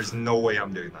 There's no way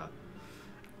I'm doing that.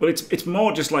 Well, it's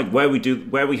more just like where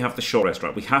we have the short rest,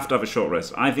 right? We have to have a short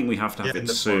rest. I think we have to have it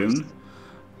soon, forest.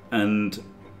 and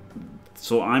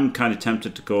So I'm kind of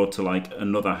tempted to go to like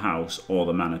another house or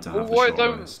the manor to have the Why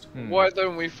short rest. why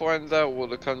don't we find out what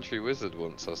the country wizard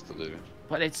wants us to do?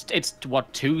 But it's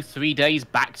what 2-3 days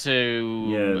back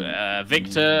to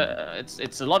Victor.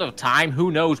 It's a lot of time. Who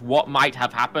knows what might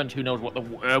have happened? Who knows what the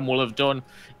worm will have done?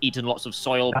 Eaten lots of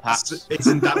soil, perhaps.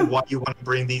 Isn't that why you want to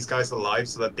bring these guys alive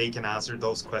so that they can answer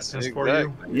those questions for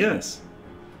you? Yes.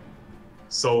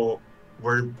 So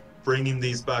we're bringing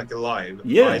these back alive.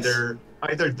 Yes.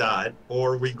 Either that,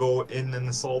 or we go in and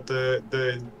assault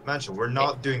the mansion. We're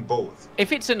not doing both.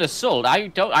 If it's an assault,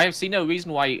 I see no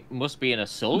reason why it must be an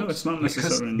assault. No, it's not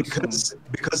necessarily an assault.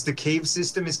 Because the cave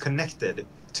system is connected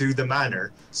to the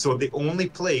manor. So the only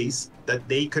place that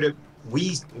they could have,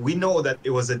 we know that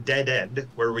it was a dead end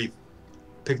where we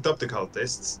picked up the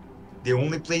cultists. The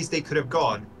only place they could have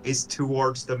gone is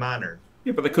towards the manor.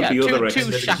 Yeah, but there could be other two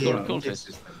exits. shackled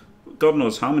cultists. God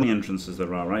knows how many entrances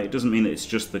there are, right? It doesn't mean that it's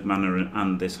just the manor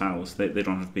and this house. They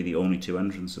don't have to be the only two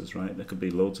entrances, right? There could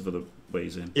be loads of other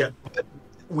ways in. Yeah, but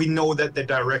we know that the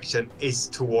direction is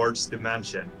towards the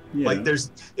mansion. Yeah. Like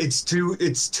it's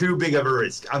too big of a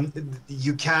risk.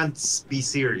 You can't be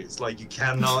serious. Like you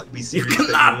cannot be serious. You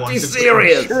cannot be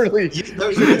serious. Surely.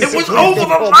 It was over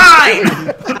the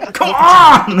line. Come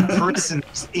on.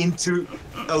 Prisoners into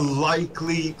a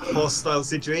likely hostile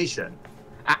situation.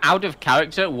 Out of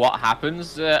character, what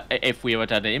happens if we were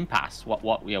at an impasse?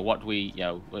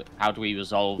 How do we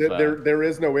resolve? There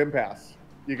is no impasse.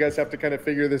 You guys have to kind of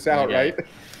figure this out, Okay. right?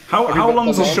 How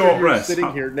long's a short rest?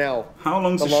 Sitting here now. How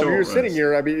long's The a short longer you're rest? sitting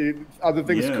here, I mean, other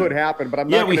things Yeah. could happen, but I'm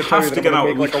Yeah, not we going to tell you have that to I'm get going out.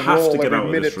 to We make like a have to roll get every out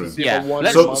of minute this to room. see Yeah, if I won.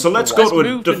 let's- So let's go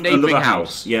move to to neighboring another house.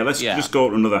 house. Yeah, let's Yeah. just go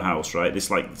to another house, right? This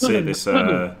like say this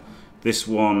this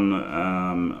one.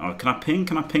 Can I ping?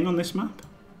 Can I ping on this map?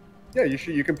 Yeah,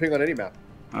 you can ping on any map.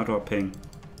 How do I ping?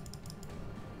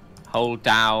 Hold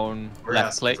down, We're left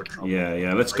asking click. for trouble.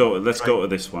 Yeah. Let's go to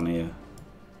this one here.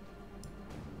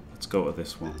 Let's go to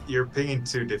this one. You're pinging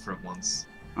two different ones.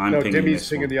 I'm No, pinging Dimmy's this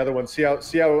pinging one. the other one. See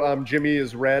how Jimmy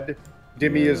is red,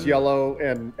 Dimmy is Yeah. yellow,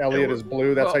 and Elliot Yeah, is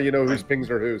blue. That's well, how you know whose thank- pings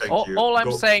are whose. thank All, you. all I'm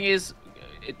Go- saying is,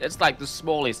 it's like the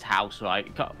smallest house, right?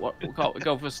 Can't we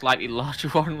go for a slightly larger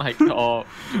one, like or?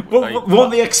 like-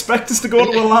 Won't they expect us to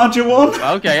go to a larger one?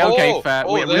 Okay, Oh, fair.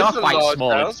 oh, we there's are a quite large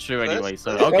small, house. it's true That's- anyway.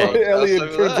 So that's- okay. Elliot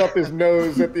That's over turns there. up his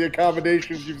nose at the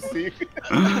accommodations you've seen.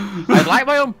 I'd like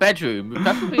my own bedroom,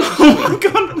 preferably en Oh my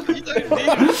suite. god! You don't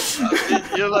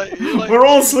need you're like We're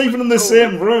all sleeping in the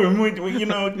same room. We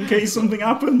in case something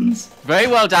happens. Very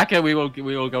well, Daka. We will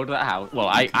go to that house. Well,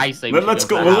 I say we Let's should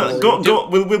go. to that house.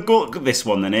 We'll go to this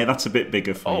one then. That's a bit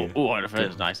bigger for you. Oh, it's a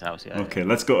nice house. Yeah. Okay,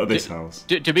 let's go to this house.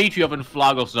 Dimitriov and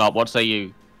Flagosnop, what say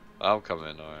you? I'll come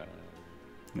in, alright.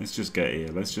 Let's just get here.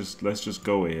 Let's just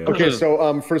go here. Okay,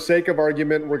 so for sake of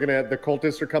argument, the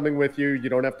cultists are coming with you. You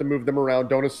don't have to move them around.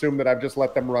 Don't assume that I've just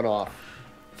let them run off.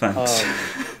 Thanks.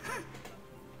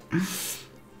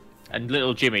 And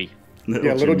little Jimmy.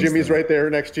 Little Jimmy's there. right there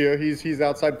next to you. He's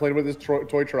outside playing with his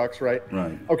toy trucks, right?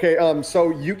 Right. Okay,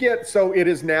 so it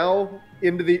is now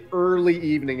into the early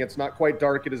evening. It's not quite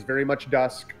dark. It is very much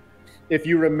dusk. If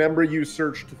you remember, you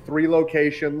searched 3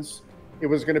 locations. It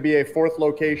was going to be a 4th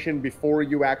location before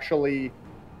you actually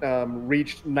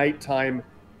reached nighttime.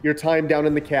 Your time down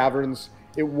in the caverns,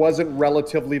 it wasn't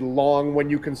relatively long when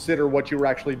you consider what you were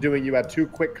actually doing. You had 2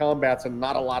 quick combats and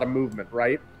not a lot of movement,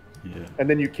 right? Yeah. And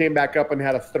then you came back up and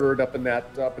had a 3rd up in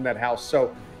that house.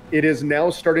 So it is now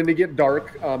starting to get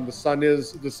dark. The sun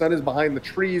is behind the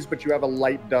trees, but you have a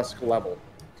light dusk level.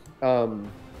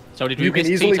 So did we You can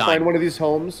miss easily tea time? find one of these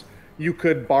homes. You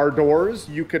could bar doors.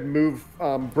 You could move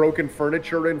broken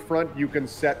furniture in front. You can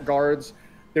set guards.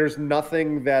 There's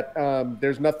nothing that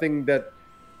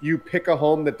you pick a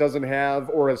home that doesn't have,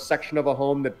 or a section of a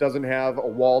home that doesn't have a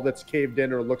wall that's caved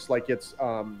in or looks like it's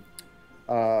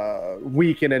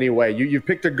weak in any way. You've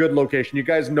picked a good location. You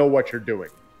guys know what you're doing.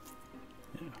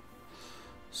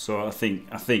 So I think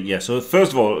yeah. So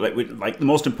first of all, like the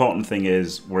most important thing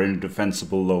is we're in a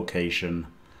defensible location.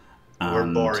 We're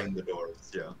And, barring the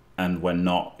doors, yeah. and we're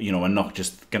not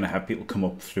just gonna have people come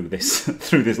up through this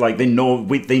Like they know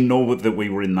that we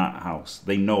were in that house.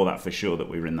 They know that for sure that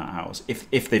we were in that house.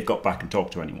 If they've got back and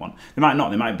talked to anyone, they might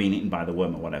not. They might have been eaten by the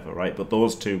worm or whatever, right? But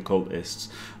those 2 cultists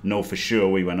know for sure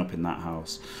we went up in that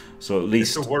house. So at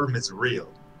least The worm is real.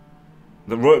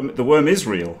 the worm is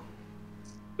real.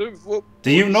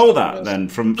 Do you know that then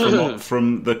from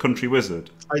the country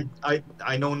wizard?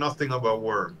 I know nothing about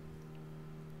worm.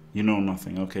 You know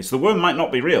nothing. Okay, so the worm might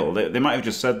not be real. They might have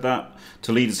just said that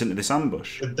to lead us into this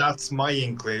ambush. That's my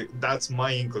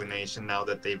inclination now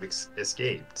that they've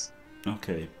escaped.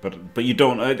 Okay, but you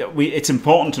don't. It's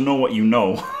important to know what you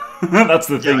know. That's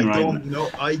the thing, I right? don't know.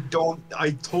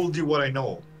 I told you what I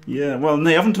know. Yeah, well,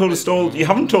 they haven't told us all. You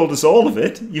haven't told us all of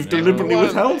it. You've deliberately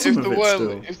withheld some of it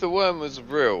still. If the worm was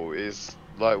real, is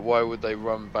like, why would they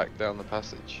run back down the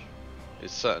passage?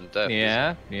 It's certain death.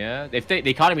 Yeah, yeah. If they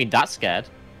can't have been that scared.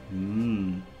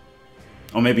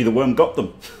 Or maybe the worm got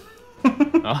them.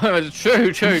 Oh,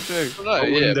 true. Well,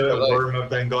 no, Wouldn't the worm have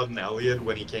then gotten Elliot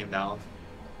when he came down?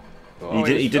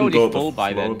 He didn't go full the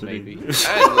by floor, then, did he? maybe.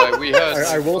 And like we heard,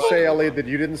 I will say, Elliot, that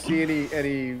you didn't see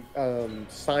any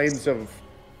signs of.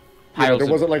 Piles There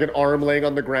of- wasn't like an arm laying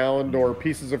on the ground or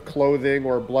pieces of clothing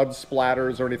or blood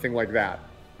splatters or anything like that.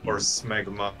 Or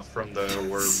smegma from the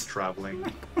worm traveling?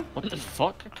 What the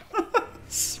fuck?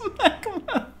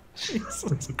 Smegma.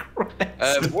 Jesus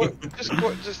Christ.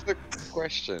 just the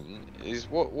question is,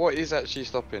 what is actually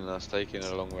stopping us taking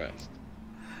a long rest?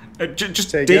 Just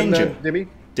Say again, danger. Jimmy?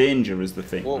 Danger is the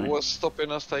thing. Right? What's stopping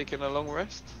us taking a long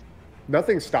rest?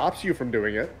 Nothing stops you from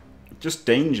doing it. Just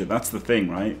danger. That's the thing,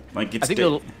 right? Like it's. I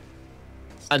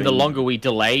think the longer we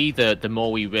delay, the more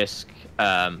we risk,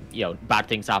 bad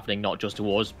things happening, not just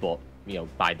to us, but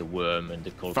by the worm and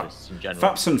the cultists in general.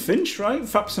 Faps and Finch, right?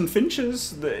 Faps and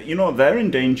Finches, they're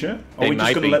in danger. Are They we just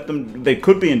might going to be. let them? They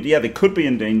could be in. Yeah, they could be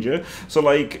in danger. So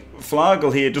like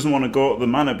Flargle here doesn't want to go to the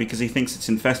manor because he thinks it's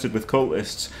infested with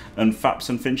cultists, and Faps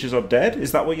and Finches are dead.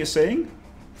 Is that what you're saying,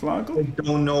 Flargle? I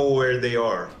don't know where they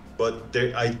are, but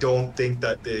I don't think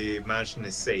that the mansion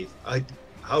is safe.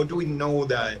 How do we know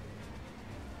that?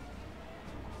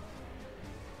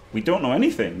 We don't know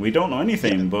anything.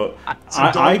 But So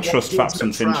I don't trust walk Faps into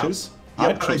and the trap. Finches. Yeah,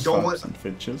 I but I trust don't Faps want- and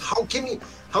Finches.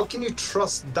 How can you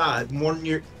trust that more than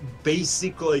your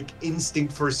basic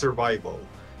instinct for survival?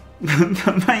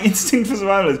 My instinct for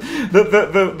survival is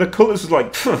the cultist was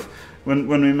like "Phew," when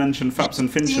we mentioned Faps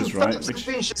and Finches, right? Faps and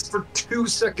Finches for 2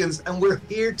 seconds, and we're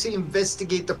here to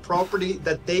investigate the property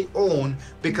that they own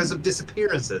because of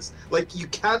disappearances. Like, you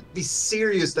can't be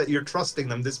serious that you're trusting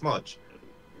them this much.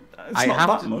 It's I not have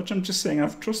that to- much. I'm just saying I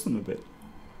trust them a bit.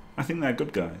 I think they're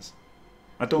good guys.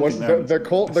 I don't Was think they're the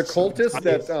cultist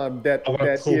that I want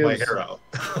to pull my is hair out.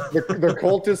 the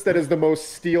cultist that is the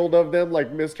most steeled of them,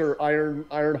 like Mr. Iron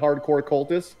Hardcore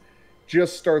cultist,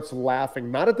 just starts laughing,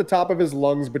 not at the top of his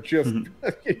lungs, but just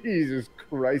Jesus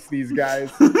Christ, these guys.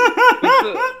 Does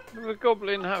the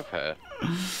goblin have hair?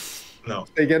 No,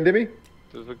 Say again, Dimmy?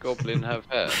 Does the goblin have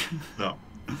hair? no.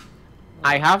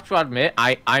 I have to admit,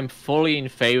 I'm fully in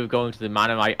favor of going to the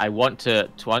manor. I want to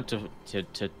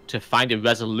find a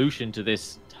resolution to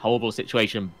this horrible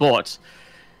situation, but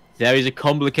there is a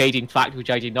complicating fact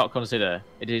which I did not consider.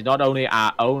 It is not only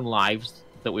our own lives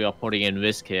that we are putting in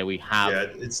risk here. We have Yeah,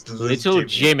 it's the little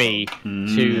Jimmy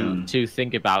Mm. to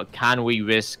think about. Can we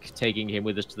risk taking him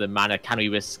with us to the manor? Can we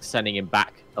risk sending him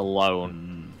back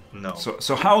alone? No.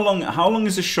 So how long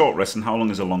is a short rest and how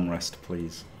long is a long rest,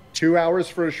 please? 2 hours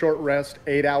for a short rest,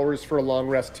 8 hours for a long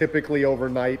rest, typically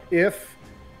overnight. If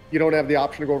you don't have the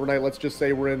option to go overnight, let's just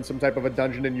say we're in some type of a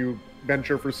dungeon and you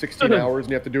venture for 16 hours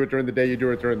and you have to do it during the day, you do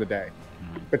it during the day.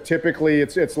 But typically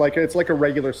it's like a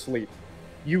regular sleep.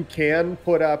 You can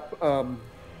put up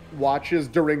watches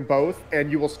during both and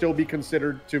you will still be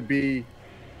considered to be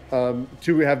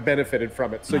to have benefited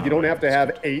from it. So you don't have to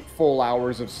have 8 full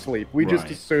hours of sleep. We just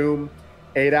Right. assume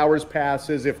 8 hours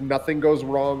passes. If nothing goes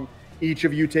wrong, each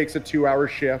of you takes a 2-hour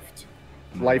shift.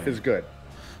 Life is good. I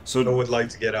So would like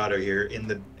to get out of here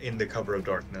in the cover of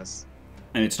darkness.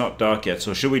 and it's not dark yet.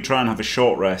 So should we try and have a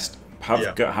short rest?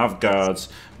 Have guards.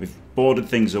 We've boarded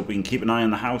things up. We can keep an eye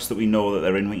on the house that we know that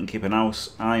they're in. We can keep an eye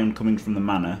on coming from the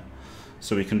manor.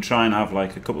 So we can try and have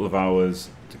like a couple of hours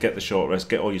to get the short rest,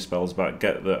 get all your spells back,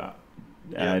 get the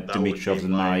that would Dimitriev's be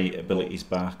and my my abilities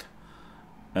back,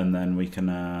 and then we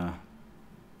can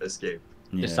Escape.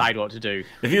 yeah. Decide what to do.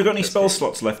 Have you got any spell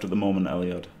slots left at the moment,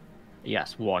 Eliod?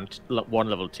 Yes, one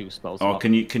level 2 spell Or slot.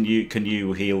 can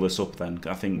you heal us up then?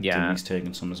 I think Yeah. Jimmy's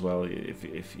taken some as well.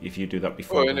 If you do that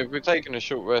before, Well, and if we're taking a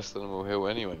short rest, then we'll heal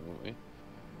anyway, won't we?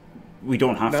 we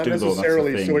don't have Not to.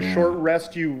 necessarily. Though, that's So the a thing, short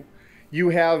rest, you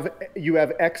have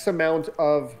X amount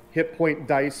of hit point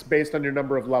dice based on your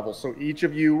number of levels. So each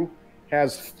of you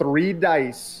has 3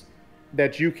 dice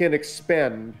that you can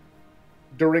expend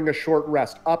during a short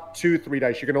rest, up to 3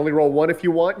 dice. You can only roll 1 if you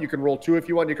want. You can roll 2 if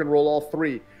you want. You can roll all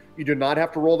 3. You do not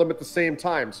have to roll them at the same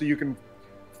time. So you can,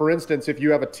 for instance, if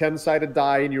you have a 10-sided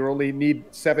die and you only need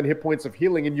 7 hit points of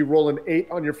healing and you roll an 8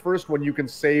 on your first one, you can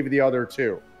save the other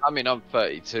 2. I mean, I'm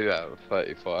 32 out of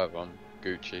 35 on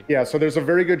Gucci. Yeah, so there's a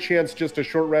very good chance just a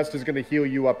short rest is going to heal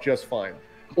you up just fine.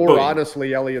 Or But-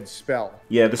 honestly, Elliot's spell.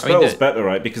 Yeah, the spell's better,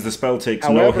 right? Because the spell takes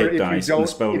no However, hit dice and the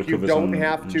spell if you recovers don't on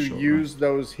have on to short use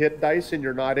those hit dice and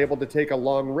you're not able to take a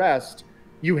long rest,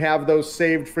 you have those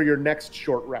saved for your next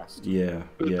short rest. Yeah,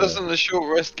 But yeah, doesn't the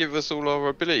short rest give us all our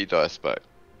ability dice back?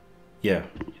 yeah,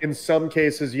 In some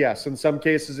cases, yes. In some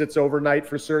cases, it's overnight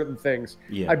for certain things.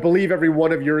 yeah. I believe every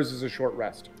one of yours is a short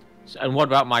rest. And what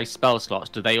about my spell slots?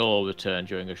 Do they all return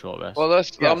during a short rest? Well,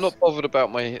 that's Yes. I'm not bothered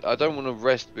about my. I don't want to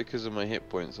rest because of my hit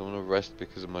points. I want to rest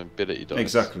because of my ability dice.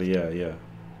 Exactly. Yeah, yeah.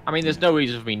 I mean, there's no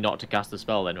reason for me not to cast the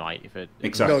spell then, right? If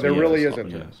Exactly. No, there yeah, really that's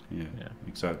isn't. what- Yeah, Yeah.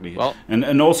 exactly. Well-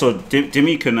 and also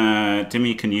Dimmy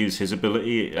can use his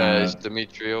ability. Is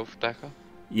Dimitriov Daka?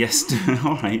 Yes.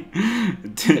 All right.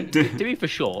 Dimmy for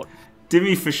short.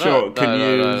 Dimmy for short can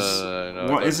use. No,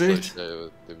 What I is don't it? associate it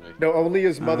with Dimmy. No, only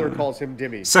his mother calls him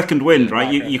Dimmy. Second wind, right?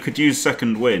 Okay. You could use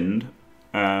second wind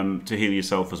to heal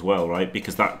yourself as well, right?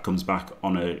 Because that comes back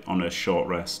on a short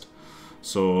rest.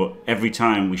 So every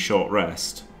time we short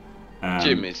rest.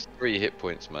 Jim is 3 hit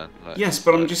points, man. Like, Yes,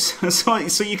 but I'm just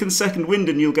so you can second wind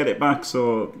and you'll get it back.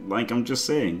 So like I'm just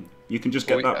saying, you can just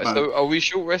get that back. So are we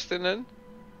short resting then?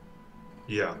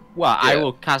 Yeah. Well, I Yeah.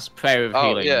 will cast Prayer of Oh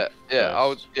Healing. yeah.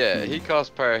 first. He casts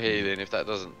prayer healing. If that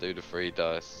doesn't do the 3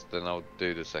 dice, then I'll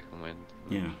do the second wind.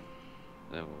 Yeah,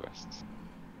 Then we'll rest.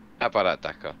 How about that,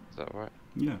 Daka? Is that right?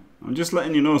 yeah. I'm just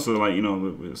letting you know, so like you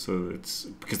know, so it's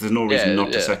because there's no reason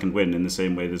not to yeah. second wind. In the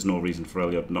same way, there's no reason for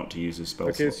Elliot not to use his spell.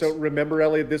 Okay, slots. so remember,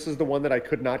 Elliot, this is the one that I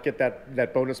could not get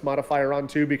that bonus modifier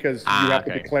onto because you have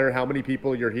to okay. declare how many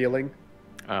people you're healing.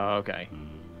 Oh, okay.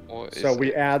 What So is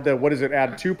we it? add the, what is it,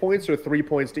 add 2 points or 3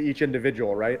 points to each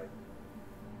individual, right?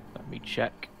 Let me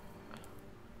check.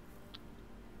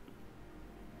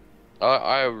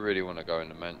 I really want to go in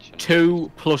the mansion.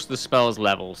 2 plus the spell's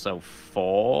level, so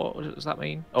 4. What does that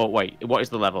mean? Oh wait, what is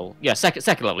the level? Yeah,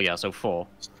 second level. Yeah, so 4.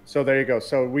 So there you go.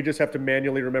 So we just have to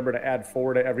manually remember to add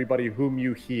 4 to everybody whom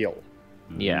you heal.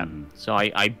 Yeah. So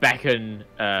I beckon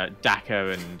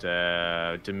Daka and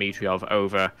Dimitriov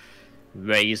over,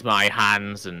 raise my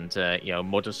hands, and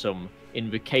mutter some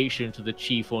invocation to the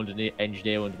chief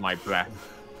engineer under my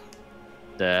breath.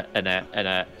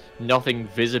 And nothing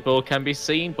visible can be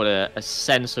seen, but a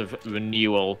sense of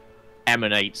renewal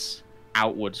emanates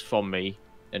outwards from me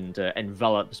and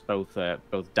envelops both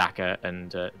Daka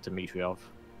and Dimitriov.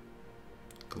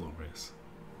 Glorious.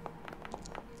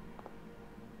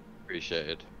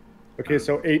 Appreciated. Okay,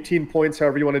 so 18 points,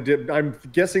 however you want to do. I'm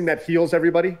guessing that heals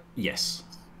everybody? Yes.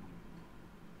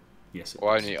 Yes. It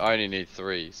Well, does. I only need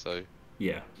 3, so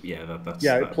Yeah. That's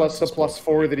Yeah, that, plus that's the plus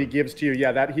 4 that he gives to you.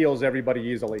 Yeah, that heals everybody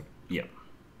easily. Yeah.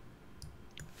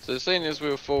 so seeing as we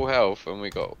were full health and we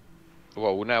got,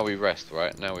 well now we rest,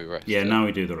 right? Now we rest. Yeah. Now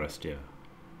we do the rest. Yeah.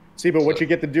 See, but what you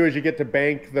get to do is you get to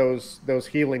bank those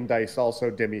healing dice also,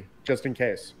 Dimmy, just in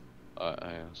case.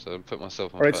 So put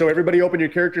myself on. All right, so everybody open your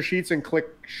character sheets and click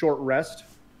short rest.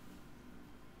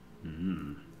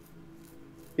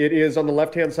 It is on the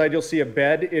left-hand side, you'll see a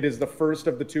bed. It is the first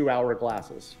of the 2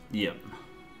 hourglasses. Yep.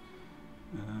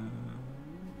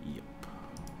 Yep.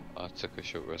 I took a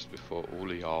short rest before all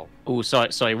of y'all. Oh,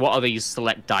 sorry. What are these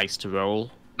select dice to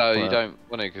roll? No, you don't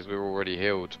want to because we're already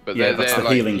healed. But Yeah, they're that's the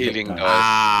like healing healing hit dice. dice.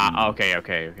 Ah,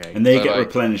 okay. And they So, get like-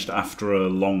 replenished after a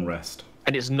long rest.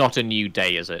 And it's not a new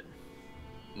day, is it?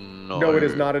 No, it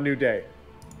is not a new day.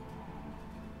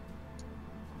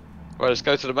 Right, let's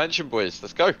go to the mansion, boys.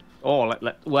 Let's go. Oh,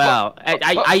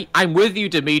 I'm with you,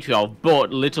 Dimitriov,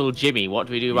 but little Jimmy, what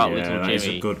do we do about yeah, little that is a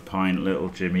Jimmy? good point, little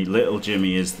Jimmy. Little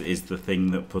Jimmy is the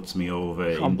thing that puts me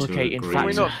over Complicating into Can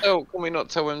we agreement. not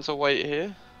tell him to wait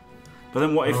here? But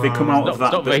then what if they come out It's of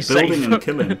not that very building safe. and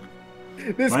kill him?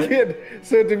 This Right? kid,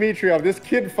 so Dimitriov, this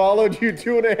kid followed you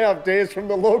 2.5 days from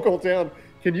the local town.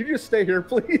 Can you just stay here,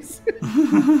 please?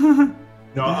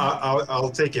 No,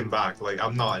 I'll take him back. Like,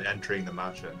 I'm not entering the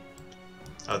mansion.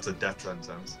 That's a death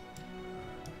sentence.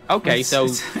 Okay, so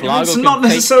it's Flargo not can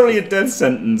take... necessarily a death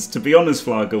sentence. To be honest,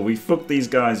 Flargo, we fucked these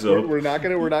guys up. We're not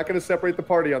gonna separate the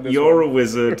party on this. You're one. a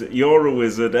wizard. You're a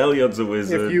wizard. Elyod's a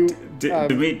wizard. If you,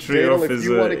 Dimitriov Dale, if is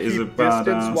you want to a keep badass.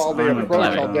 distance while they I'm a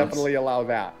approach, I'll badass. definitely allow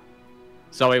that.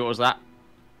 Sorry, what was that?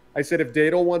 I said if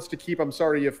Dadel wants to keep, I'm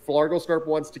sorry, if Flargo Snarp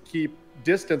wants to keep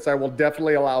distance, I will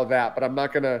definitely allow that. But I'm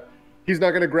not gonna. He's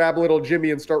not gonna grab little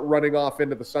Jimmy and start running off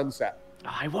into the sunset.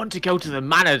 I want to go to the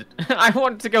manor. I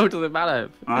want to go to the manor.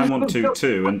 I want to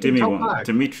too, and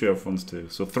Dimitriov wants to.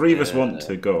 So 3 of us want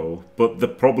to go, but the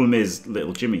problem is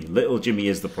little Jimmy. Little Jimmy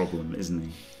is the problem, isn't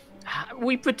he?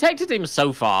 We protected him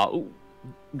so far.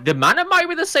 The manor might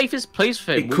be the safest place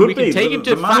for him. It could we be. can take him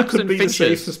to the manor Faps could and be the Finches.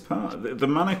 safest part. The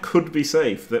manor could be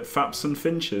safe. That Faps and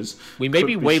Finches. We may could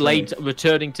be way safe. late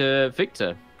returning to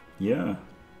Victor. Yeah,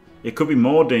 it could be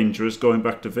more dangerous going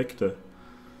back to Victor.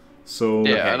 So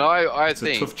Yeah, and I it's a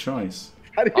think tough choice.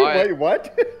 How do you I- wait?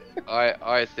 What?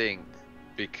 I think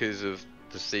because of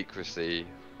the secrecy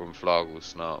from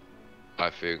Flarglesnarp, I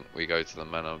think we go to the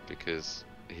manor because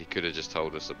he could have just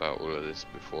told us about all of this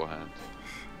beforehand.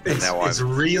 It's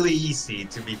really easy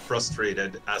to be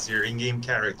frustrated as your in-game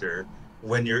character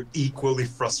when you're equally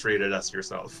frustrated as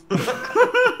yourself.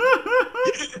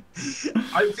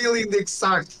 I'm feeling the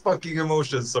exact fucking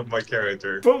emotions of my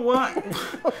character. But why?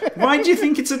 Why do you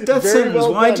think it's a death Very sentence?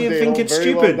 well Why done, do you Dale. think it's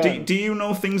Very well stupid? done. Do you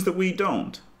know things that we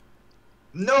don't?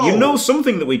 No! You know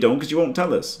something that we don't because you won't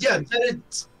tell us. Yeah, that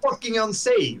it's fucking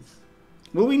unsafe.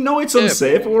 Well, we know it's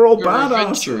unsafe, but we're all We're badasses.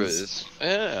 adventurers.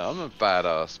 Yeah, I'm a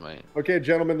badass, mate. Okay,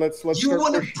 gentlemen, let's You start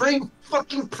want to pushing. bring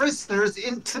fucking prisoners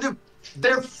into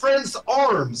their friends'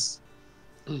 arms.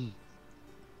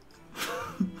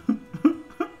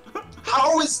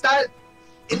 How is that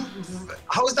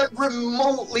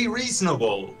remotely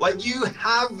reasonable? Like, you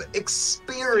have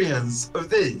experience of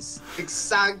this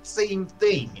exact same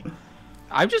thing.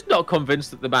 I'm just not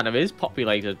convinced that the manor is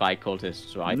populated by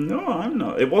cultists, right? No, I'm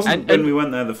not. It wasn't And- when and- we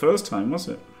went there the first time, was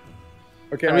it?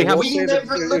 Okay, And we I have- will We say that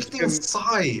never it's looked been-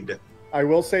 inside. I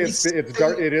will say We it's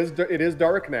dark. It is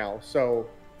dark now. So,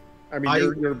 I mean,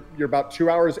 you're about 2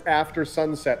 hours after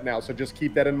sunset now. So just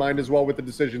keep that in mind as well with the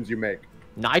decisions you make.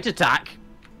 Night attack,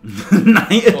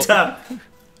 Night attack.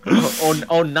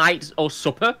 or night or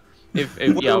supper, if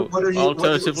you know,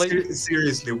 alternatively.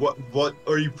 Seriously, what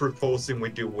are you proposing we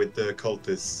do with the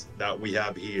cultists that we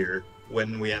have here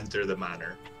when we enter the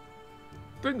manor?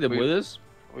 Bring them with us.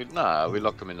 We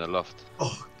lock them in the loft.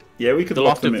 Oh, Yeah, we could The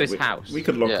lock loft them of in this house. We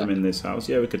could lock Yeah. them in this house.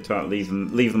 Yeah, we could leave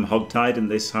them hogtied in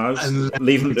this house. and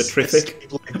Leave them to let's Triffic.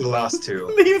 escape like the last two.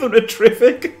 Leave them to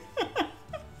Triffic.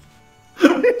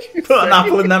 Put an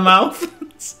apple in their mouth.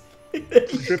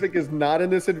 Triffic is not in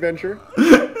this adventure.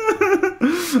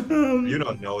 You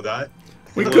don't know that.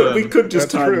 We could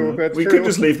just That's tie true, them. that's We true. could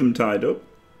just leave them tied up.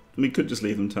 We could just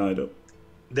leave them tied up.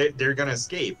 They're gonna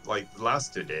escape like the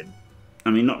last two did. I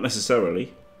mean, not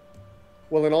necessarily.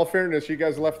 Well, in all fairness, you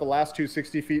guys left the last two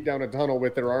 60 feet down a tunnel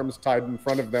with their arms tied in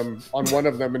front of them on one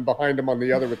of them and behind them on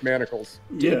the other with manacles.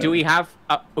 Yeah. Do we have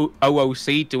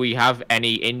OOC? Do we have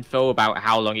any info about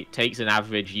how long it takes an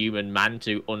average human man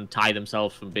to untie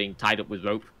themselves from being tied up with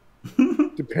rope?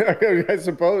 I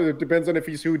suppose it depends on if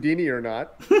he's Houdini or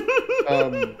not.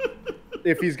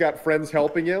 If he's got friends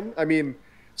helping him. I mean,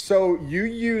 so you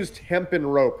used hempen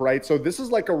rope, right? So this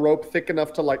is like a rope thick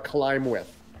enough to like climb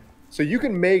with. So you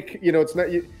can make, it's not.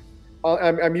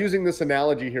 I'm using this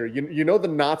analogy here. You know the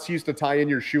knots you used to tie in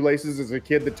your shoelaces as a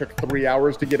kid that took 3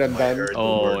 hours to get undone.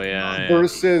 Oh yeah.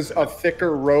 Versus a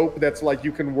thicker rope that's like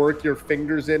you can work your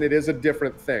fingers in. It is a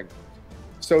different thing.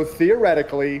 So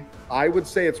theoretically, I would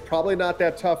say it's probably not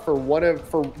that tough for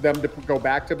them to go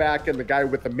back to back and the guy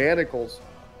with the manacles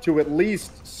to at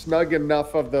least snug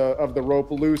enough of the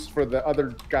rope loose for the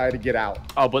other guy to get out.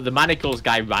 Oh, but the manacles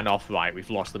guy ran off, right? We've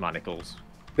lost the manacles.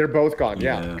 They're both gone,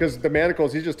 yeah. Yeah. Because the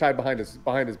manacles, he's just tied behind his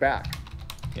back.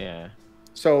 Yeah.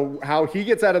 So how he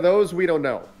gets out of those, we don't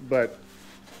know. But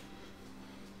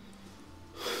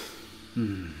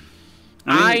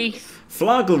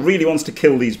Flargle really wants to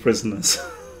kill these prisoners.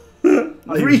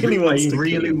 Really wants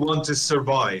to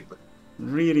survive.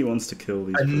 Really wants to kill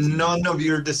these And prisoners. none of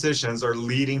your decisions are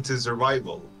leading to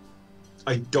survival.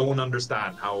 I don't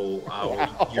understand how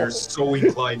you're so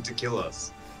inclined to kill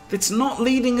us. It's not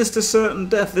leading us to certain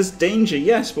death. There's danger,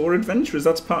 yes, but we're adventurers.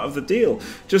 That's part of the deal.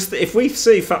 Just if we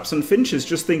say Faps and Finches,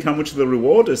 just think how much the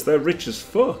reward is. They're rich as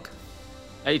fuck.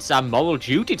 It's our moral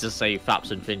duty to save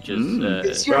Faps and Finches.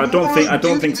 It's But I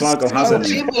don't think Flargle has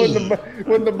any.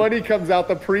 when the money comes out,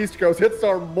 the priest goes, "It's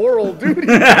our moral duty."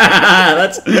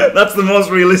 That's the most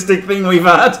realistic thing we've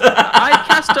had. I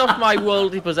cast off my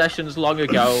worldly possessions long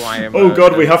ago. I am. Oh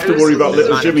God, we have to worry about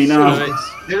little man Jimmy of now.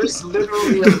 service. There's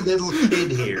literally a little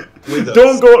kid here with us.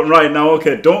 Don't go right now.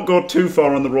 Okay, don't go too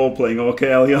far on the role playing.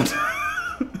 Okay, Elliot.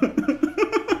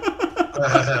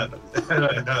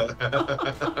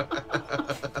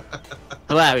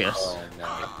 Hilarious. Oh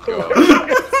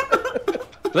my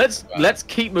god. Let's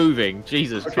keep moving.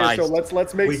 Jesus Okay, Christ. so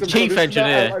let's make some. Chief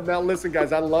engineer. Now listen,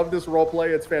 guys. I love this role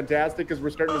play. It's fantastic because we're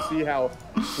starting to see how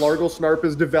Flargle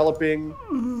is developing,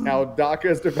 how Daka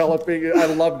is developing. I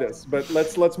love this. But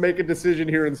let's make a decision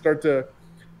here and start to.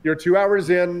 You're 2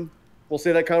 hours in. We'll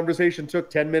say that conversation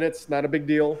took 10 minutes. Not a big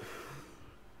deal.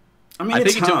 I mean, I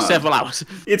it's think it took hard. several hours.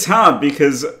 It's hard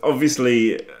because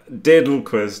obviously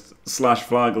Daedalquist /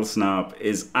 Flarglesnarp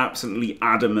is absolutely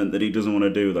adamant that he doesn't want to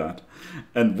do that.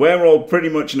 And we're all pretty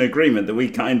much in agreement that we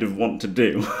kind of want to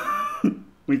do.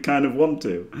 We kind of want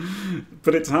to.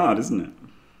 But it's hard, isn't it?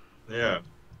 Yeah.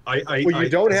 Well, you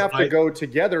don't have to go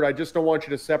together. I just don't want you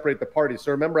to separate the party.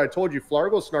 So remember, I told you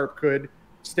Flarglesnarp could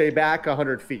stay back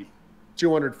 100 feet.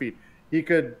 200 feet. He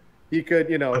could,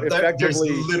 you know, But effectively.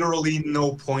 there's literally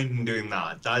no point in doing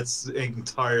that. That's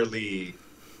entirely.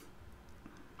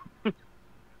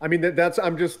 I mean,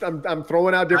 I'm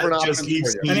throwing out different That just options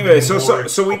leaves for me you. Anyway, even more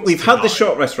so we've had the justified.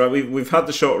 short rest, right? We've had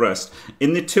the short rest.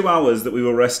 In the 2 hours that we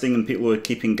were resting and people were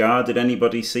keeping guard, did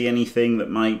anybody see anything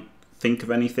that might think of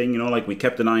anything? You know, like we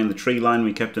kept an eye on the tree line,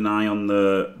 we kept an eye on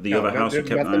the other house, we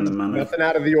kept an eye on the manor. Nothing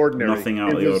out of the ordinary. Nothing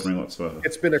out of the ordinary whatsoever.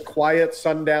 It's been a quiet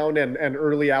sundown and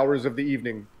early hours of the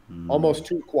evening, almost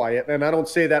too quiet. And I don't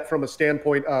say that from a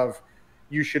standpoint of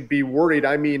you should be worried.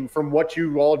 I mean, from what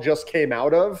you all just came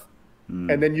out of,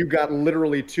 and then you got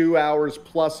literally 2 hours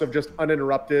plus of just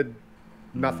uninterrupted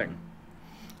nothing.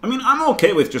 I mean, I'm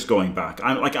okay with just going back.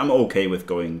 I'm okay with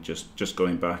going just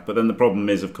going back. But then the problem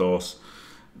is, of course,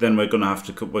 then we're going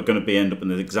to end up in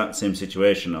the exact same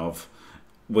situation of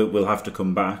we'll have to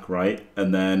come back, right?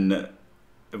 And then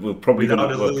we'll probably Without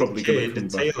gonna, a we're little probably going to kid come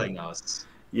back. tailing us.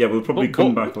 Yeah, we'll probably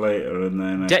come back later, and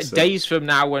then days from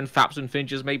now, when Faps and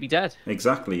Finches may be dead.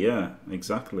 Exactly. Yeah.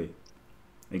 Exactly.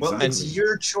 Well, it's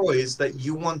your choice that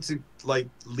you want to like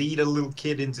lead a little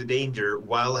kid into danger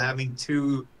while having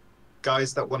two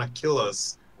guys that want to kill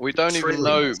us. We don't even trailing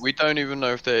know. us. We don't even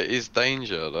know if there is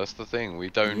danger. That's the thing. We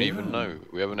don't even know.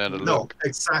 We haven't had a No, look.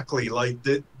 exactly. Like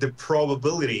the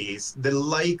probabilities, the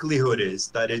likelihood is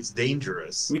that it's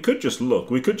dangerous. We could just look.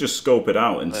 We could just scope it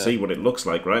out and see what it looks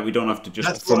like, right? We don't have to just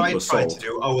That's what I front tried assault. to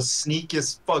do. I was sneaky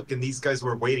as fuck, and these guys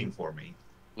were waiting for me.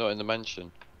 Not in the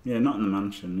mansion. Yeah, not in the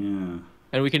mansion.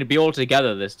 And we can be all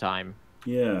together this time.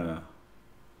 Yeah.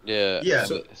 Yeah. Yeah,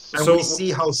 So- and so- we see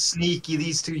how sneaky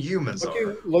these two humans are.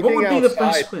 Looking would be the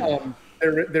outside, best way?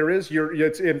 there is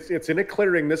it's in a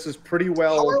clearing. This is pretty How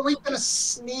well. are we gonna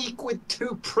sneak with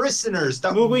two prisoners?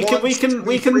 That Well, we wants to can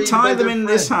be freed tie by them their in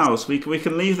this friends? house. We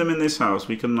can leave them in this house.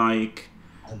 We can like.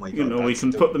 Oh my God, You know, we that's can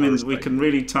the put them in. worst We can idea.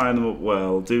 really tie them up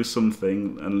well, do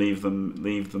something, and leave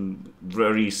them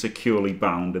very securely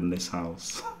bound in this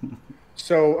house.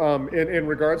 So, in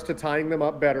regards to tying them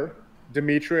up better,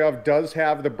 Dmitriev does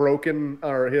have the broken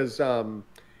or his Then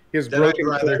broken.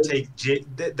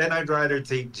 I'd rather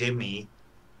take Jimmy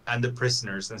and the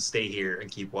prisoners and stay here and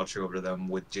keep watch over them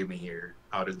with Jimmy here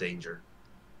out of danger.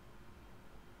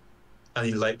 And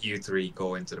then let you three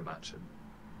go into the mansion.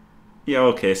 Yeah,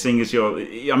 okay. Seeing as you are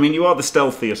the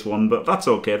stealthiest one, but that's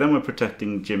okay. Then we're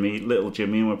protecting little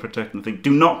Jimmy, and we're protecting the thing.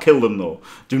 Do not kill them, though.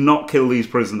 Do not kill these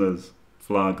prisoners,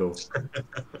 Flargo.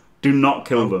 Do not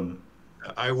kill them.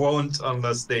 I won't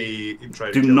unless they try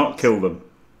to Do kill not us. kill them.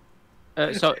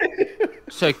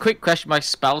 So quick question: my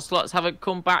spell slots haven't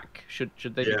come back. Should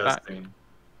they be Yeah, back? same.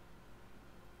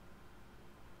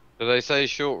 Do they say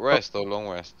short rest or long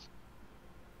rest?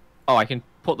 Oh, I can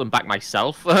put them back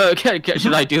myself.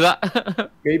 Should I do that?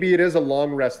 Maybe it is a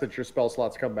long rest that your spell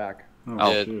slots come back.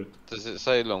 Oh, Yeah. shit. Does it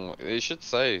say long? It should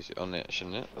say on it,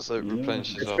 shouldn't it? So it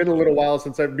replenishes. It's after. been a little while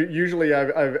since I've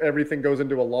everything goes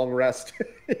into a long rest.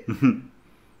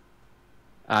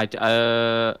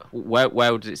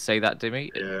 Where does it say that, Dimmy?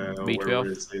 Yeah, Dmitriev? where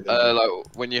would it say that? Like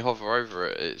when you hover over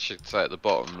it, it should say at the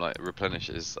bottom like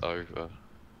replenishes over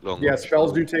long. Yeah, rest.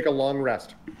 spells do take a long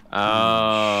rest.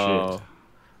 Oh.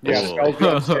 Yeah, Oh. spells do.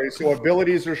 I'm sorry. So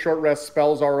abilities are short rest,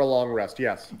 spells are a long rest.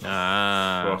 Yes.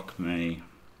 Ah. Fuck me.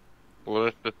 Well,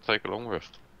 let's just take a long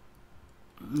rest.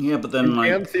 Yeah, but then You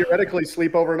like. can theoretically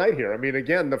sleep overnight here. I mean,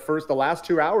 again, the last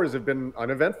 2 hours have been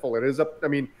uneventful. It is I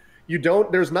mean, you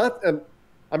don't. There's not.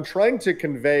 I'm trying to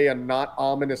convey a not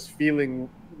ominous feeling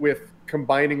with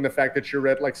combining the fact that you're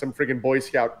at like some friggin' Boy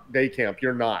Scout day camp.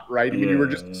 You're not, right? I mean, you were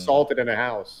just assaulted in a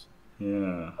house.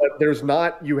 Yeah. But there's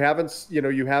not. You haven't.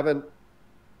 You haven't.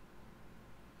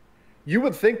 You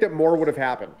would think that more would have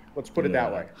happened. Let's put it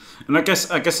that way. And I guess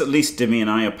at least Dimmy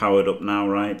and I are powered up now,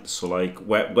 right? So like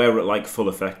we're at like full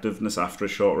effectiveness after a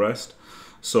short rest,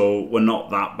 so we're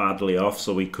not that badly off.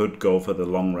 So we could go for the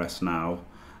long rest now,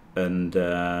 and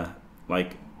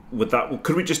like with that,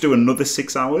 could we just do another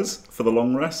 6 hours for the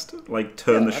long rest? Like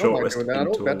turn the I don't short mind rest doing that.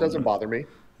 into That a doesn't long rest? bother me.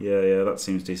 Yeah, that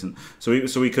seems decent. So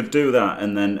we could do that,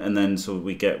 and then so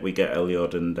we get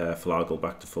Eliod and Flargle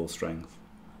back to full strength.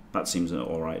 That seems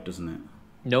all right, doesn't it?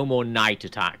 No more night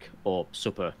attack or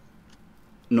supper.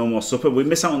 No more supper. We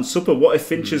miss out on supper. What if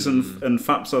Finches and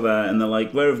Faps are there, and they're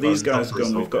like, "Where have these guys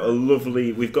supper's gone? We've got over.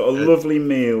 a lovely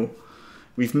meal.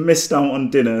 We've missed out on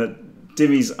dinner.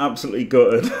 Dimmy's absolutely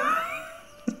gutted."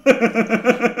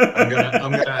 I'm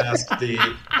gonna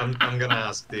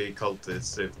ask the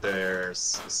cultists if there's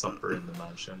supper in the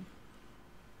mansion.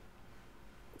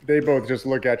 They both just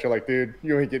look at you like, dude,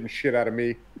 you ain't getting shit out of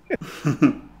me.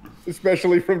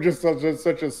 Especially from just such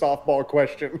a softball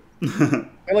question.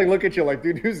 They like look at you like,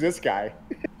 dude, who's this guy?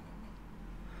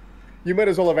 You might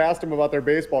as well have asked him about their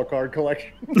baseball card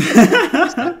collection.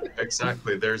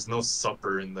 Exactly. There's no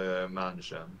supper in the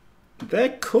mansion. They're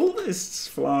cultists,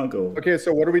 Flargo. Okay,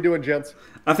 so what are we doing, gents?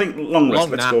 I think long rest.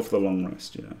 Long Let's nap. go for the long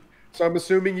rest, yeah. So I'm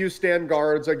assuming you stand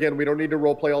guards. Again, we don't need to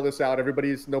role play all this out.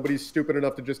 Nobody's stupid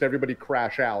enough to just everybody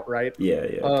crash out, right? Yeah.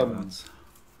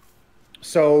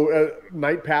 So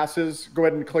night passes. Go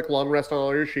ahead and click long rest on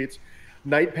all your sheets.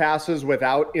 Night passes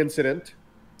without incident.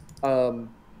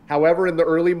 However, in the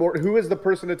early morning, who is the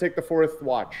person to take the fourth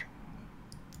watch?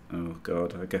 Oh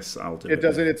God, I guess I'll do it. It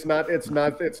doesn't. It's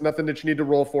nothing that you need to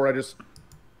roll for. I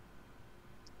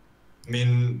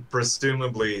mean,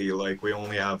 presumably, like, we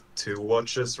only have 2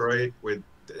 watches, right? With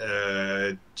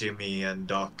Jimmy and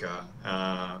Daka,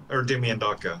 or Jimmy and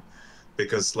Daka,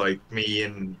 because like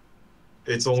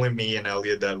it's only me and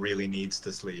Elliot that really needs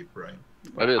to sleep, right?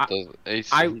 Elliot does.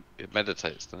 He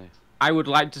meditates, doesn't he? I would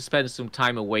like to spend some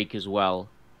time awake as well.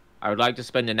 I would like to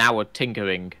spend an hour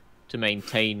tinkering to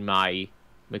maintain my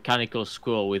mechanical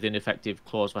scroll with ineffective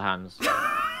claws for hands.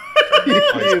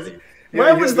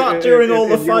 Where was that during all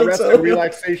the fights? Rest and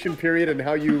relaxation period, and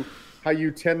how you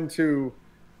tend to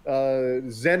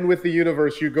zen with the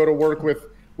universe. You go to work with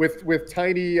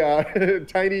tiny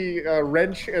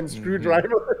wrench and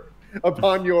screwdriver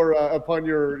upon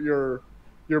your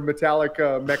metallic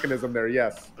mechanism there.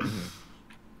 Yes.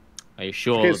 Are you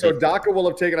sure? Okay, so Daka will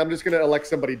have taken. I'm just going to elect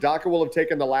somebody. Daka will have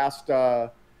taken the last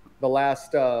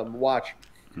watch.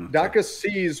 Okay. Daka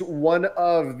sees one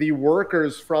of the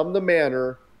workers from the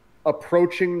manor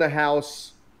approaching the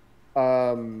house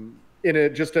in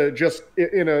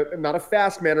a not a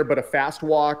fast manner, but a fast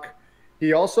walk.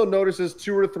 He also notices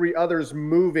 2 or 3 others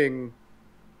moving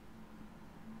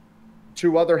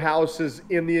to other houses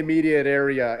in the immediate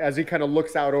area as he kind of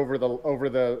looks out over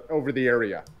the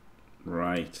area.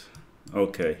 Right.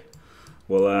 Okay.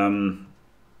 Well,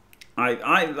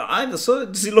 so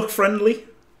does he look friendly?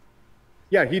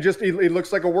 Yeah, he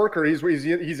looks like a worker. He's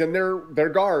in their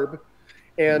garb,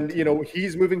 and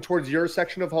he's moving towards your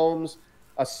section of homes.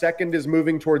 A second is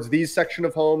moving towards these section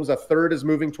of homes. A third is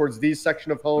moving towards these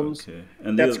section of homes. Okay.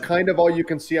 And that's kind of all you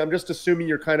can see. I'm just assuming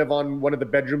you're kind of on one of the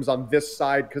bedrooms on this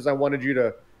side because I wanted you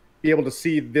to be able to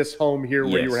see this home here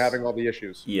where you were having all the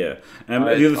issues. Yeah. The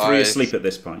other 3 are asleep at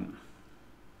this point.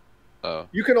 Oh.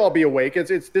 You can all be awake.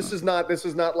 This is not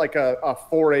like a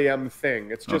 4 a.m.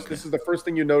 thing. It's just This is the first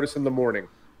thing you notice in the morning.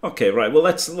 Okay, right. Well,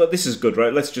 this is good,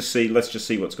 right? Let's just see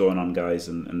what's going on, guys,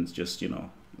 and just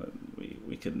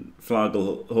we can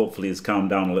Flargle hopefully has calmed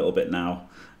down a little bit now,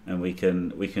 and we can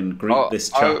greet this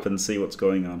chap and see what's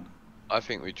going on. I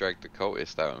think we drag the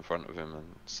cultist out in front of him and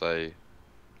say.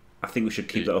 I think we should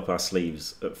keep that up our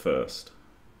sleeves at first.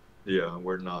 Yeah,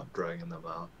 we're not dragging them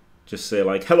out. Just say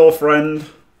like, "Hello, friend."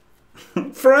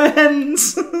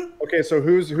 Friends. Okay, so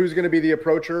who's going to be the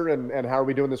approacher, and how are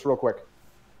we doing this real quick?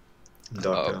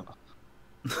 Daka.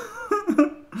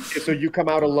 Okay, so you come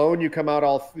out alone. You come out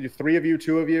all 3 of you,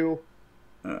 2 of you.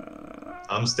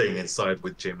 I'm staying inside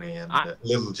with Jimmy and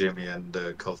little Jimmy and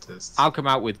the cultists. I'll come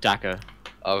out with Daka.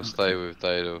 I'll stay with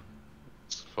Dado.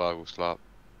 Flag will slap.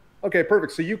 Okay,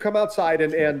 perfect. So you come outside,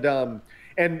 and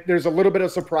there's a little bit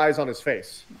of surprise on his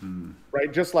face,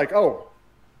 right? Just like, oh,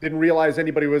 didn't realize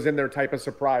anybody was in there type of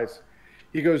surprise.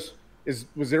 He goes,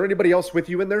 was there anybody else with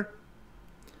you in there?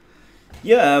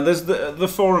 Yeah, there's the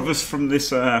 4 of us from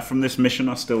this mission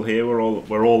are still here. We're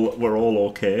all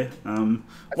okay. I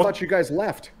thought you guys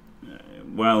left.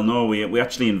 Well, no, we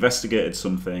actually investigated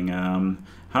something.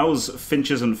 How's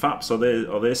Finches and Faps? Are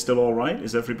they still all right?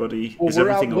 Is everybody? Well, is we're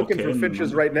everything out looking okay for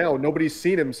Finches right now. Nobody's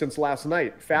seen him since last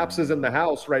night. Faps is in the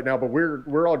house right now, but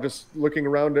we're all just looking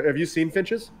around. Have you seen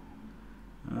Finches?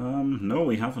 No,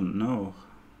 we haven't. No.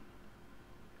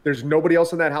 There's nobody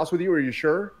else in that house with you. Are you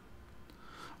sure?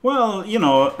 Well, there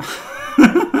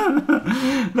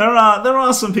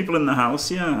are some people in the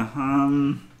house. Yeah.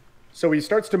 So he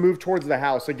starts to move towards the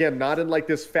house again, not in like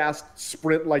this fast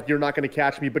sprint, like you're not going to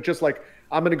catch me, but just like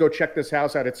I'm going to go check this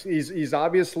house out. He's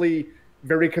obviously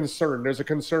very concerned. There's a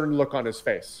concerned look on his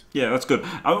face. Yeah, that's good.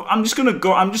 I'm just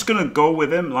gonna go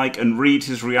with him, like, and read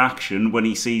his reaction when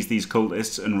he sees these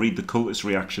cultists, and read the cultists'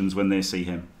 reactions when they see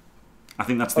him. I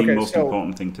think that's the most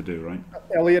important thing to do, right?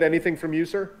 Elliot, anything from you,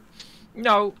 sir?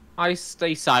 No, I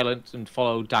stay silent and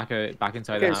follow Daka back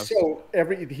inside the house. So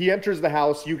he enters the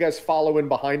house. You guys follow in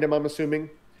behind him, I'm assuming?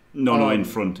 No, in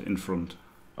front.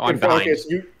 Oh, I'm behind. Okay,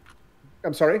 so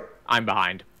I'm sorry? I'm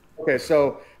behind. Okay,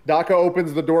 so Daka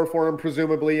opens the door for him,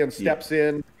 presumably, and steps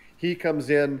in. He comes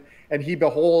in, and he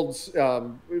beholds,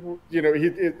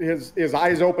 his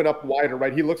eyes open up wider,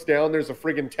 right? He looks down. There's a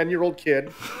friggin' 10-year-old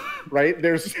kid, right?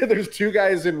 There's 2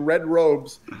 guys in red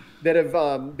robes that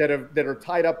are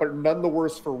tied up, but none the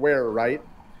worse for wear, right?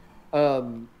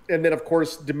 And then of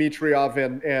course Dimitriov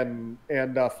and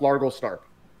Flargelsnark.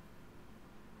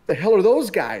 The hell are those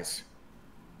guys?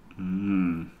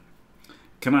 Can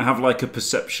I have like a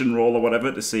perception roll or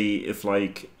whatever to see if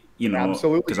like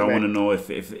Absolutely, because I want to know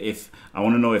if I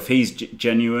want to know if he's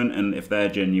genuine and if they're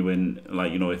genuine,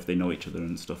 like if they know each other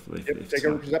and stuff. Take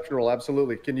a perception roll.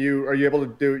 Absolutely. Are you able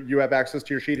to do? You have access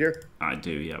to your sheet here? I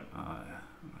do. Yep. Right,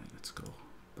 let's go.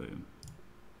 Boom.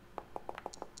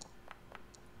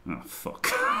 Oh fuck!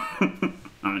 I'm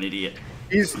an idiot.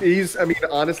 He's. I mean,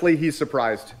 honestly, he's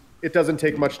surprised. It doesn't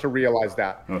take much to realize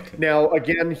that. Okay. Now,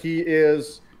 again, he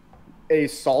is a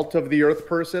salt of the earth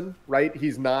person, right?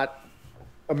 He's not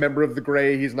a member of the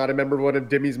Grey. He's not a member of one of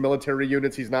Dimmy's military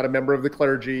units. He's not a member of the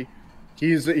clergy.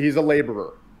 He's a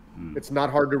laborer. It's not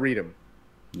hard to read him.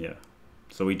 Yeah.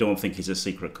 So we don't think he's a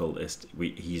secret cultist.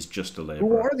 He's just a laborer.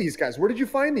 Who are these guys? Where did you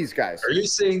find these guys? Are you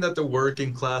saying that the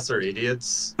working class are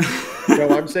idiots? No,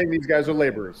 I'm saying these guys are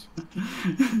laborers.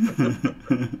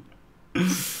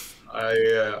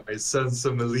 I sense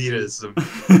some elitism.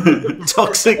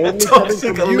 toxic Only coming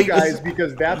from elitism. you guys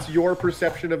because that's your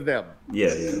perception of them.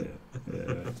 Yeah.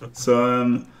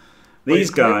 So these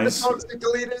guys. The toxic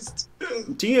elitist.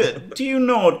 Do you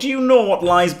know what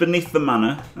lies beneath the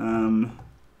manor?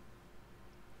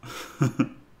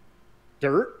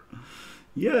 Dirt?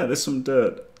 Yeah, there's some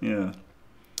dirt. Yeah.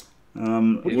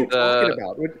 What are you talking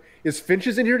about? Is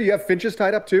Finches in here? Do you have Finches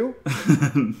tied up too?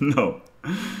 No.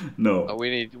 Oh,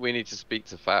 we need to speak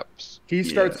to Faps. He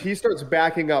starts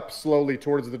backing up slowly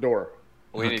towards the door.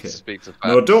 We need to speak to Faps.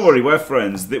 No, don't worry, we're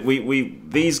friends.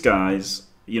 These guys,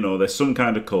 there's some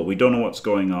kind of cult. We don't know what's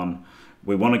going on.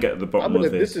 We want to get to the bottom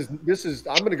of it.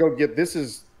 I'm gonna go get this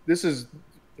is.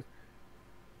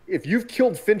 If you've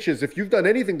killed Finches, if you've done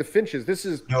anything to Finches, this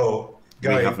is No,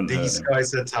 guys, these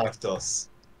guys attacked us.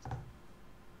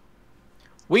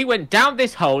 We went down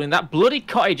this hole in that bloody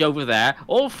cottage over there.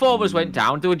 All four of us went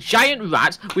down. There were giant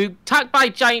rats. We were attacked by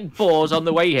giant boars on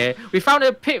the way here. We found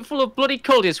a pit full of bloody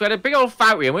cultists. We had a big old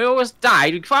fight with them. We almost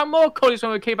died. We found more cultists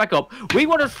when we came back up. We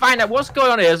want to find out what's going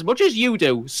on here as much as you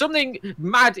do. Something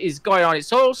mad is going on.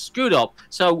 It's all screwed up.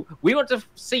 So we want to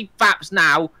see Faps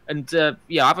now and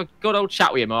have a good old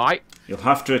chat with him, all right? You'll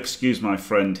have to excuse my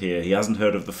friend here. He hasn't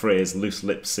heard of the phrase loose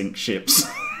lips sink ships.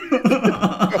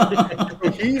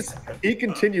 He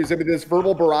continues. I mean, this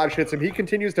verbal barrage hits him. He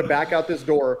continues to back out this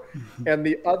door, and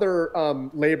the other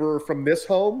laborer from this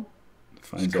home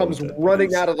comes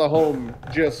running out of the home,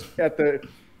 just at the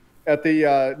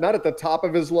not at the top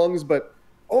of his lungs, but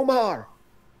Omar,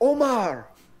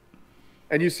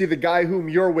 and you see the guy whom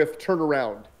you're with turn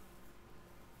around.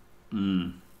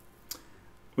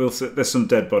 There's some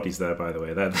dead bodies there, by the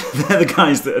way. They're the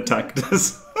guys that attacked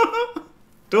us.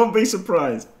 Don't be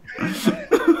surprised.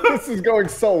 This is going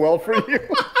so well for you.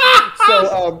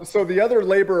 So the other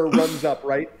laborer runs up,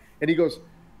 right? And he goes,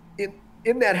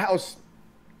 in that house,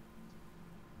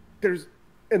 and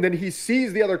then he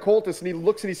sees the other cultists and he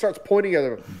looks and he starts pointing at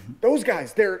them. Those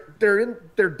guys, they're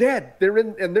dead.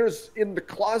 And there's in the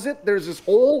closet, there's this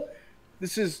hole.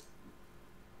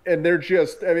 And they're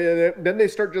just, then they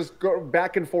start just going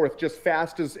back and forth, just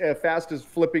fast as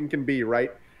flipping can be,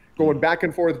 right? Going back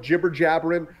and forth, jibber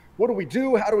jabbering. What do we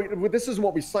do? How do we? This isn't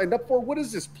what we signed up for. What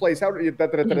is this place? How do you?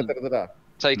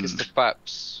 Take us to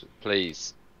Faps,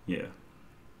 please. Yeah.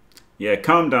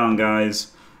 Calm down,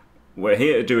 guys. We're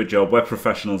here to do a job. We're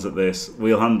professionals at this.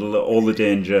 We'll handle all the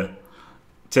danger.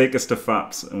 Take us to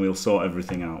Faps, and we'll sort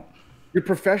everything out. You're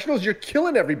professionals. You're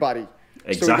killing everybody.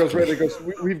 Exactly. So he goes.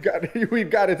 We've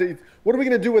got it. What are we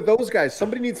going to do with those guys?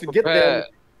 Somebody needs to get them.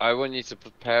 I want you to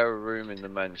prepare a room in the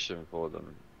mansion for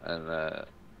them, and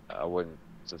I want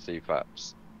to see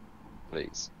Faps,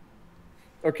 please.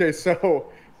 Okay,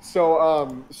 so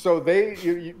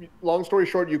they. Long story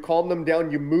short, you calm them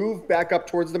down. You move back up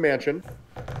towards the mansion,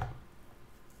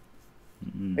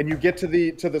 and you get to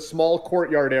the small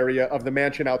courtyard area of the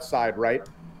mansion outside, right?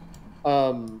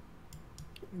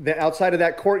 Outside of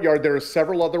that courtyard, there are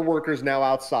several other workers now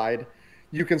outside.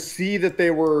 You can see that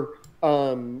they were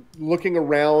looking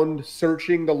around,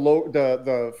 searching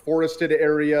the forested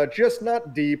area, just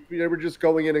not deep. They were just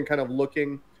going in and kind of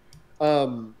looking.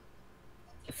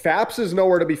 Faps is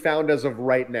nowhere to be found as of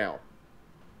right now.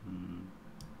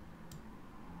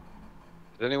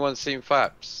 Has anyone seen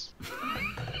Faps?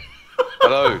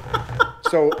 Hello.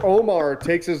 So Omar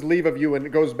takes his leave of you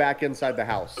and goes back inside the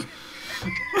house.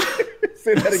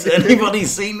 Say that Has again. anybody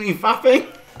seen me fapping?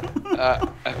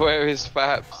 Where is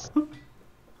Faps?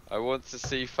 I want to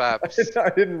see Faps. I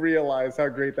didn't realize how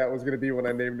great that was going to be when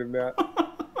I named him that.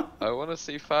 I want to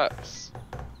see Faps.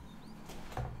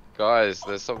 Guys,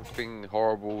 there's something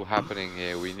horrible happening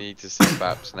here. We need to see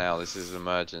Faps now. This is an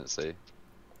emergency.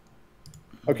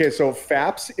 Okay, so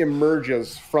Faps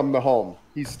emerges from the home.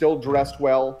 He's still dressed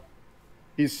well.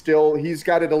 He's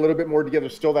got it a little bit more together.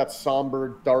 Still that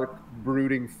somber, dark,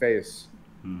 brooding face.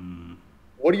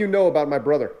 What do you know about my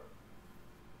brother?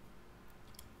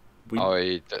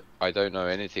 I don't know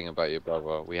anything about your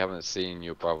brother. We haven't seen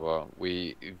your brother.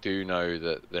 We do know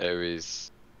that there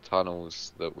is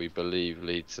tunnels that we believe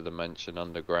lead to the mansion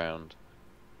underground.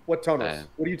 What tunnels?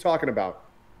 What are you talking about?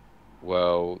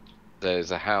 Well,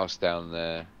 there's a house down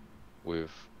there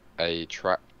with a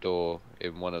trap door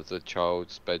in one of the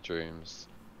child's bedrooms,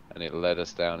 and it led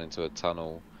us down into a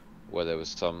tunnel where there was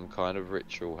some kind of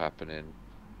ritual happening.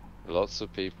 Lots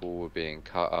of people were being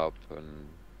cut up and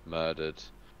murdered.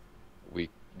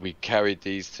 We carried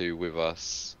these two with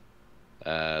us.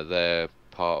 They're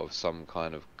part of some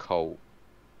kind of cult.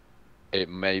 It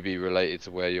may be related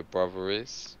to where your brother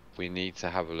is. We need to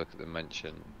have a look at the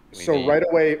mansion. Right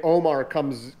away, Omar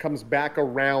comes back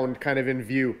around, kind of in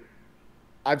view.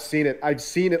 I've seen it. I've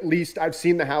seen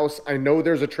the house. I know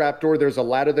there's a trapdoor. There's a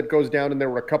ladder that goes down, and there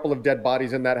were a couple of dead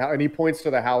bodies in that house. And he points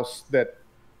to the house that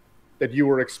you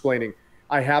were explaining.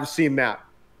 I have seen that.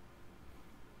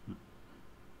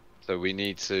 So we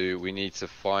need to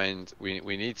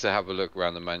have a look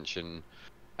around the mansion.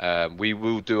 We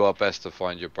will do our best to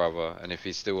find your brother, and if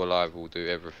he's still alive, we'll do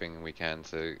everything we can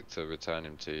to return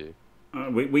him to you.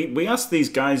 We asked these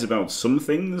guys about some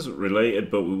things related,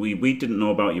 but we didn't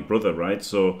know about your brother, right?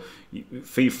 So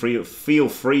feel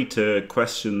free to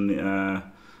question.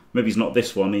 Maybe he's not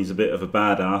this one; he's a bit of a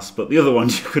badass. But the other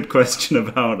ones you could question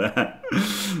about.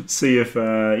 See if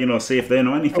see if they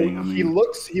know anything. So he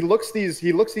looks these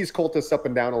cultists up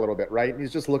and down a little bit, right? And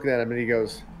he's just looking at him, and he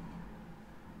goes,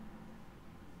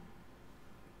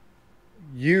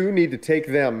 "You need to take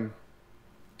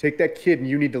that kid, and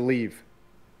you need to leave.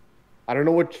 I don't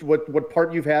know what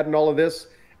part you've had in all of this.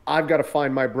 I've got to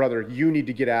find my brother. You need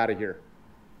to get out of here."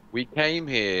 We came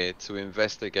here to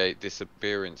investigate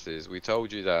disappearances. We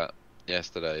told you that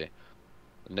yesterday.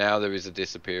 Now there is a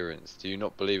disappearance. Do you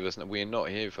not believe us? We are not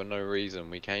here for no reason.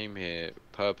 We came here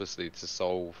purposely to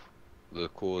solve the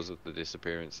cause of the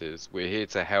disappearances. We're here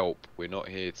to help. We're not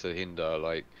here to hinder.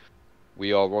 Like,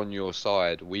 we are on your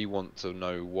side. We want to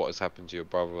know what has happened to your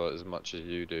brother as much as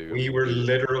you do. We were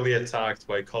literally attacked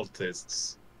by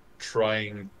cultists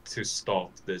trying to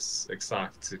stop this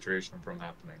exact situation from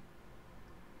happening.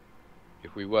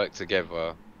 If we work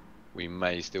together, we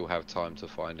may still have time to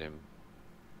find him.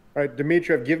 All right,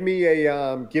 Dimitrov, give me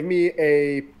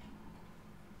a.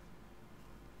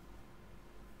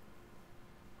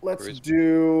 Let's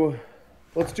do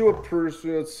a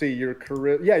person. Let's see your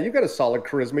charisma. Yeah, you got a solid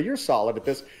charisma. You're solid at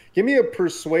this. Give me a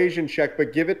persuasion check,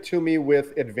 but give it to me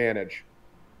with advantage.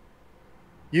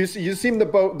 You seem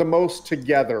the most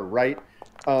together, right?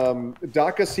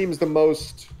 Daka seems the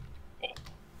most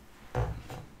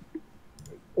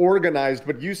organized,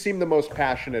 but you seem the most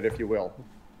passionate, if you will.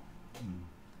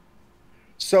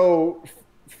 So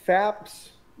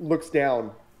Faps looks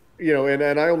down,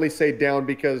 and I only say down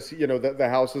because the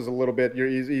house is a little bit.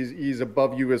 He's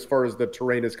above you as far as the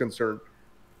terrain is concerned.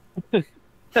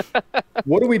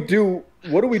 What do we do?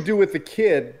 What do we do with the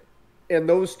kid and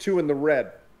those two in the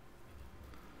red?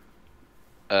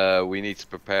 We need to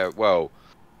prepare. Well,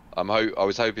 I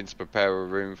was hoping to prepare a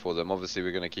room for them. Obviously,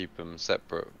 we're going to keep them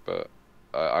separate, but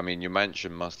I mean, your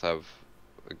mansion must have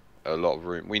a lot of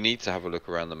room. We need to have a look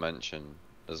around the mansion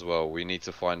as well. We need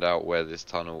to find out where this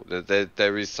tunnel.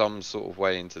 There is some sort of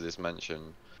way into this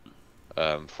mansion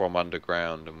from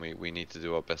underground, and we need to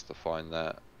do our best to find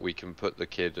that. We can put the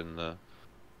kid and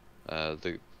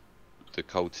the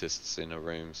cultists in a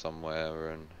room somewhere.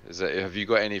 And have you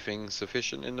got anything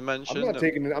sufficient in the mansion?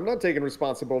 I'm not taking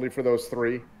responsibility for those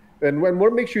three. And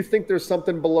what makes you think there's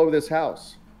something below this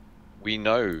house? We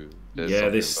know. Yeah,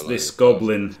 this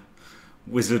goblin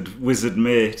wizard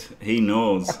mate, he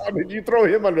knows. How did you throw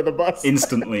him under the bus?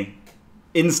 Instantly.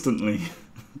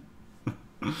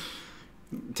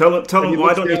 Tell him.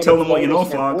 Why don't you tell them what you know,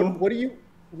 Flargle? What do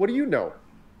you know?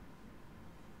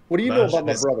 What do you know about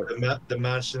my brother? The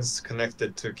mansion's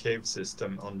connected to a cave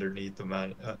system underneath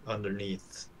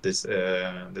underneath this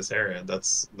area.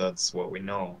 That's what we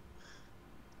know.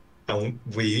 And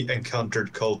we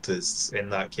encountered cultists in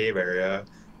that cave area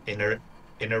in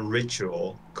a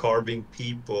ritual, carving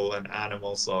people and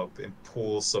animals up in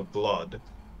pools of blood.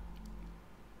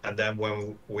 And then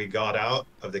when we got out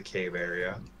of the cave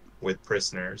area with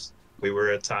prisoners, we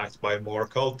were attacked by more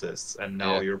cultists, and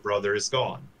now your brother is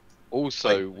gone.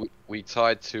 Also, we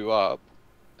tied two up,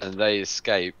 and they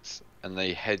escaped, and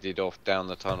they headed off down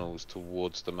the tunnels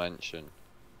towards the mansion.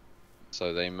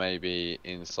 So they may be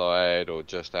inside or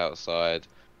just outside.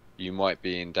 You might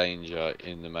be in danger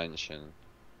in the mansion.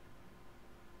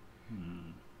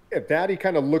 At that, he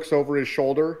kind of looks over his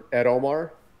shoulder at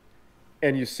Omar,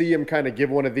 and you see him kind of give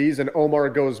one of these, and Omar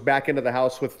goes back into the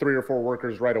house with 3 or 4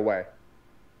 workers right away.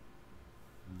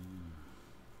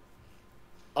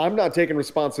 I'm not taking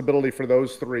responsibility for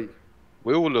those 3.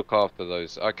 We'll look after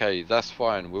those. Okay, that's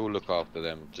fine. We'll look after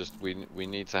them. Just we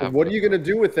need to have. What are you going to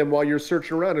do with them while you're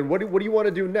searching around? And what do you want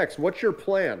to do next? What's your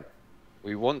plan?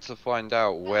 We want to find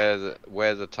out where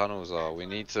the tunnels are. We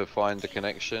need to find the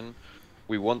connection.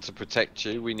 We want to protect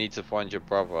you. We need to find your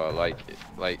brother.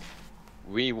 Like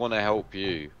we want to help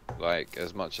you like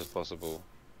as much as possible.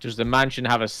 Does the mansion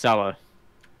have a cellar?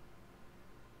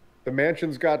 The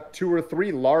mansion's got 2 or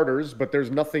 3 larders, but there's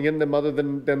nothing in them other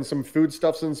than some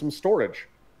foodstuffs and some storage.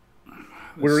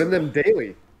 We're in them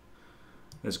daily.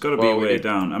 There's got to be a way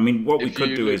down. I mean, what we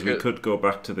could do is we could go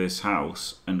back to this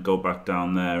house and go back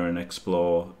down there and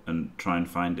explore and try and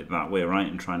find it that way, right?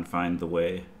 And try and find the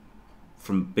way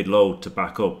from below to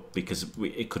back up, because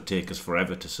it could take us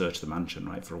forever to search the mansion,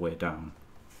 right, for a way down.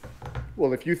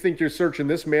 Well, if you think you're searching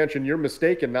this mansion, you're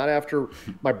mistaken. Not after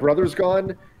my brother's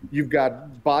gone. You've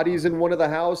got bodies in one of the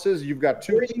houses. You've got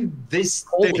 2 this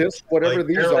cultists, whatever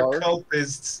these are.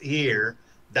 Cultists here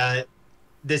that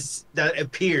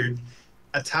appeared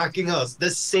attacking us the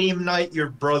same night your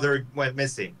brother went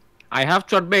missing. I have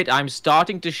to admit, I'm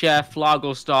starting to share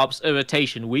Flagglestarp's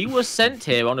irritation. We were sent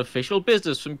here on official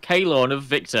business from Kalorn of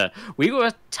Victor. We were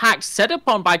attacked, set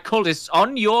upon by cultists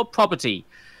on your property.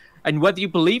 And whether you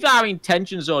believe our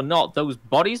intentions or not, those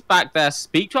bodies back there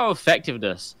speak to our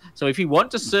effectiveness. So if you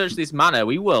want to search this manor,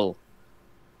 we will.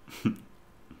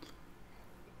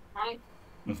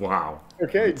 Wow.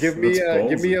 Okay, give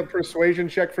me a persuasion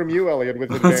check from you, Elliot,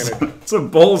 with advantage. It's a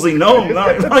ballsy no,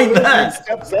 right there.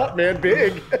 Steps up, man,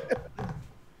 big.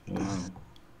 Wow.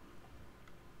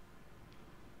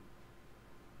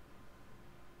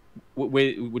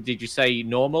 Did you say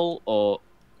normal or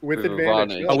with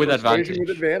advantage? No, with advantage. With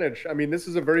advantage. I mean, this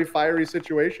is a very fiery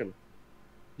situation.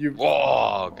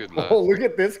 Whoa, good luck. Oh, look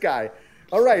at this guy.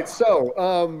 All right,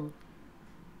 so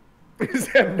is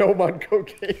that gnome on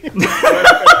cocaine?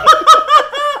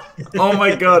 Oh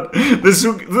my god,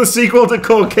 the sequel to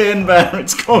Cocaine Bear,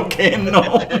 it's Cocaine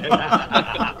Gnome.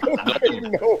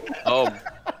 Cocaine Gnome.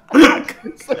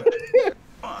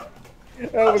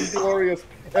 That was glorious.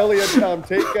 Elliot,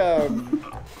 take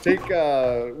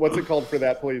what's it called for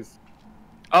that, please?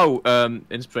 Oh,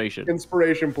 inspiration.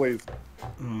 Inspiration, please.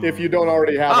 If you don't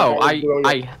already have it. Oh,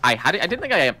 I had it. I didn't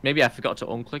think maybe I forgot to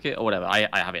unclick it or whatever. I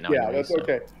have it now. Yeah, anyway, that's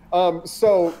okay.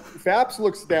 So Faps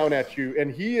looks down at you,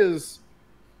 and he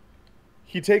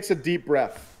takes a deep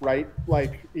breath, right?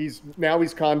 Like he's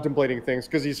contemplating things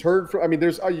because he's heard from. I mean,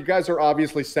 you guys are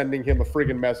obviously sending him a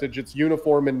friggin' message. It's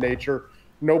uniform in nature.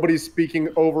 Nobody's speaking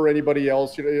over anybody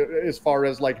else, as far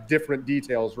as like different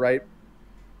details, right?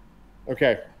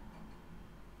 Okay.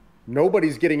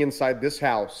 Nobody's getting inside this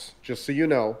house, just so you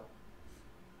know,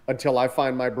 until I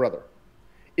find my brother.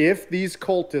 If these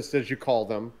cultists, as you call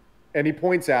them, and he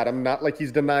points at them, not like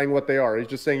he's denying what they are. He's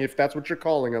just saying if that's what you're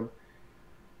calling them.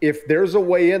 If there's a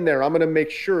way in there, I'm going to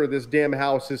make sure this damn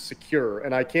house is secure.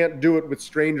 And I can't do it with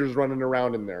strangers running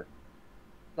around in there.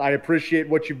 I appreciate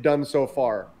what you've done so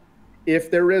far.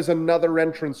 If there is another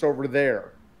entrance over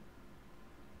there,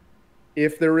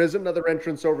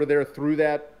 through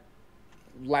that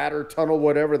ladder, tunnel,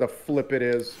 whatever the flip it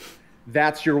is,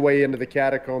 that's your way into the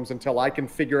catacombs until I can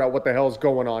figure out what the hell's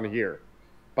going on here.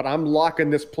 But I'm locking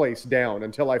this place down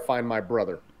until I find my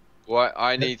brother. Well,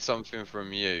 I need something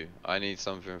from you. I need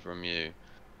some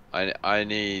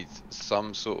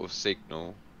sort of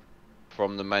signal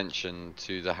from the mansion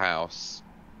to the house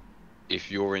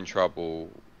if you're in trouble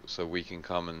so we can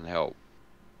come and help.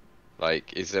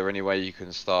 Like, is there any way you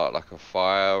can start like a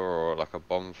fire or like a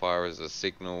bonfire as a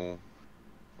signal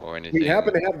or anything? We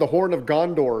happen to have the Horn of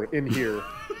Gondor in here.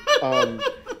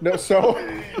 No, so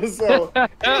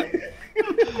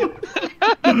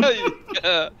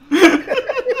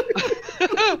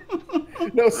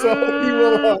no, so he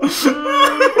will.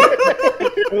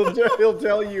 He'll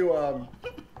tell you.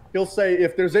 He'll say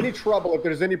if there's any trouble, if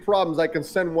there's any problems, I can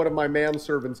send one of my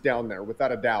manservants down there without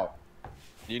a doubt.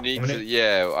 You need to,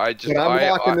 yeah. But I'm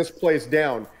locking this place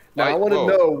down. Now I want to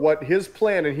know what his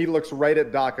plan, and he looks right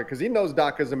at Daka because he knows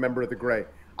Daka is a member of the Grey.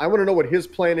 I want to know what his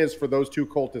plan is for those 2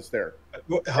 cultists there.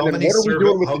 What are we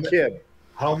doing with the kid?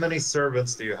 How many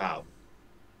servants do you have?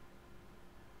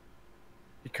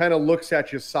 He kind of looks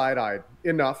at you side-eyed.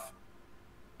 Enough.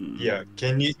 Yeah,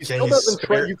 can you He can still you doesn't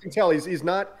spare, you can tell he's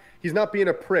not being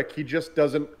a prick. He just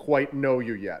doesn't quite know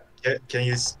you yet. can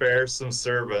you spare some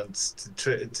servants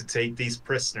to take these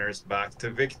prisoners back to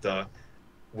Victa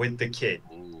with the kid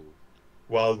Ooh.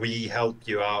 while we help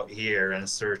you out here and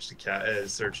search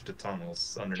the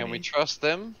tunnels underneath? Can we trust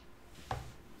them?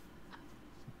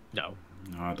 No.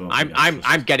 No, I don't.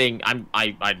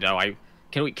 I know.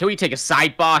 Can we take a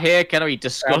sidebar here? Can we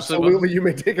discuss? Absolutely, you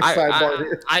may take a sidebar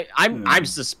here. I'm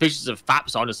suspicious of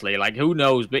Faps, honestly. Like, who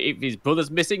knows? But if his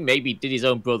brother's missing, maybe he did his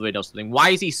own brother in or something. Why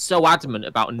is he so adamant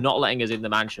about not letting us in the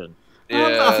mansion?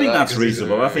 Yeah, I think that's is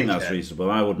reasonable. I very think that's fair. reasonable.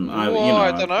 I wouldn't.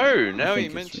 I don't know. Now he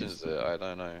think it's mentions it. I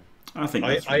don't know. I think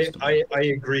that's reasonable. I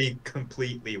agree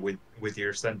completely with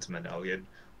your sentiment, Elliot.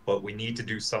 But we need to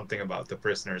do something about the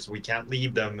prisoners. We can't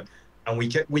leave them, and we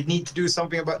need to do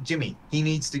something about Jimmy. He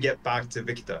needs to get back to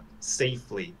Victa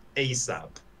safely, ASAP.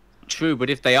 True, but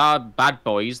if they are bad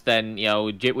boys, then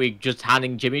we just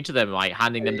handing Jimmy to them, like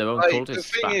handing them their own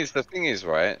cultists. The thing is,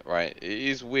 right. It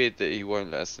is weird that he won't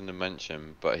let us in the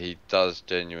mansion, but he does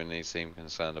genuinely seem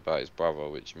concerned about his brother,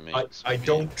 which makes. I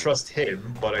don't trust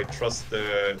him, but I trust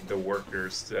the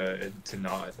workers to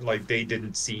not, like, they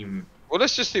didn't seem. Well,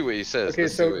 let's just see what he says. Okay,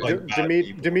 Let's so see what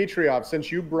he- Dimitriov,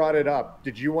 since you brought it up,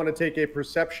 did you want to take a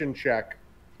perception check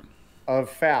of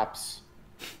Faps?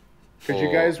 Because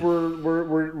you guys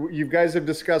you guys have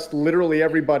discussed literally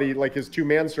everybody, like his two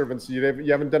manservants. You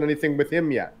haven't done anything with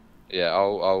him yet. Yeah,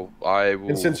 I will.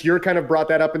 And since you're kind of brought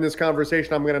that up in this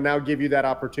conversation, I'm going to now give you that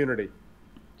opportunity.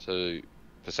 So,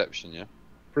 perception, yeah.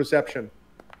 Perception.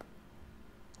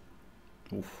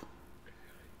 Oof.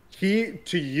 He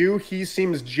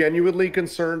seems genuinely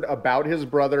concerned about his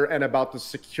brother and about the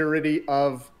security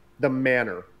of the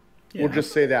manor. Yeah. We'll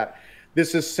just say that.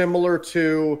 This is similar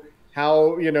to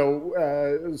how,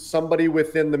 somebody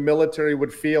within the military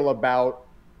would feel about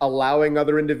allowing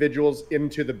other individuals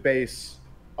into the base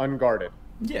unguarded.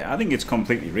 Yeah, I think it's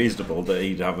completely reasonable that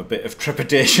he'd have a bit of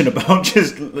trepidation about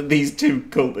just these two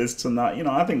cultists and that.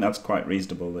 I think that's quite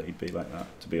reasonable that he'd be like that,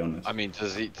 to be honest. I mean,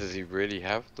 does he really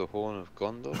have the Horn of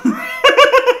Gondor?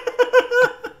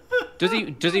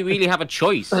 Does he really have a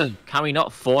choice? Can we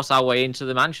not force our way into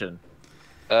the mansion?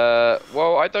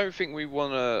 Well, I don't think we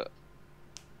want to.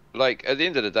 Like, at the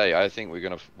end of the day, I think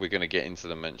we're gonna get into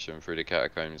the mansion through the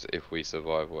catacombs if we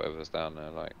survive whatever's down there.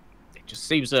 Like, it just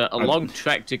seems a long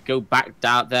trek to go back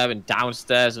down there and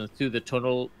downstairs and through the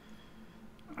tunnel.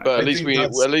 But at least we know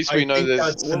there's.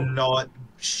 That's a not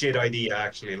shit idea,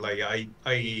 actually. Like,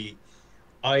 I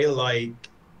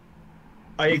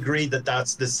agree that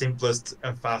that's the simplest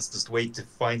and fastest way to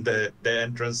find the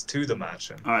entrance to the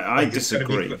mansion. I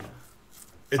disagree.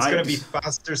 It's going to be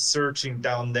faster searching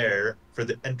down there for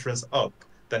the entrance up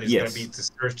than it's going to be to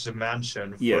search the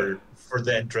mansion for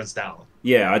the entrance down.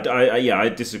 Yeah, I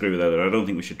disagree with that. I don't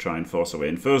think we should try and force our way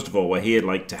in. First of all, we're here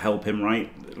to help him,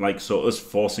 right? Like, so us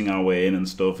forcing our way in and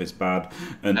stuff is bad,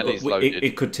 and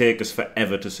it could take us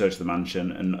forever to search the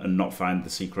mansion and not find the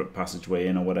secret passageway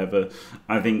in or whatever.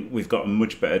 I think we've got a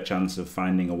much better chance of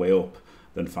finding a way up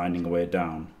than finding a way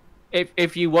down.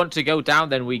 If you want to go down,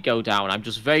 then we go down. I'm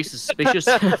just very suspicious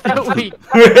that we...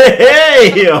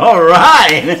 Hey, all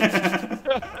right!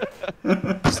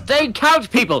 Stay couch,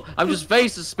 people! I'm just very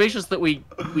suspicious that we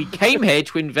came here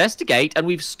to investigate, and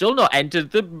we've still not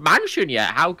entered the mansion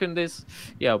yet. How can this...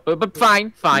 but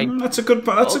fine. That's a good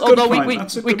point. Although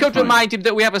we could remind him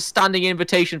that we have a standing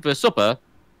invitation for supper.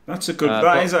 That's a good.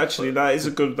 That is a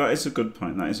good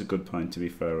point. That is a good point. To be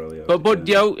fair, Elliot. But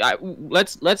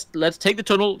let's take the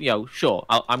tunnel. Sure,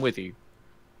 I'm with you.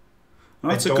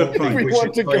 That's a good point. If we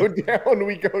want to go down,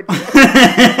 we go down.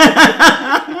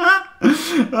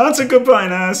 That's a good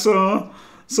point. So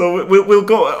we'll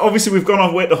go. Obviously, we've gone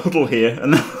off way to huddle here,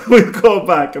 and then we'll go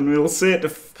back and we'll say it to.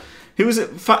 Who is it?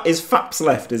 Is Faps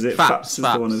left? Is it Faps is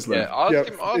the one who's left? Yeah,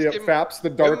 ask him. Faps, the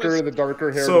darker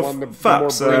haired one, the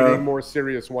Faps, more breathing, more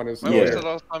serious one is. When was the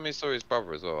last time he saw his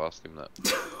brother as well? Ask him that.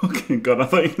 Okay, God, I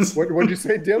thought he was... What did you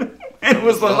say, Dim? It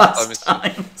was the last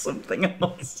time. Something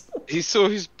else. He saw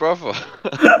his brother.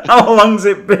 How long's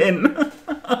it been?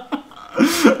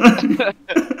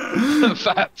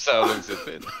 Faps, how long's it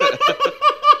been?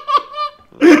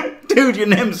 Dude, your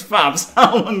name's Faps.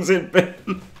 How long's it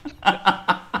been?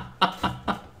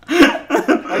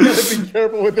 I gotta be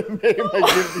careful with the name I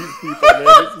give these people,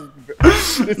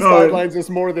 man. This sidelines us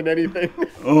more than anything.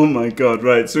 Oh my God!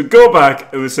 Right, so go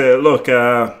back and we say, look,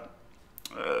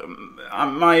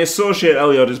 my associate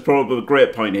Elliot is probably a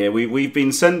great point here. We've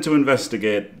been sent to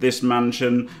investigate this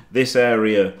mansion, this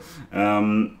area.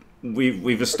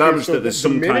 We've established that there's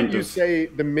some kind of.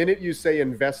 The minute you say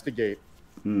investigate,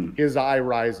 his eye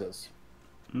rises.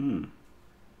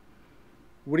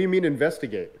 What do you mean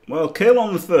investigate? Well,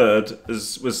 Kalon III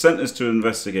was sent us to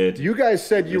investigate. You guys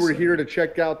said you were here to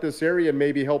check out this area and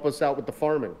maybe help us out with the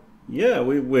farming. Yeah,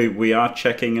 we are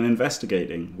checking and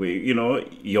investigating. You know,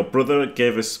 your brother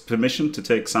gave us permission to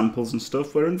take samples and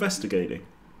stuff. We're investigating.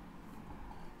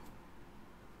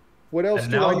 What else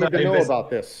do I need to know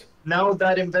about this? Now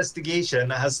that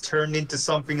investigation has turned into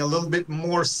something a little bit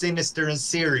more sinister and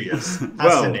serious,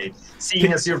 hasn't it?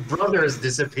 Seeing as your brother has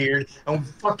disappeared and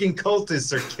fucking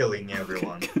cultists are killing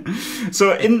everyone.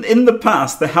 So in the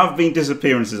past, there have been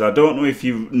disappearances. I don't know if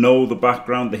you know the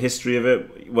background, the history of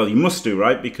it. Well, you must do,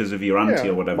 right? Because of your auntie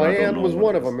or whatever. My aunt was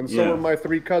one of them, and so were my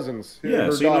 3 cousins.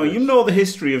 Yeah, so you know the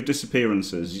history of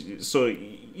disappearances. So,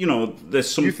 you know, there's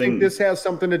something... You think this has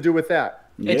something to do with that?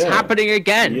 It's happening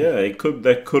again. Yeah,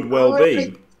 there could well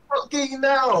be. Fucking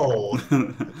no.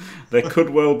 There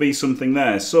could well be something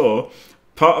there. So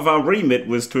part of our remit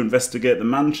was to investigate the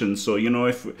mansion. So, you know,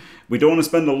 if we don't want to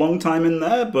spend a long time in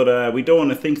there, but we don't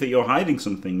want to think that you're hiding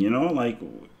something, you know, like,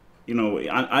 you know,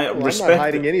 I respect. I'm not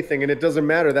hiding anything, and it doesn't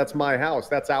matter. That's my house.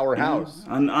 That's our house.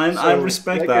 And I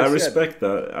respect that. I respect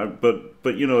that.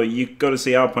 But you know, you got to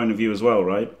see our point of view as well,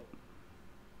 right?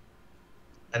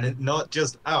 And not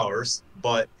just ours,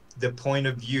 but the point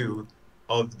of view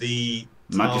of the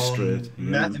magistrate.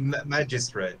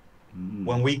 Magistrate.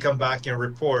 When we come back and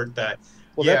report that.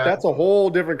 Well, that's a whole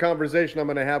different conversation I'm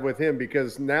going to have with him,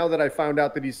 because now that I found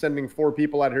out that he's sending 4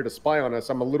 people out here to spy on us,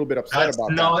 I'm a little bit upset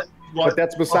about that. But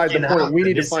that's beside the point. We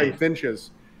need to find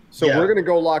Finches. So we're going to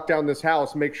go lock down this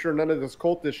house, make sure none of this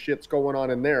cultist shit's going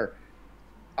on in there.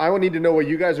 I will need to know what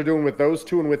you guys are doing with those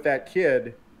 2 and with that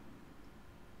kid.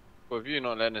 Well, if you're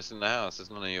not letting us in the house, it's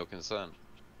none of your concern.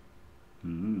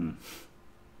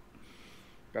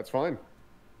 That's fine.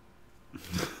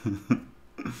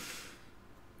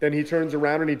 Then he turns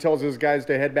around and he tells his guys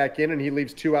to head back in, and he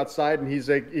leaves 2 outside,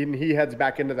 and he heads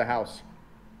back into the house.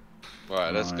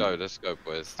 Right, let's go,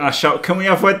 boys. I shout, can we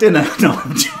have our dinner? No,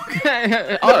 I'm joking.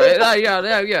 Yeah.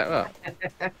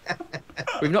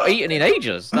 We've not eaten in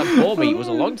ages. That boar meat was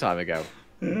a long time ago.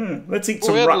 Yeah. Let's eat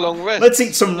some let's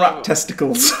eat some rat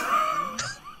testicles.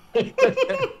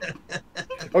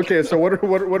 Okay, so what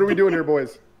are we doing here,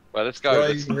 boys? Well, let's go.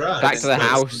 Back to the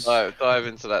house. Dive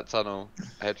into that tunnel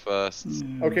head first.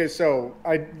 Okay, so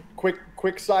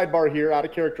quick sidebar here, out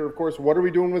of character, of course. What are we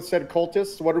doing with said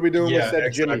cultists? What are we doing with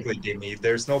said Jimmy? Exactly, Jimmy.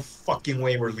 There's no fucking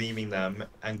way we're leaving them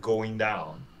and going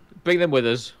down. Bring them with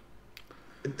us.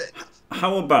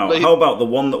 How about the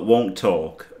one that won't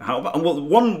talk?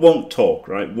 One won't talk,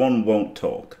 right? One won't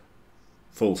talk.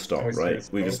 Full stop, right?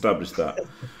 We've established that.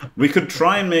 We could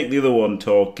try and make the other one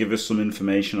talk, give us some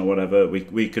information or whatever.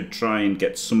 We could try and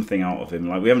get something out of him.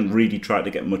 Like, we haven't really tried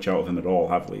to get much out of him at all,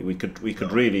 have we? We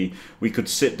could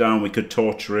sit down, we could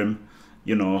torture him,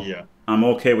 you know. Yeah. I'm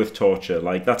okay with torture.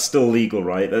 Like, that's still legal,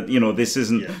 right? That, you know, this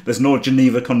isn't. Yeah. There's no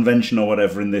Geneva Convention or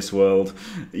whatever in this world.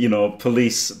 You know,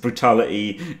 police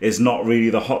brutality is not really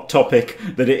the hot topic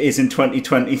that it is in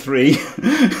 2023.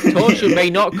 Torture may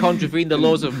not contravene the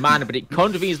laws of man, but it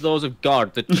contravenes the laws of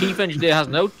God. The chief engineer has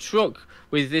no truck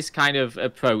with this kind of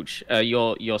approach.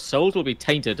 Your souls will be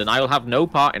tainted, and I will have no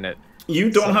part in it.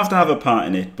 You don't have to have a part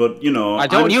in it, but, you know... I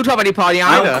don't want you to have any part in it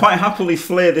either. I'll quite happily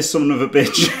flay this son of a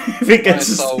bitch if it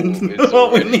gets us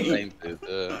what we need.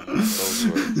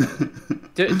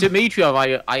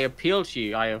 Dimitriov, I appeal to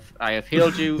you. I have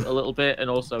healed you a little bit and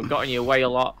also gotten you away a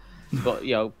lot. But,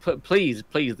 you know, please,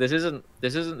 this isn't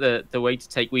the way to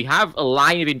take... We have a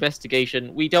line of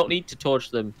investigation. We don't need to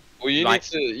torture them you right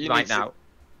need now. to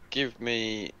give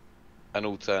me an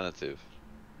alternative.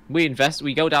 We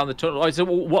go down the tunnel. So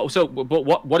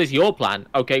what is your plan?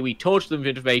 Okay, we torture them for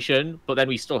information, but then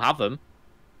we still have them.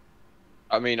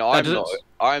 I mean,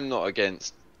 I'm not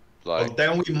against, like... Well,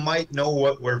 then we might know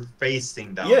what we're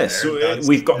facing down there. Yes, so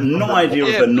we've got no idea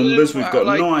of the numbers, we've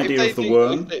got no idea of the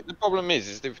worm. The problem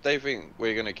is if they think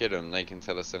we're going to kill them, they can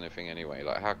tell us anything anyway.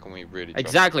 Like, how can we really...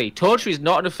 Exactly. Torture is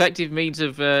not an effective means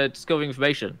of discovering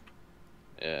information.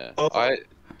 Yeah. Try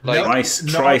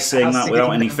saying that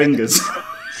without any fingers.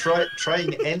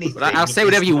 Trying anything. I'll say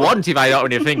whatever you want if I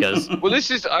don't have any fingers. Well, this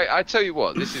is... I tell you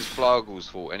what, this is Flargel's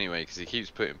fault anyway, because he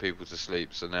keeps putting people to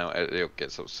sleep, so now Elliot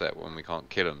gets upset when we can't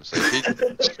kill him. So if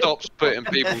he stops putting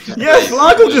people to sleep... Yeah,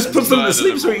 Flargel just puts them to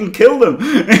sleep so we can kill them.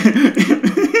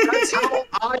 That's how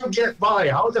I get by.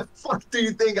 How the fuck do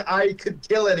you think I could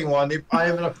kill anyone if I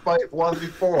am in a fight one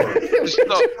before?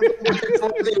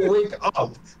 Before they wake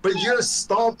up. But you're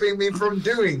stopping me from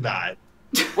doing that.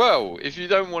 Well, if you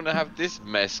don't want to have this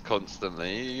mess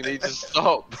constantly, you need to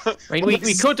stop. I mean, we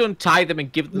could untie them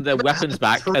and give them their weapons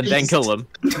back and then kill them.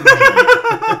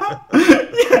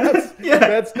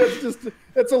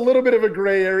 That's a little bit of a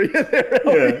grey area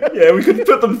there. Yeah, we could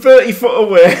put them 30 foot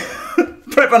away.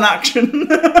 Prep an action.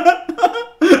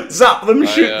 Zap them,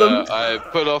 shoot them. I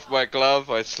pull off my glove,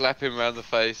 I slap him around the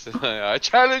face, and I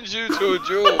challenge you to a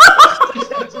duel.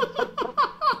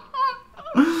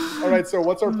 All right, so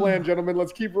what's our plan, gentlemen?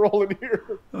 Let's keep rolling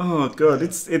here. Oh god,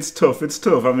 it's tough. It's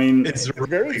tough. I mean, It's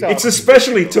very tough. it's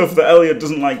especially tough that Elliot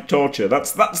doesn't like torture.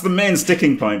 That's the main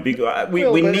sticking point. Because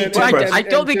we need to press. I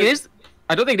don't think it is.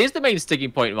 I don't think it is the main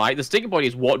sticking point, right? The sticking point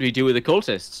is what do we do with the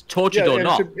cultists, tortured or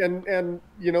not? And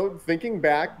you know, thinking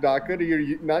back, Daka, to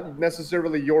your not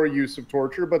necessarily your use of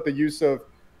torture, but the use of,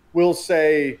 we'll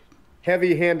say,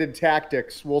 heavy-handed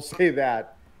tactics. We'll say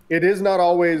that it is not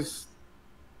always.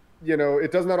 You know,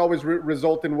 it does not always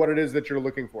result in what it is that you're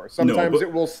looking for. Sometimes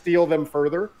it will steal them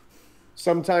further.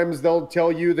 Sometimes they'll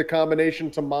tell you the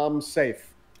combination to mom's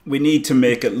safe. We need to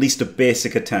make at least a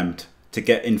basic attempt to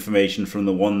get information from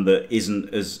the one that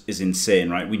isn't as insane,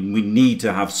 right? We need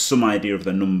to have some idea of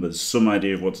the numbers, some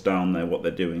idea of what's down there, what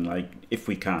they're doing. Like, if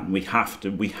we can, we have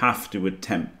to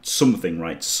attempt something,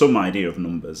 right? Some idea of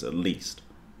numbers at least.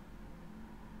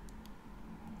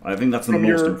 I think that's the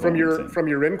most important thing. From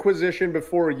your Inquisition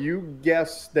before, you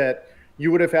guess that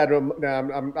you would have had.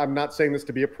 I'm not saying this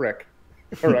to be a prick,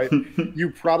 all right?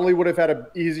 You probably would have had an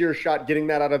easier shot getting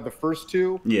that out of the first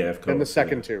two, than the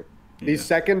second two. Yeah. These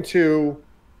second two,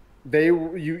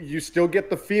 you still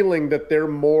get the feeling that they're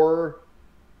more.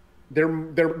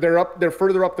 They're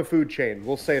further up the food chain.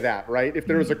 We'll say that, right? If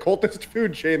there was a cultist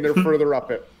food chain, they're further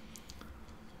up it.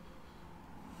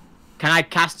 Can I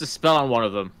cast a spell on one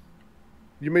of them?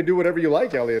 You may do whatever you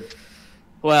like, Elliot.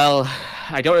 Well,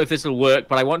 I don't know if this will work,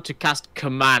 but I want to cast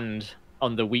Command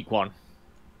on the weak one.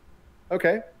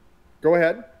 Okay, go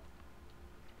ahead.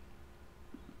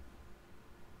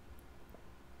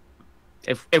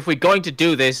 If we're going to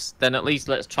do this, then at least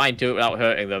let's try and do it without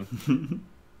hurting them.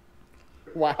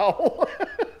 Wow.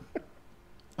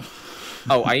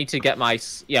 Oh, I need to get my...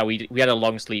 Yeah, we had a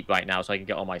long sleep right now, so I can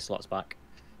get all my slots back.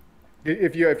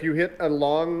 If you hit a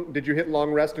long... Did you hit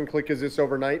long rest and click, is this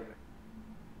overnight?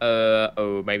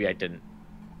 Oh, maybe I didn't.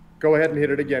 Go ahead and hit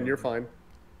it again, you're fine.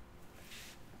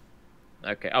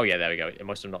 Okay, oh yeah, there we go. It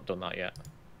must have not done that yet.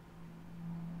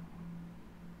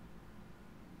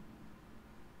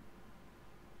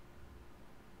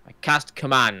 I cast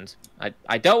Command.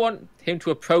 I don't want him to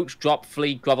approach, drop,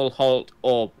 flee, grovel, halt,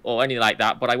 or anything like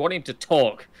that, but I want him to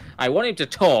talk. I want him to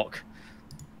talk.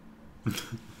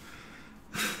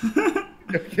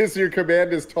 Because your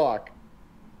command is talk.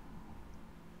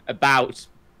 About.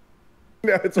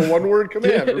 No, it's a one-word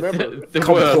command, remember?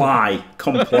 Comply.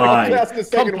 Comply. I'll cast a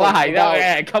second one. Comply. No,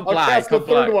 yeah, comply. I'll cast the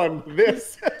third one.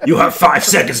 This. You have 5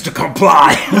 seconds to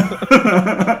comply.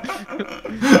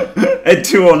 Ed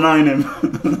 209 him.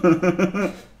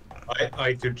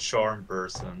 I could charm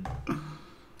person.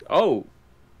 Oh.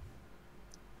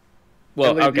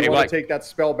 Well, Ellie, okay. do you want to take that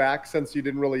spell back since you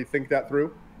didn't really think that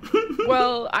through?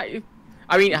 Well, I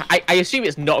mean, I assume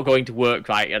it's not going to work,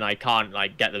 right? And I can't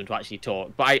like get them to actually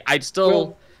talk. But I'd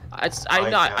still, I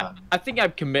think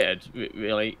I'm committed,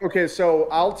 really. Okay, so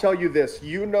I'll tell you this: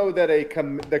 you know that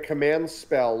the command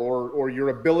spell or your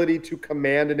ability to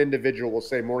command an individual, we'll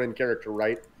say more in character,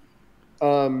 right?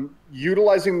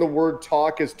 Utilizing the word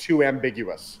talk is too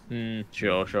ambiguous.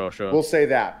 Sure. We'll say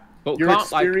that. But your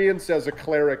experience as a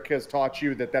cleric has taught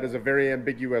you that is a very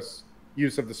ambiguous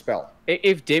use of the spell.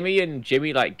 If Dimmy and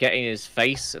Jimmy like get in his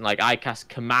face and like I cast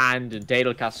Command and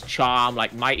Dale cast Charm,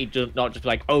 like might he just not just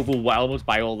like overwhelmed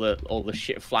by all the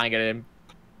shit flying at him?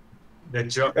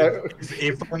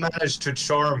 If I manage to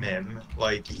charm him,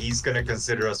 like he's gonna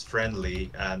consider us friendly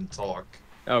and talk.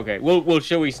 Okay, well,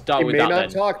 shall we start with that then? He may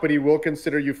not talk, but he will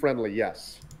consider you friendly.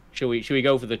 Yes. Should we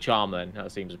go for the charm then?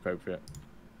 That seems appropriate.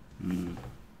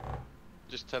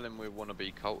 Just tell him we want to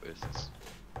be cultists.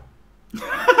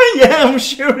 Yeah, I'm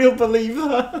sure he'll believe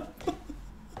that.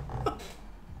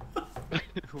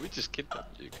 We just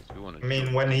kidnapped you because we want to. I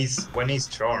mean, when he's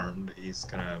charmed, he's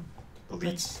gonna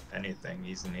believe anything.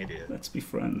 He's an idiot. Let's be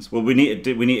friends. Well, we need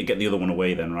to get the other one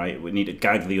away then, right? We need to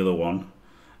gag the other one.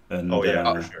 And, oh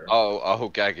yeah, for sure. I'll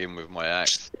gag him with my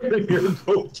axe. You're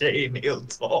okay, and he'll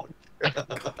talk.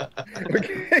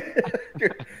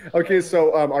 Okay,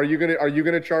 so are you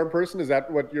gonna charm person? Is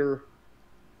that what you're?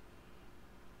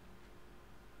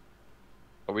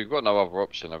 Well, we've got no other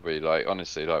option, have we? Like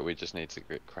honestly, like we just need to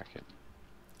get cracking.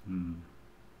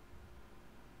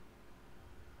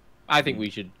 I think we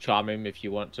should charm him if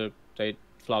you want to say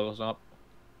Flagos up.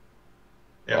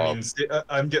 I mean,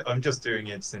 I'm just doing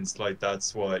it since like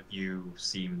that's what you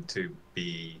seem to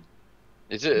be.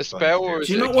 Is it a spell or is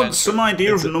Do you it not a want some cantrip? idea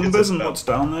of It's a numbers and spell. what's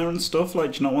down there and stuff?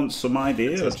 Like, do you not want some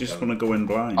idea, It's or a just spell. want to go in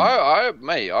blind?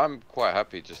 Mate, I'm quite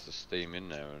happy just to steam in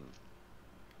there and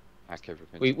hack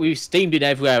everything. We've steamed it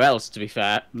everywhere else, to be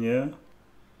fair. Yeah.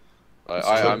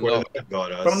 I'm not.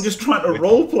 Got us. But I'm just trying to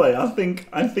roleplay.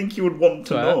 I think you would want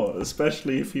to Fair. know,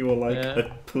 especially if you were like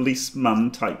a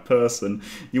policeman type person.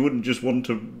 You wouldn't just want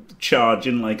to charge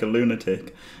in like a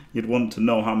lunatic. You'd want to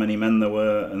know how many men there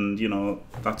were, and you know,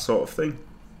 that sort of thing.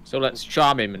 So let's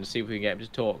charm him and see if we can get him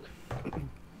to talk.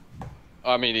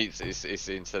 I mean, it's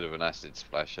instead of an acid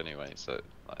splash anyway, so.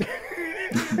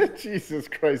 Like... Jesus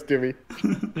Christ, Dimmy.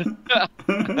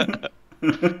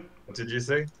 What did you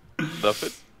say?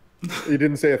 Nothing. You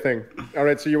didn't say a thing. All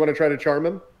right, so you want to try to charm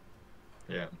him?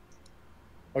 Yeah.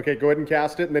 Okay, go ahead and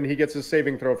cast it, and then he gets his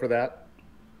saving throw for that.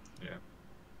 Yeah.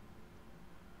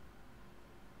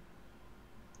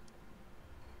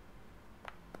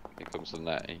 Here comes the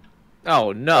natty.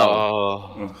 Oh no!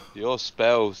 Oh, your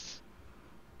spells.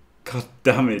 God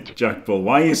damn it, Jack Bull.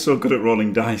 Why are you so good at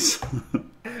rolling dice?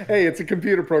 Hey, it's a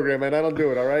computer program, and I don't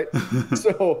do it. All right.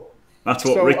 So That's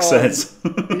what Rick says.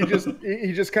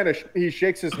 he just kind of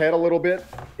shakes his head a little bit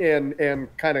and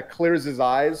kind of clears his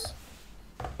eyes,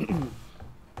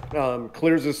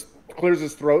 clears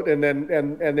his throat, and then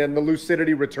the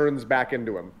lucidity returns back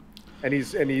into him, and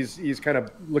he's kind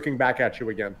of looking back at you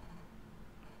again.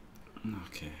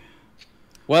 Okay.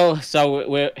 Well, so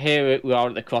we're here. We are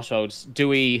at the crossroads. Do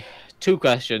we? Two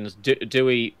questions. Do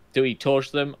we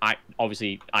torch them?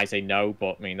 Obviously I say no,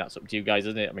 but I mean that's up to you guys,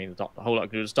 isn't it? I mean, there's not a whole lot I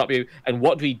can do to stop you. And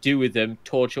what do we do with them?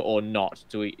 Torture or not?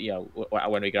 Do we, you know,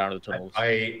 when we get out of the tunnels?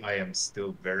 I am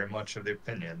still very much of the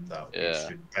opinion that we Yeah.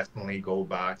 should definitely go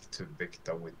back to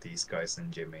Victor with these guys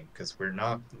and Jimmy, because we're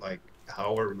not like,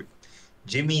 how are we?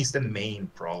 Jimmy's the main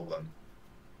problem.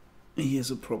 He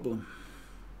is a problem.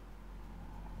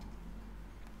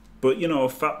 But you know,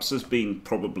 Faps is being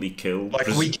probably killed. Like,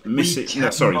 missing. we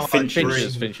No, sorry, cannot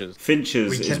Finches. Finches.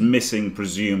 Finches We is can- missing,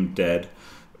 presumed dead.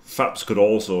 Faps could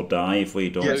also die if we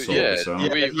don't sort this out.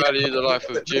 We Yeah, value the life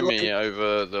of but- Jimmy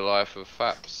over the life of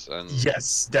Faps, and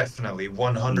Yes, definitely,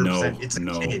 100%. No, It's a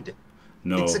no. kid.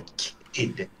 No. It's a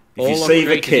kid. If you All are save a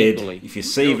created kid, equally. if you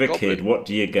save You're a a kid, goblin. what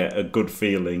do you get? A good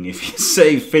feeling. If you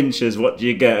save Finches, what do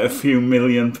you get? A few £1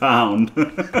 million.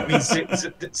 I mean,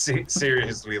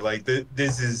 seriously, like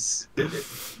this is.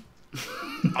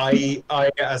 I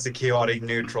as a chaotic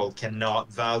neutral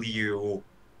cannot value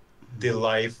the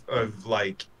life of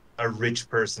like a rich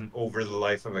person over the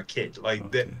life of a kid.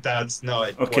 Like that's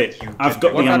not Okay, what you I've can got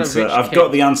do. What the about a answer. rich I've kid?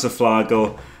 got the answer,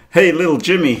 Flargle. Hey, little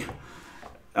Jimmy.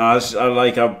 I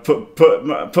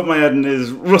put my head in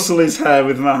his, rustle his hair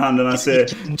with my hand, and I say,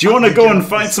 "Do you want to go and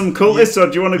fight some cultists, or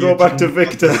do you want to go back to cannot be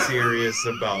Victor?" serious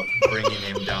about bringing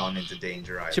him down into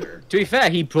danger either. To be fair,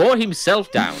 he brought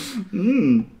himself down.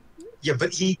 Yeah,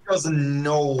 but he doesn't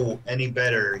know any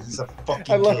better. He's a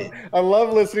fucking kid. I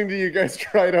love listening to you guys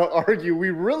try to argue. We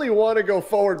really want to go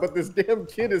forward, but this damn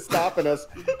kid is stopping us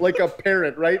like a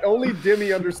parent, right? Only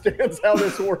Dimmy understands how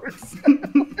this works.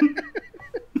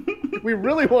 We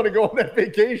really want to go on that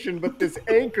vacation, but this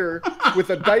anchor with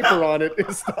a diaper on it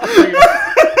is stopping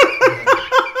us.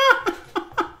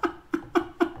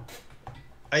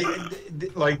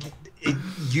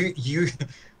 You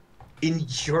in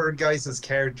your guys'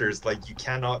 characters, like you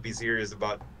cannot be serious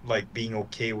about like being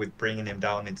okay with bringing him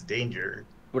down into danger.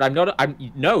 But I'm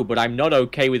not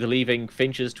okay with leaving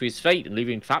Finches to his fate and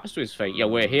leaving Faps to his fate. Yeah,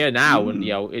 we're here now, and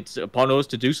you know it's upon us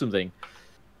to do something.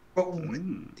 But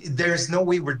there's no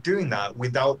way we're doing that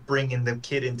without bringing the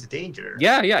kid into danger.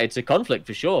 Yeah, it's a conflict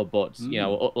for sure. But you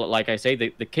know, like I say, the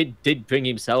kid did bring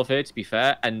himself here. To be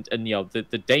fair, and you know,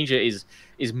 the danger is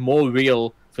more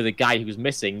real for the guy who's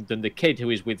missing than the kid who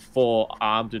is with 4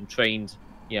 armed and trained,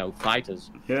 you know,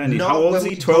 fighters. Yeah, and Not how old is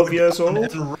when he? we 12 go years down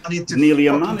old? and run into Nearly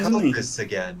a man, fucking isn't he? cultists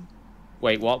again.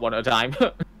 Wait, what? One at a time?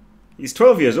 He's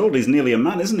 12 years old. He's nearly a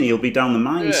man, isn't he? He'll be down the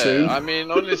mine yeah. soon. I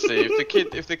mean, honestly,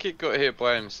 if the kid got hit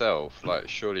by himself, like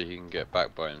surely he can get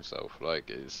back by himself. Like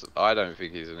I don't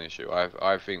think he's an issue.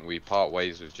 I think we part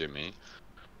ways with Jimmy,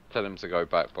 tell him to go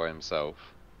back by himself,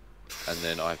 and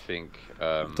then I think.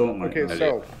 Don't like Okay, that.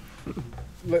 so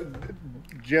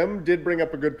Jim did bring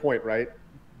up a good point, right?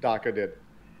 Daka did.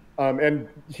 And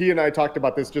he and I talked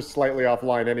about this just slightly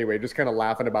offline anyway, just kind of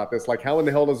laughing about this. Like, how in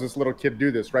the hell does this little kid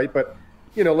do this, right? But,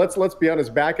 you know, let's be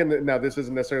honest, back in now this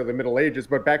isn't necessarily the Middle Ages,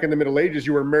 but back in the Middle Ages,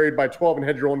 you were married by 12 and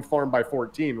had your own farm by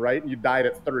 14, right? And you died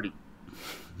at 30.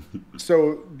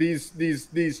 So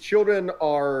these children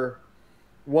are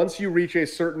once you reach a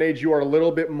certain age, you are a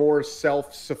little bit more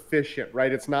self-sufficient,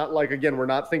 right? It's not like, again, we're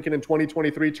not thinking in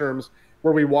 2023 terms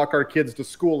where we walk our kids to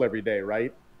school every day,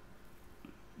 right?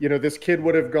 You know, this kid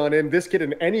would have gone in, this kid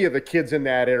and any of the kids in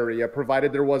that area,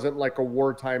 provided there wasn't like a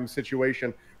wartime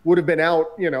situation, would have been out,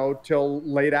 you know, till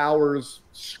late hours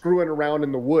screwing around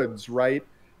in the woods, right?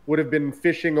 Would have been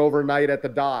fishing overnight at the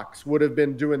docks, would have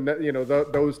been doing, you know,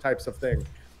 those types of things.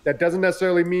 That doesn't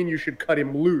necessarily mean you should cut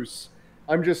him loose.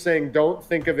 I'm just saying, don't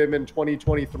think of him in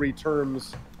 2023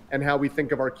 terms and how we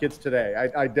think of our kids today.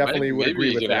 I definitely would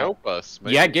agree with that. Help us.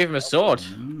 Maybe. Yeah, give him a sword.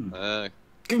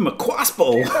 Give him a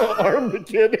crossbow. Arm the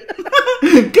kid.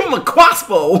 Give him a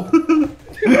crossbow.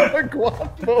 A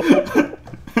crossbow.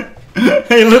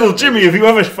 Hey, little Jimmy, have you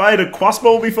ever fired a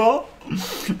crossbow before?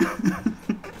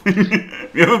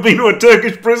 Have you ever been to a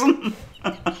Turkish prison?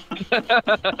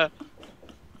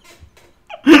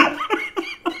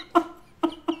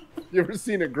 You ever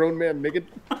seen a grown man naked?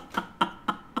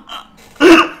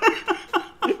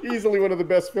 Easily one of the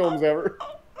best films ever.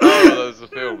 Oh, there's a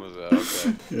film, was that?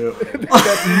 Okay.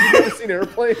 Yeah. You ever seen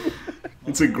Airplane?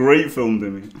 It's a great film,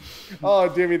 Jimmy. Oh,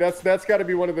 Jimmy, that's got to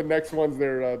be one of the next ones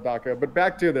there, Daka. But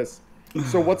back to this.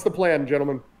 So what's the plan,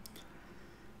 gentlemen?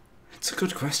 It's a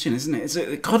good question, isn't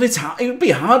it? God, it's hard. It would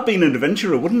be hard being an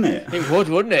adventurer, wouldn't it? It would,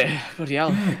 wouldn't it? Bloody hell.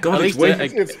 Yeah, God, At it's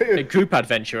least way... a group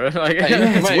adventurer. Like,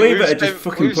 Yeah, it's Mate, way we've better just spent-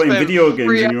 fucking we've playing spent video games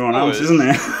 3 in your own house, hours isn't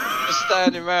it? Just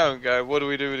standing around going, what do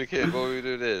we do with the kid? What do we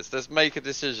do with this? Let's make a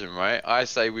decision, right? I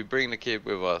say we bring the kid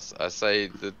with us. I say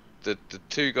the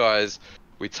 2 guys,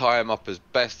 we tie him up as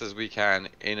best as we can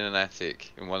in an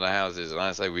attic in one of the houses. And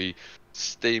I say we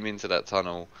steam into that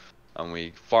tunnel and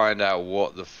we find out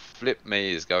what the flip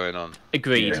me is going on.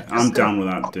 Agreed. Yeah, I'm down with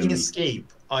that, Fucking Jimmy. escape.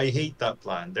 I hate that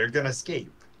plan. They're gonna escape.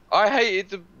 I hated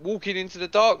the walking into the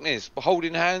darkness,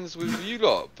 holding hands with you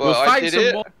lot, but We'll I find did some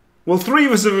it. more. Well, 3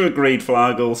 of us have agreed,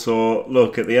 Flagel, so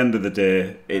look, at the end of the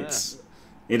day, it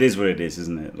is what it is,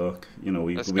 isn't it? Look, you know,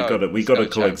 we Let's got go. to Let's go,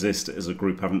 coexist as a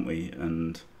group, haven't we?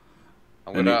 And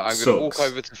I'm gonna walk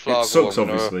over to Flargle. It sucks, I'm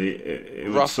gonna obviously. It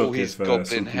would ruffle suck his if, goblin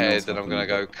something head, else and I'm gonna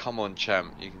happened, go, "Come on,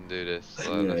 champ, you can do this."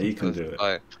 Yeah, you can do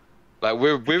it. Like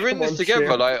we're in this on, together.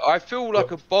 champ. Like I feel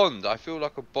like a bond. I feel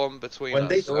like a bond between When us.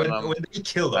 they and, when they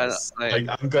kill us, and-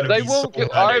 like, I'm gonna they be will. so Kill,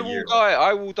 mad I at will you. die.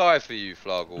 I will die for you,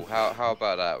 Flargle. How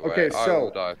about that? Right? Okay, I so, will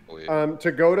die for you.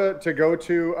 To go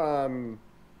to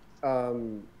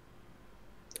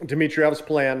Dmitriev's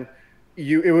plan,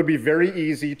 it would be very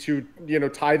easy to, you know,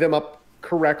 tie them up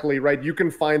correctly, right? You can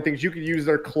find things. You could use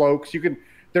their cloaks.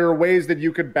 There are ways that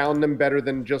you could bound them better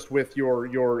than just with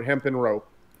your hempen rope.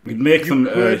 We'd make them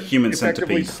You a could human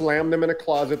effectively centipede. slam them in a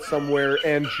closet somewhere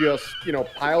and just, you know,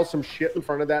 pile some shit in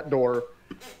front of that door.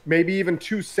 Maybe even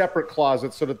 2 separate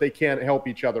closets so that they can't help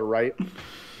each other, right?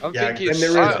 I'm yeah, thinking. And there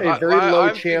is a very low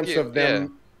chance thinking, of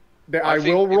them. I I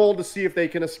will think- roll to see if they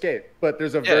can escape, but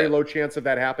there's a very Yeah. low chance of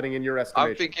that happening in your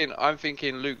estimation. I'm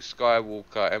thinking Luke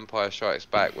Skywalker, Empire Strikes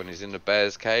Back, when he's in the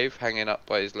bear's cave, hanging up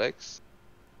by his legs.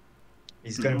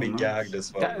 He's gonna be nice. gagged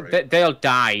as well, right? They'll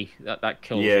die. That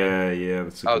kills them. Yeah,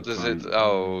 that's a Oh, good does plan. it?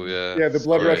 Oh, yeah. Yeah, the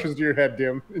blood Sorry. rushes to your head,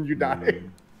 Dim, and you die.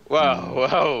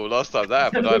 Wow, last time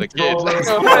that happened, I had a kid. Problem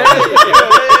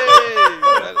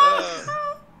Hey,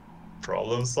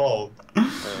 Problem solved.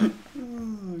 Oh,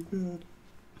 God.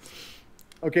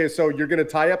 Okay, so you're going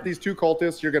to tie up these 2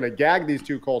 cultists. You're going to gag these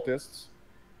 2 cultists.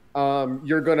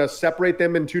 You're going to separate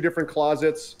them in 2 different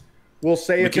closets. We'll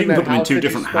say We it's could in even that put them in house 2 that you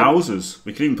different spent- houses.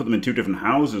 We could even put them in 2 different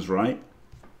houses, right?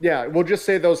 Yeah, we'll just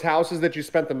say those houses that you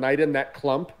spent the night in, that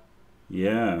clump.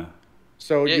 Yeah.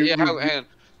 So hang on.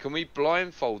 Can we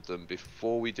blindfold them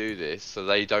before we do this so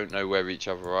they don't know where each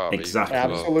other are? Exactly.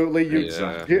 Absolutely.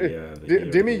 Exactly.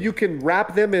 Dimmy, you can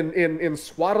wrap them in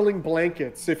swaddling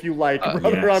blankets if you like,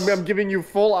 brother. Yes. I'm giving you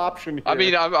full option here. I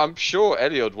mean, I'm sure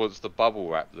Eliod wants to bubble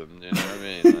wrap them. You know what I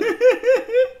mean?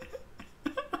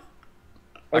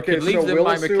 Like, okay, could leave so them we'll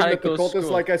by assume that the mechanical cultists,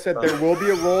 school. like I said, there will be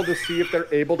a roll to see if they're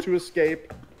able to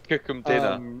escape. cook them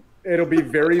dinner. It'll be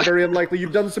very, very unlikely.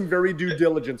 You've done some very due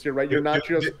diligence here, right? You're not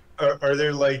just... Are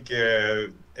there like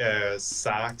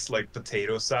sacks, like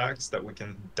potato sacks, that we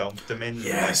can dump them in?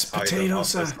 Yes, like, tie them potato up as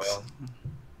sacks. well?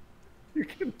 You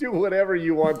can do whatever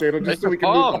you want, Daniel, just It's so a we can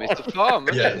move farm. on. It's a farm.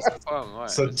 Isn't Yeah. it? It's a farm. Right.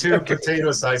 So 2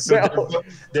 potato sacks. So No.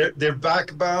 they're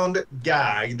backbound,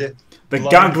 gagged. They're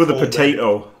gagged with a blindfolded.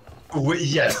 potato.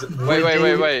 Yes. Wait,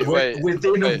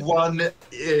 within wait. one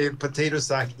potato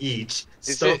sack each,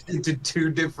 Is stuffed into 2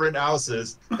 different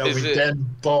houses that Is we it- then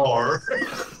bar.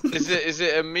 Is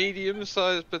it a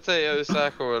medium-sized potato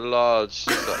sack or a large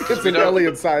sack? It's an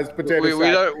alien-sized potato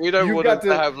sack. We don't want it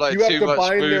to have like you have too to much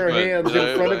bind movement. their hands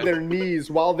in front of their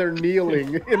knees while they're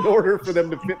kneeling in order for them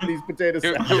to fit in these potato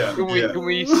sacks. Can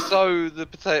we sew the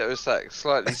potato sack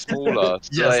slightly smaller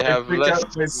so they have less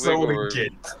wiggle room?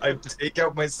 I take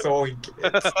out my sewing kit.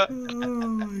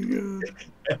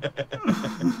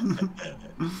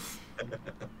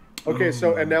 Okay,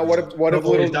 so and now what if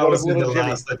little Jimmy?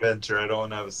 Last adventure. I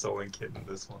don't have a sewing kit in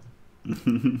this one.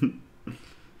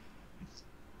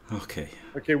 Okay.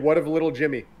 Okay, what of little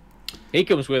Jimmy? He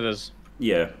comes with us.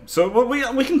 Yeah. So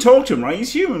we can talk to him, right?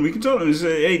 He's human. We can talk to him and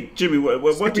say, "Hey, Jimmy,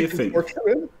 what do you think?"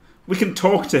 We can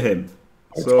talk to him.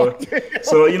 So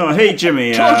you know, hey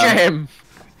Jimmy. Torture him.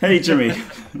 Hey Jimmy.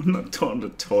 I'm not talking to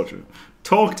torture him.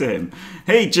 Talk to him.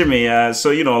 Hey Jimmy. So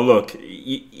you know, look.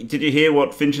 Did you hear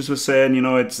what Finches was saying? You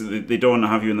know, they don't want to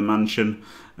have you in the mansion.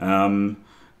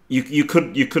 You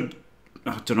could.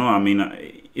 I don't know. I mean,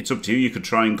 it's up to you. You could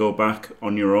try and go back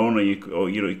on your own, or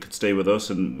you could stay with us,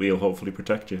 and we'll hopefully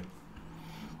protect you.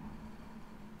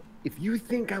 If you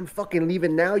think I'm fucking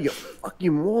leaving now, you're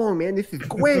fucking wrong, man. This is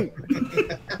great.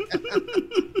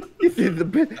 This is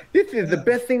the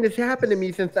best thing that's happened to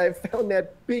me since I found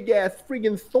that big ass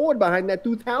friggin' sword behind that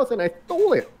dude's house and I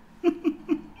stole it.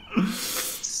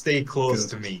 Stay close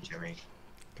to me, Jimmy.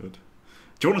 Good.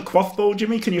 Do you want a quaff bow,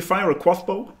 Jimmy? Can you fire a quaff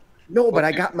bow? No, but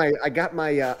I got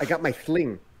my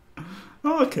sling.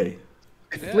 Oh, okay.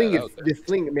 The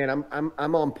sling, man.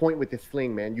 I'm on point with this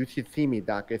sling, man. You should see me,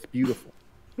 Doc. It's beautiful.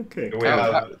 Okay.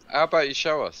 How about you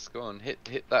show us? Go on,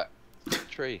 hit that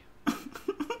tree.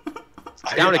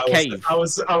 Down a cave. I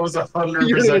was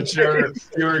 100% sure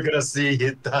you were gonna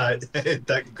hit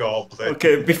that goblin.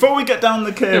 Okay, before we get down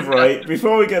the cave, right?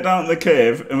 Before we get down the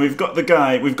cave, and we've got the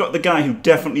guy who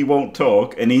definitely won't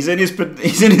talk, and he's in his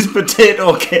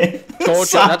potato cave.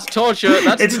 Torture. That's torture.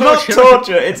 It's not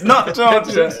torture. It's not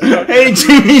torture. Hey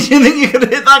Jimmy, do you think you could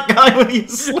hit that guy with your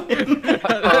sling?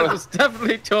 That was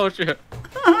definitely torture.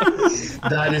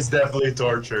 That is definitely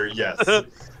torture. Yes.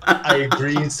 I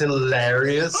agree, it's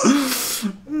hilarious,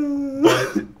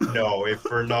 but no, if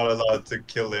we're not allowed to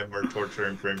kill him or torture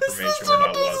him for information, we're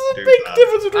not allowed to do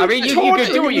that. I mean, you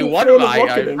can do what you want,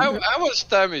 How much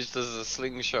damage does a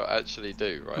slingshot actually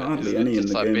do, right? Hardly any in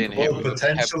the game. Hit Well,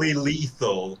 potentially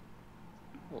lethal.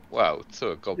 Wow,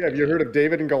 to a goblin. Yeah, have you heard of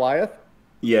David and Goliath?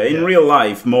 Yeah, in real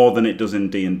life, more than it does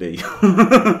in D&D.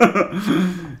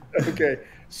 Okay,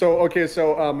 so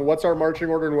what's our marching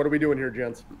order and what are we doing here,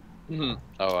 gents?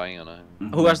 Oh, hang on.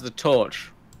 Who has the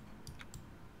torch?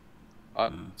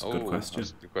 That's a good question.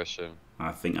 That's a good question.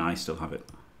 I think I still have it.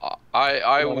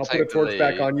 I will I'll take put a torch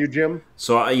back on you, Jim.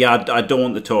 So I don't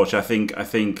want the torch. I think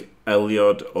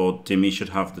Eliod or Dimmy should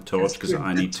have the torch because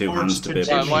I need two hands to be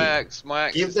able to. My axe.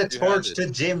 Give the torch to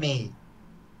Jimmy.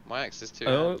 My axe is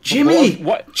too. Jimmy,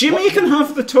 Jimmy can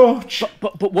have the torch.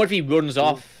 But what if he runs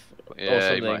off? Yeah, or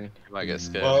something? He might get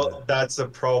scared. Well, that's a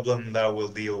problem that we'll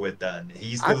deal with then.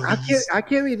 He's the least. I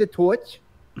carry the torch.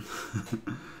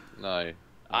 No.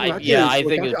 I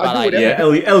think it's bad idea.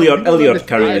 Yeah, Eliot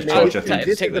carry the torch. I think.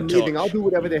 This is the meeting. I'll do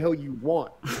whatever the hell you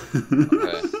want.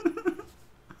 Okay.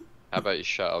 How about you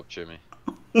shut up, Jimmy?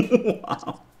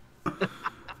 Wow.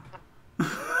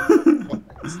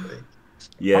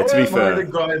 Yeah, to be fair. I'm the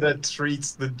guy that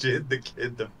treats the kid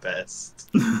the best.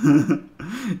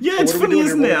 Yeah, it's funny,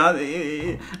 isn't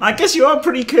it? I guess you are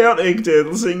pretty chaotic,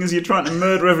 Diddle, seeing as you're trying to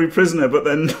murder every prisoner, but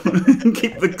then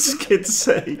keep the kids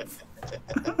safe.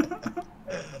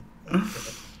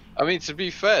 I mean, to be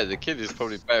fair, the kid is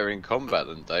probably better in combat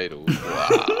than Daedal.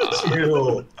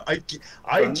 Wow.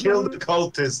 I killed the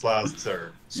cultist last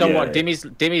turn. So what?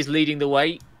 Dimmy's leading the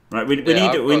way. Right, we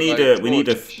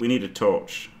need a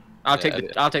torch. I'll take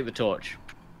the torch.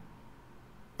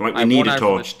 Like we need a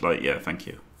torch. Like thank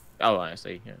you. Oh, I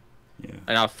see. Yeah. Yeah.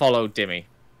 And I'll follow Dimmy.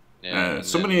 Yeah,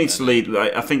 somebody needs to lead.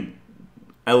 Like, I think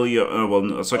Elliot.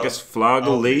 So I guess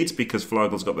Flargle leads because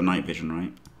Flargle's got the night vision,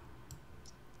 right?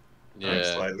 Yeah.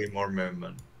 Slightly more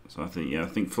movement. So I think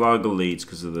Flargle leads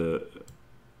because of the.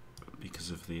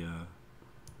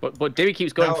 But Dimmy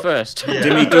keeps going first. Yeah.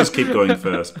 Dimmy does keep going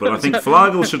first, but I think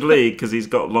Flargle should lead because he's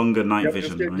got longer night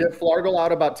vision. Just right? get Flargle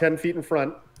out about 10 feet in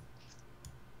front.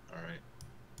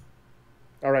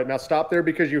 All right, now stop there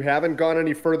because you haven't gone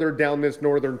any further down this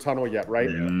northern tunnel yet, right?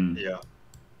 Yeah.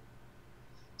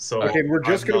 So okay, we're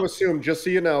just going to assume, just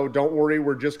so you know, don't worry,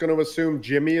 we're just going to assume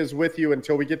Jimmy is with you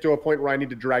until we get to a point where I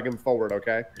need to drag him forward,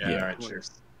 okay? Yeah. All right,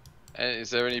 cheers. And is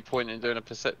there any point in doing a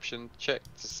perception check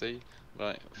to see,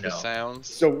 like, for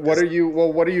sounds? So what are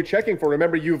you checking for?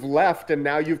 Remember, you've left and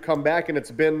now you've come back and it's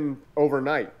been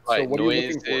overnight. Like so what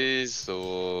noises are you looking for?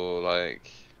 or like...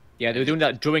 Yeah, they were doing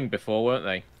that drumming before, weren't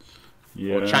they?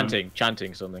 Yeah. Or chanting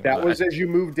something. That was as you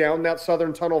moved down that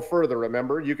southern tunnel further,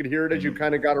 remember? You could hear it as you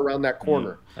kind of got around that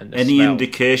corner. And the Any smell.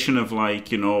 indication of,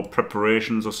 like, you know,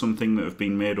 preparations or something that have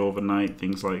been made overnight,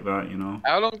 things like that, you know?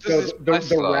 How long does So this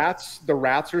the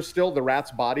rats are still, the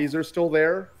rats' bodies are still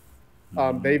there.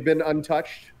 They've been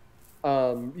untouched.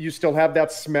 You still have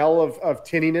that smell of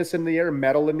tinniness in the air,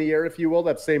 metal in the air, if you will.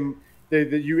 That same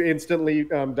that you instantly,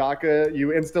 Daka,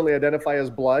 you instantly identify as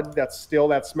blood. That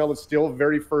smell is still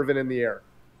very fervent in the air.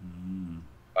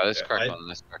 Let's crack on.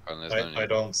 Let's crack on. There's no need. I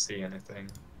don't see anything.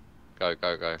 Go.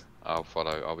 I'll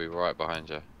follow. I'll be right behind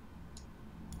you.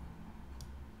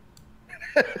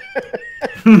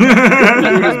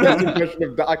 Best impression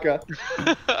of Daka.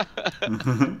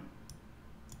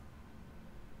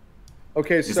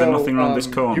 Okay, Is there nothing on this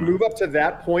corner? You move up to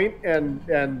that point,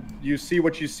 and you see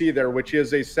what you see there, which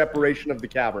is a separation of the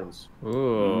caverns.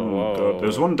 Oh, God.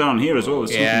 There's one down here as well.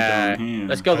 There's something down here.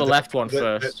 Let's go the left one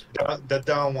first. The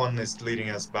down one is leading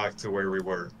us back to where we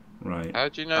were. Right. How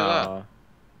do you know that?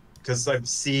 Because I've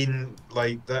seen,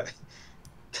 like, that.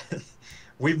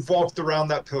 We've walked around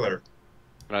that pillar.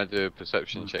 Can I do a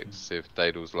perception check to see if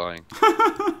Daedal's lying?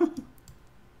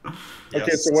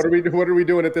 Okay, so what are we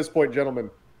doing at this point, gentlemen?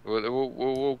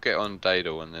 We'll get on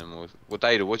Daedal and then well,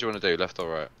 Daedal, what do you want to do, left or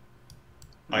right?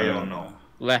 I don't know.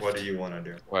 Left. What do you want to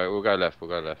do? Right, we'll go left.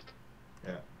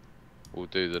 Yeah. We'll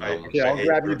do the normal. Yeah, I'll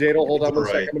grab you, Daedal. Hold on one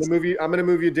second. I'm gonna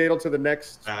move you, Daedal, to the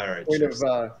next point cheers.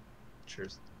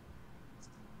 Cheers.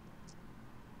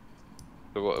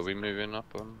 So what, are we moving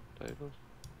up on Daedal?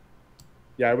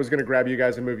 Yeah, I was gonna grab you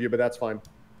guys and move you, but that's fine.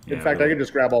 In Yeah, fact, I can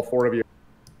just grab all four of you.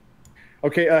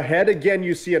 Okay, ahead again,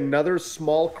 you see another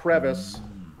small crevice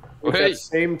with that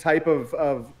same type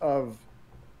of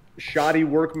shoddy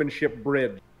workmanship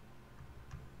bridge.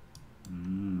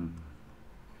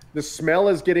 The smell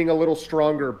is getting a little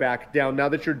stronger back down now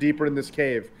that you're deeper in this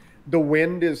cave. The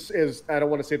wind is I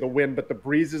don't want to say the wind, but the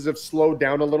breezes have slowed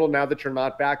down a little now that you're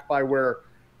not back by where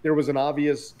there was an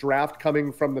obvious draft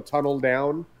coming from the tunnel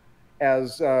down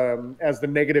as the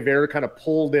negative air kind of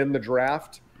pulled in the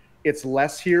draft. It's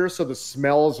less here, so the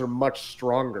smells are much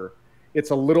stronger. It's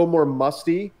a little more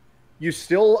musty. You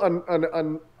still,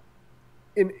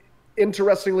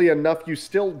 interestingly enough, you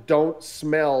still don't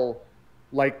smell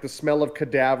like the smell of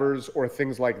cadavers or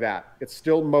things like that. It's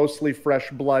still mostly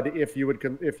fresh blood. It's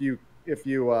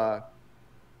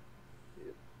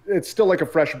still like a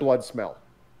fresh blood smell.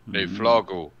 Hey,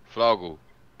 Floggle.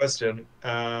 Question.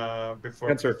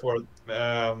 Answer.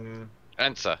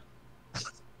 Answer.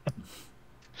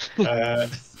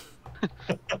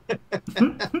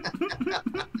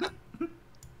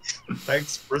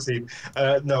 Thanks. Proceed.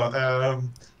 No.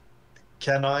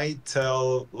 Can I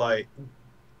tell, like,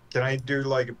 can I do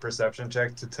like a perception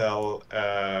check to tell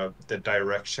the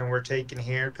direction we're taking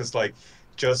here? Because, like,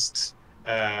 just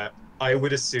I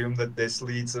would assume that this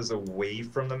leads us away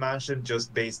from the mansion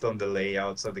just based on the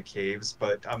layouts of the caves,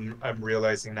 but I'm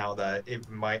realizing now that it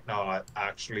might not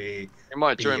actually It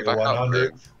might be join a back up.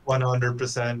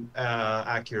 100%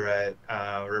 accurate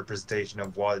representation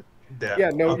of what the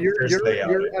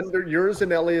you're under yours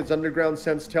and Elliot's underground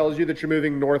sense tells you that you're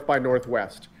moving north by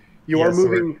northwest. You are Yes,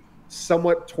 moving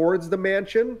somewhat towards the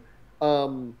mansion.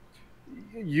 Would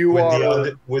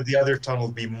the other tunnel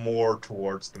be more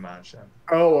towards the mansion?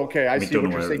 Oh, okay. I We see don't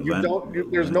what know you're where saying. it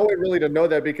went. There's no way really to know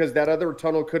that because that other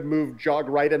tunnel could jog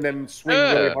right and then swing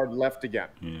really hard left again.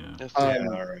 Yeah. All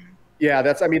right. Yeah,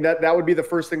 that would be the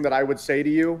first thing that I would say to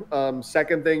you.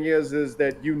 Second thing is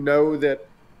that you know that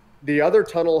the other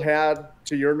tunnel had,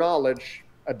 to your knowledge,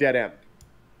 a dead end.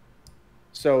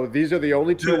 So these are the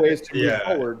only two ways to move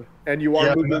forward, and you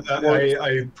are moving towards.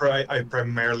 I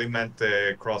primarily meant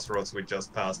the crossroads we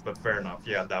just passed, but fair enough.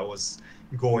 Yeah, that was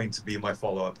going to be my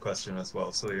follow-up question as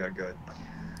well. So yeah, good.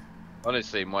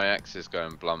 Honestly, my axe is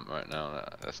going blunt right now.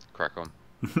 Let's crack on.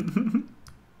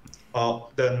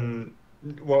 Then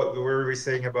what were we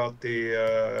saying about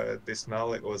the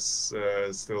smell? It was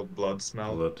still blood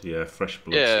smell. Blood, yeah, fresh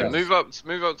blood. Yeah, smell.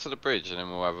 move up to the bridge, and then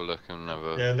we'll have a look and have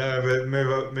a. Yeah, no, but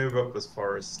move up as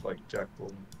far as like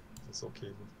Jackal. It's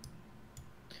okay.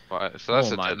 Right, so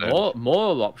that's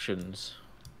more options.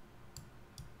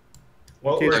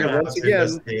 Well, Okay, so once again,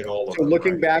 so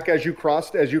looking back as you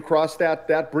crossed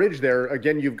that bridge there,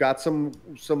 again, you've got some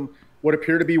what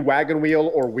appear to be wagon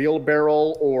wheel or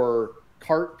wheelbarrow or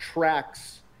cart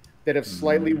tracks that have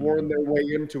slightly worn their way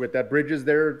into it. That bridge is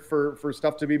there for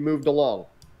stuff to be moved along.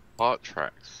 Cart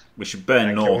tracks. We should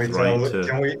bear north,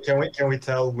 right? Can we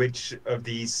tell which of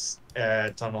these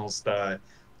tunnels that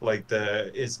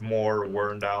is more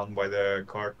worn down by the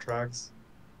cart tracks?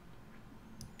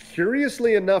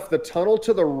 Curiously enough, the tunnel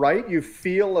to the right, you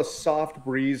feel a soft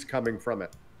breeze coming from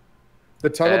it. The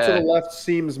tunnel to the left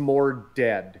seems more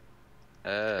dead.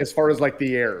 As far as like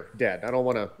the air, dead. I don't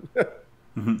want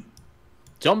to.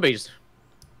 Zombies.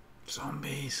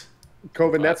 Zombies.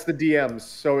 Coven, that's the DMs.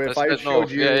 So if I showed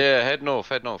north. you, Yeah, head north.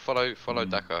 Follow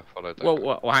Daka. Follow Daka.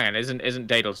 Well, hang on. Isn't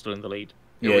Dadle still in the lead?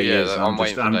 Yeah, yes. I'm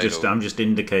I'm just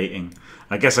indicating.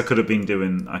 I guess I could have been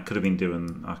doing. I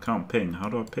can't ping. How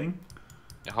do I ping?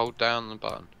 You hold down the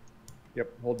button.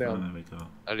 Yep, hold down. Oh, there we go.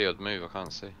 Elliot, move. I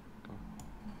can't see.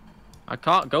 I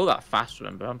can't go that fast.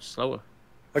 Remember, I'm slower.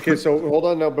 Okay, so hold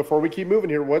on now. Before we keep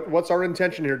moving here, what's our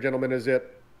intention here, gentlemen? Is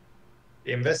it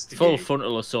investigate? Full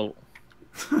frontal assault.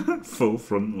 Full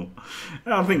frontal.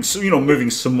 I think so, moving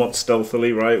somewhat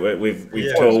stealthily, right? We've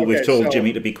told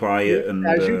Jimmy to be quiet, and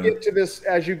as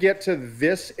you get to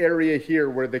this area here,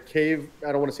 where the cave,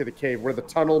 I don't want to say the cave, where the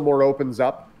tunnel more opens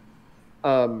up,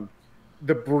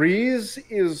 the breeze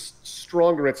is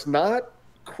stronger. It's not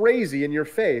crazy in your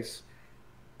face,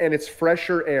 and it's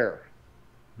fresher air.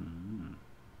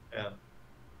 Yeah.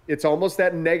 It's almost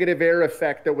that negative air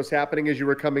effect that was happening as you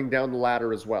were coming down the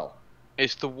ladder as well.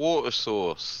 It's the water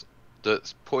source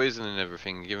that's poisoning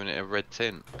everything, giving it a red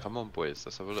tint. Come on, boys,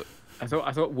 let's have a look. I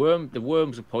thought the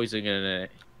worms were poisoning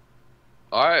it.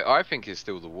 I think it's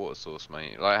still the water source,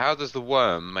 mate. Like, how does the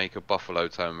worm make a buffalo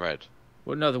turn red?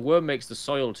 Well, no, the worm makes the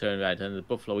soil turn red, and the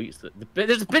buffalo eats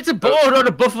there's bits of board on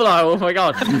a buffalo. Oh my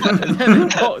god! And then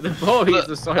the boar eats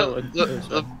the soil.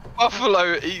 The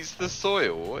buffalo eats the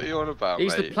soil. What are you on about,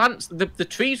 eats mate? the plants. The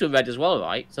trees were red as well,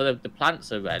 right? So the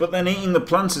plants are red. But then eating the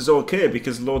plants is okay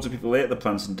because loads of people ate the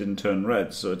plants and didn't turn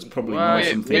red, so it's probably more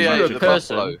something. If you're a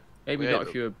person, buffalo. maybe not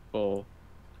if you're a boar.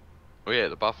 Oh yeah,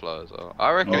 the buffalo as well. I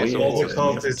reckon all it's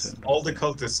the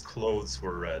cultists' clothes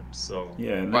were red, so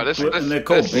yeah, and, right, and they're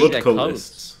called blood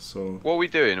cultists. So what are we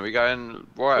doing? Are we going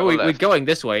right or left? We're going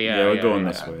this way. Yeah, we're going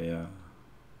this way. Yeah.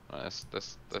 Right,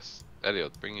 let's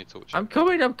Elliot, bring your torch. I'm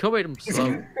coming. I'm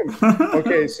slow.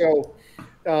 Okay, so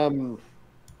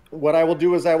what I will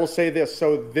do is I will say this.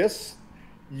 So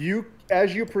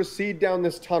as you proceed down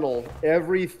this tunnel,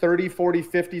 every 30, 40,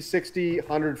 50, 60,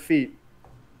 100 feet,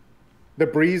 the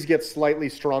breeze gets slightly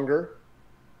stronger.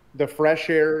 The fresh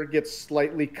air gets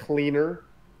slightly cleaner.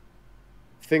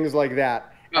 Things like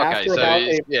that. Okay,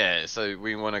 so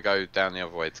we want to go down the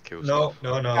other way to kill stuff.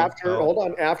 No. Hold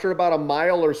on. After about a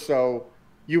mile or so,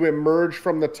 you emerge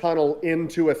from the tunnel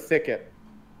into a thicket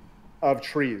of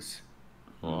trees.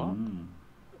 What?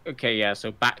 Okay, yeah.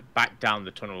 So back down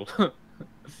the tunnel.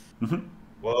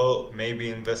 Well, maybe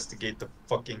investigate the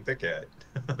fucking thicket.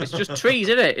 It's just trees,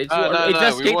 isn't it?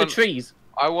 Investigate the trees.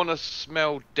 I want to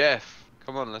smell death.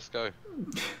 Come on, let's go.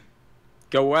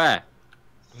 Go where?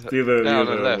 Down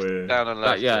and left. Down and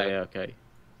left. Yeah, okay.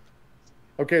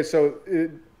 Okay, so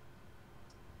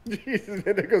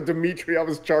there goes Dimitri. I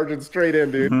was charging straight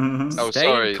in, dude.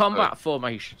 Stay in combat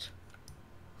formation.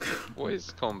 What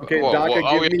is combat? Okay, Daka,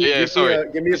 give me a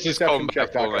perception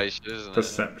check, formation, isn't it?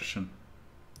 Perception.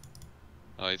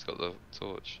 Oh, he's got the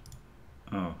torch.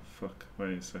 Oh, fuck.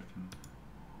 Wait a second.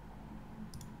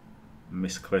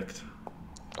 Misclicked.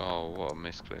 Oh, what a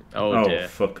misclick. Oh dear.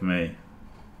 Fuck me.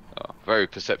 Oh, very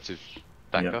perceptive,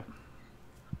 Daka. Yep.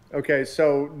 Okay,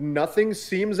 so nothing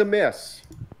seems amiss.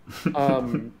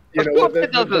 The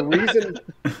reason.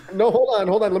 No,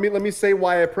 hold on. Let me say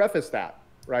why I preface that.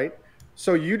 Right.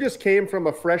 So you just came from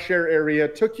a fresh air area.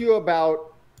 Took you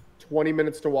about 20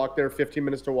 minutes to walk there, 15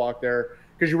 minutes to walk there,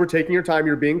 because you were taking your time.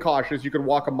 You're being cautious. You could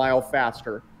walk a mile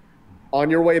faster. On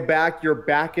your way back, you're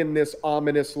back in this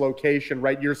ominous location.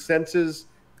 Right. Your senses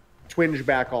twinge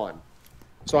back on.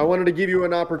 So I wanted to give you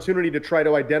an opportunity to try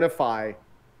to identify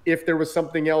if there was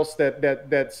something else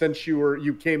that since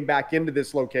you came back into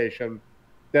this location,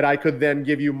 that I could then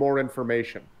give you more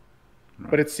information. Right.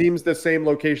 But it seems the same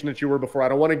location that you were before. I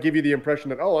don't want to give you the impression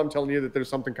that, I'm telling you that there's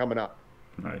something coming up.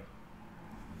 Right.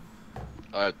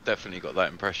 I definitely got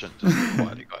that impression. Just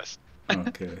quietly, guys.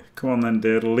 Okay. Come on then,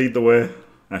 Deirdre. Lead the way.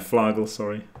 Flagel,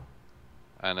 sorry.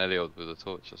 And Elliot with a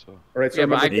torch as well. All right, so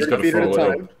he's got to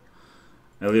follow it up.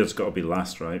 Elliot's got to be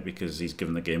last, right? Because he's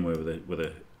given the game away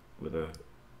with a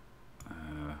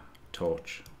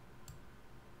torch.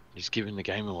 He's giving the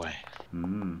game away.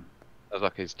 That's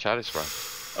like his chalice run.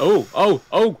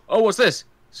 Oh! What's this?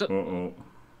 Oh.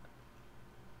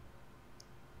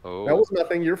 That was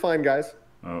nothing. You're fine, guys.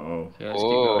 Yeah, let's keep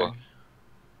going.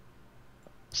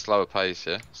 Slower pace,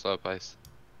 yeah. Slower pace.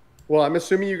 Well, I'm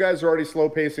assuming you guys are already slow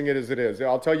pacing it as it is.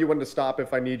 I'll tell you when to stop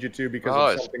if I need you to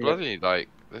because it's bloody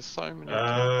there's so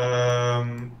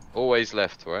many. Always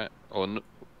left, right? Or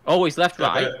always left,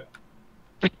 right?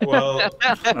 Well,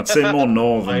 I'd say more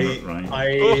northern, right?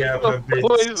 I have a bit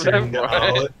What is that, zoomed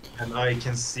right? out, and I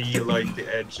can see like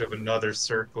the edge of another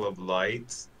circle of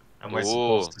light. Am I Ooh.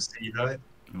 supposed to see that?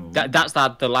 Oh. That's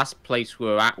the last place we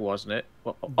were at, wasn't it?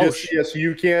 Oh, Yes,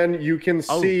 you can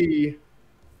Oh. see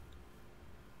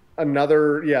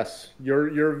another. Yes,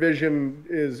 your vision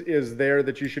is there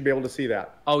that you should be able to see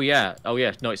that. oh yeah. No,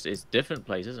 it's different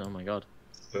places. Oh my god.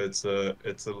 So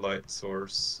it's a light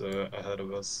source ahead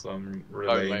of us. I'm Don't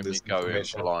relaying make me this go in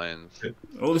information. blind.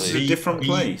 Oh, this is a Please. different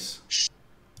place.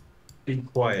 Be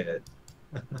quiet.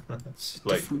 It's a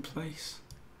Like- different place.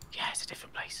 Yeah, it's a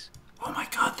different place. Oh my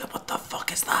god, what the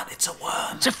fuck is that? It's a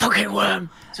worm. It's a fucking worm.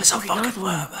 It's a fucking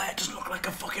worm. It doesn't look like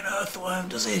a fucking earthworm,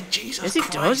 does it? Jesus Yes,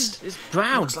 it Christ. does. It's It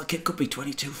brown. looks like it could be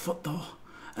 22 foot though.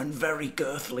 And very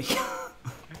girthly.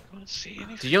 I can't see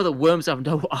anything. Did you know that worms have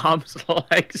no arms,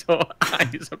 legs, or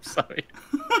eyes? I'm sorry.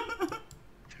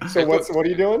 So what are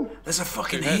you doing? There's a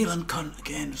fucking healing cunt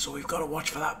again, so we've got to watch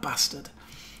for that bastard.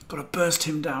 Got to burst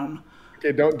him down.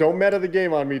 Okay, don't meta the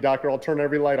game on me, Doctor. I'll turn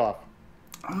every light off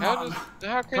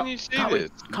How can you see Can't we,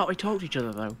 this? can't we talk to each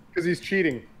other though? because he's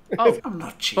cheating. Oh, I'm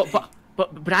not cheating.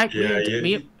 but I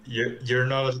agree.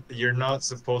 You're not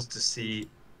supposed to see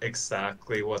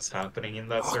exactly what's happening in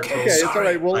that circle. Okay, it's all Sorry.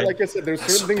 right. Well, like I said, there's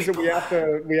There's certain things that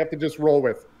some we have to just roll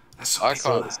with. I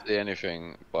can't see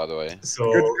anything, by the way.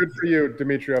 So Good for you,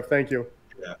 Dimitriev. Thank you.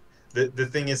 the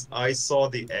thing is, I saw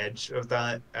the edge of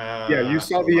that. Yeah, you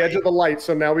saw the edge of the light,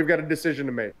 so now we've got a decision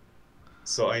to make.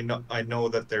 So I know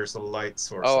that there's a light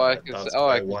source. Oh, on I it. can. That's Oh,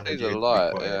 why I can wanted see you the to be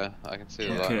light. quiet. Yeah, I can see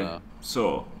the light Okay, now.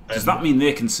 so does that mean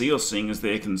they can see us, seeing as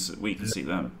we can see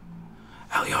them?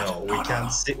 Elliot, No, we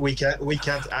can't see. We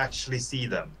can't actually see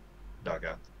them,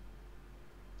 Daga.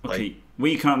 Okay,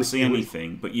 we can't see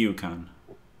anything, but you can.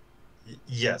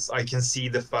 Yes, I can see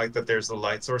the fact that there's a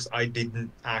light source. I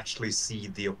didn't actually see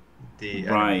the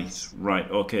Right, enemies. right.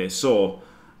 Okay, so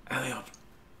Elliot,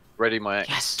 Ready, my ex.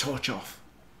 Yes. torch off.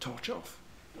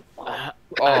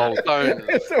 Oh, don't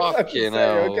That's what I'm fucking saying,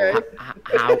 hell. okay?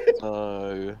 How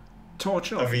No.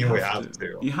 Torch off. I mean, you we have have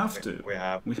to. You have to. We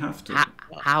have. We have to.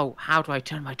 how do I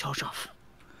turn my torch off?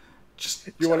 Just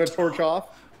You want to torch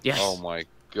off? Yes. Oh my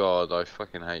god, I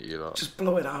fucking hate you lot. Just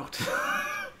blow it out.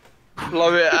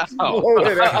 Blow it out. Blow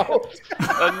it out.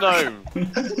 A gnome.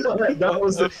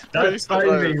 that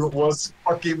timing was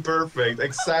fucking perfect,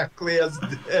 exactly as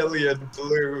Elliot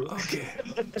blew. Okay.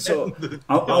 So The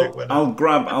light went I'll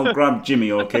grab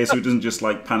Jimmy, okay, so he doesn't just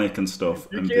like panic and stuff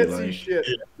You and can't be see like, shit.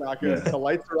 Naka. Yeah. The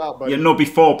lights are out, buddy. yeah, no,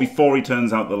 before he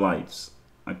turns out the lights.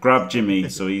 I grab Jimmy,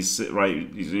 so he's right.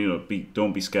 He's,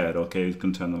 don't be scared, okay? He's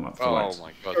gonna turn the lights. Oh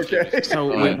my god. Okay. Jimmy's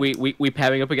So right. we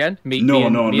pairing up again? Me No,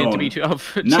 and no.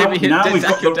 Dimitriev. Now Jimmy and we've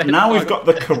got Dimitriev. now we've got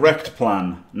the correct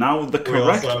plan. Now the We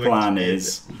correct also have a plan kid.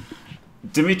 is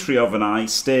Dimitriev and I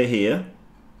stay here,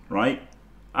 right?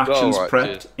 Actions Alright, prepped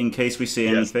cheers. in case we see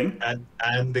Yes, anything.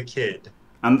 and the kid.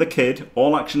 And the kid,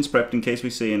 all actions prepped in case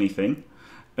we see anything.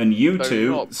 And you So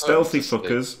two, not stealthy purposely.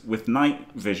 fuckers with night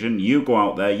vision, you go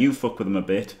out there, you fuck with them a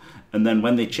bit, and then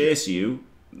when they chase you,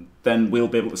 then we'll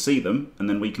be able to see them, and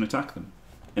then we can attack them.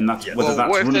 And that's Yes. whether Well, that's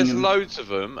what if running. there's in- loads of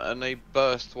them and they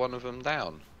burst one of them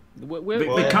down? They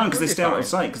can't because they stay out of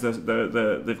sight because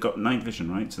they've got night vision,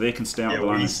 right? So they can stay out of the Yeah,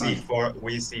 line we of see sight.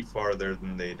 we see farther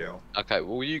than they do. Okay,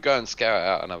 well you go and scout it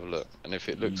out and have a look. And if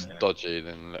it looks Yeah. dodgy,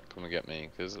 then come and get me.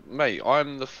 Because, mate,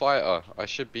 I'm the fighter. I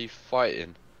should be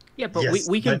fighting. Yeah, but Yes,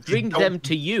 we can but you bring don't- them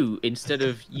to you instead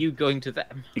of you going to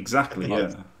them. Exactly,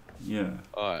 yeah. Yeah.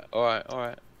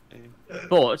 Alright.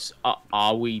 But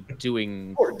are we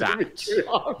doing Poor that?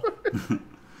 Dimitriev.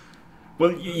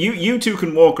 Well, you two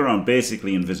can walk around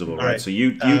basically invisible, right? Alright, So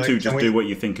you can two just we- do what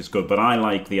you think is good. But I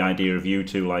like the idea of you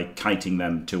two like kiting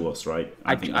them to us, right?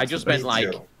 think I that's just the meant best.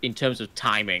 like too. in terms of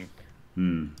timing.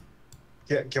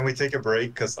 Yeah, can we take a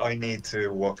break? Because I need to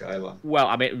walk Isla. Well,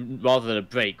 I mean, rather than a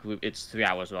break, it's 3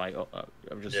 hours, right?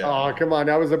 I'm just. Yeah. Oh, come on.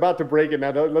 I was about to break it. Now,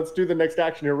 let's do the next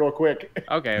action here real quick.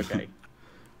 Okay.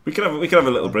 We could have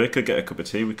a little break. Could get a cup of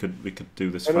tea. We could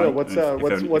do this. I don't know. fight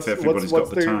if everybody's What's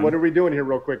got the time. what are we doing here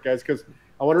real quick, guys? Because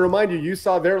I want to remind you, you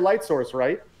saw their light source,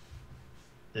 right?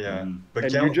 Yeah, Mm. but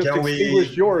And can, you just can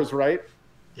extinguished we? yours, right?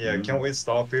 Yeah, can we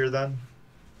stop here then?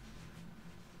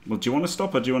 Well, do you want to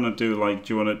stop or do you want to do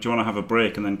you want to have a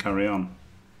break and then carry on?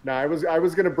 No, I was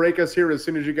going to break us here as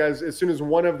soon as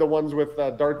one of the ones with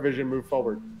dark vision move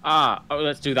forward.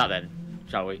 Let's do that then,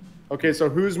 shall we? Okay, so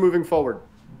who's moving forward?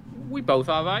 We both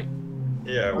are, right?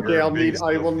 Yeah. Okay,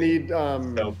 I will need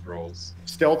stealth rolls.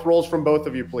 stealth rolls from both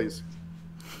of you, please.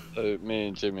 So me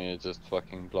and Jimmy are just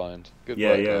fucking blind. Good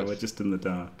Yeah, work, yeah. guys. We're just in the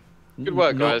dark. Good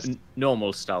work, guys.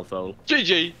 Normal stealth roll.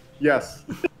 GG! Yes.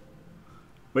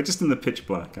 We're just in the pitch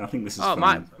black. I think this is Oh,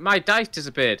 fine. my dice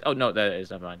disappeared. Oh no, there it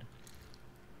is. Never mind.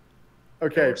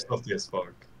 Okay. We're stealthy as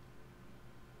fuck.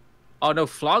 Oh no,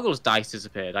 Floggle's dice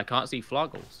disappeared. I can't see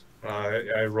Floggle's.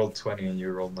 I rolled 20 and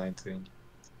you rolled 19.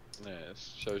 Yeah, it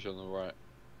shows you on the right.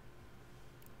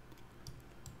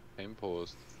 Game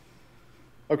paused.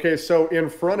 Okay, so in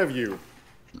front of you,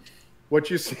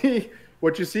 what you see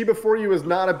before you is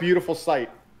not a beautiful sight.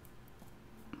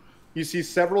 You see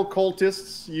several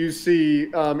cultists. You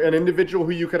see an individual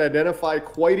who you could identify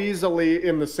quite easily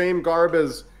in the same garb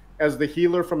as the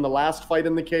healer from the last fight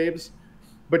in the caves.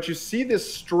 But you see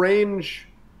this strange,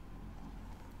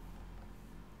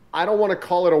 I don't want to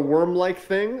call it a worm-like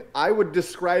thing. I would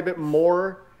describe it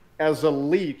more as a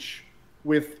leech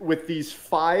with these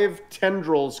 5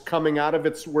 tendrils coming out of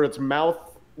where its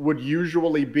mouth would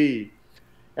usually be.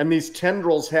 And these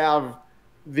tendrils have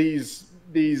these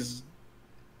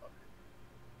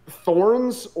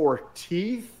thorns or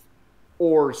teeth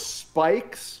or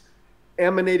spikes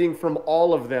emanating from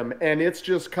all of them, and it's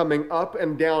just coming up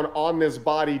and down on this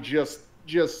body, just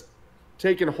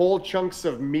taking whole chunks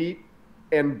of meat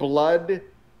and blood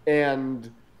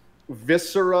and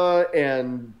viscera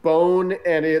and bone,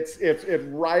 and it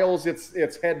riles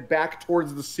its head back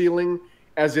towards the ceiling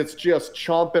as it's just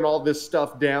chomping all this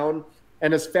stuff down.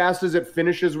 And as fast as it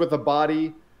finishes with a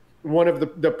body, one of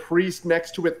the priest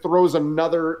next to it throws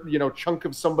another chunk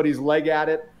of somebody's leg at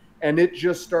it, and it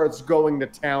just starts going to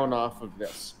town off of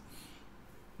this.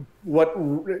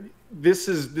 This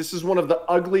is one of the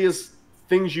ugliest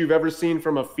things you've ever seen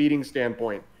from a feeding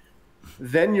standpoint.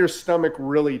 Then your stomach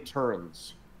really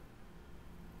turns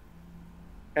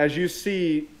as you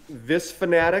see this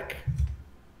fanatic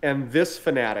and this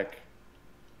fanatic,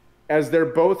 as they're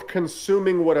both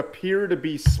consuming what appear to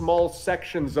be small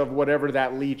sections of whatever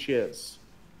that leech is.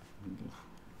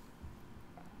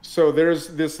 So there's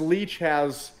this leech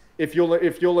has, if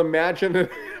you'll imagine,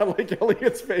 I like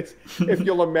Elliot's face, if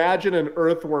you'll imagine an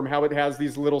earthworm, how it has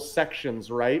these little sections,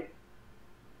 right?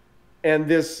 And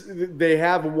they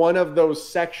have one of those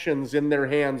sections in their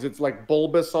hands. It's like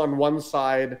bulbous on one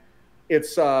side.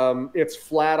 It's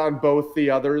flat on both the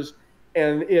others.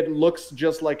 And it looks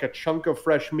just like a chunk of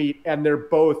fresh meat. And they're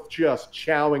both just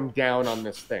chowing down on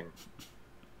this thing.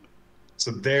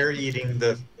 So they're eating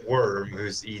the worm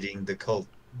who's eating the cult.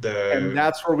 And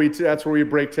that's where we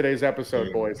break today's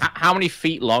episode, boys. How many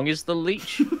feet long is the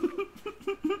leech?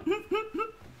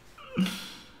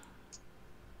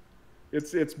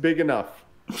 It's big enough.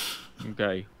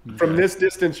 Okay. From this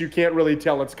distance, you can't really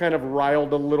tell. It's kind of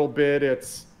riled a little bit.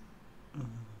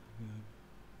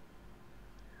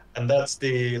 And that's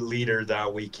the leader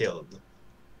that we killed.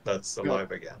 That's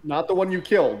alive again. Not the one you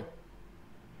killed.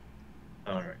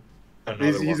 All right.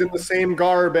 He's in the same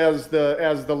garb as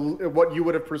the what you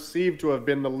would have perceived to have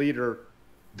been the leader.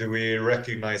 Do we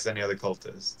recognize any other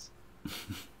cultists?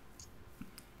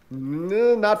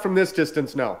 No, not from this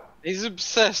distance, no. He's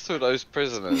obsessed with those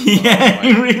prisoners. Yeah, oh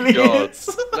he really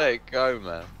is. Let it go,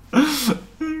 man.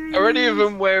 Are any of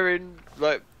them wearing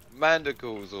like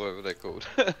mandacles or whatever they're called?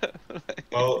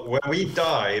 Well, when we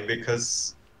die,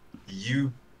 because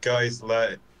you guys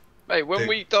let. Mate, when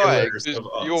we die, because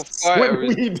your fighter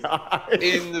is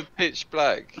in the pitch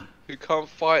black, who can't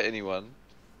fight anyone.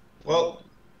 Well,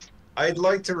 I'd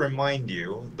like to remind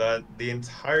you that the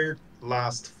entire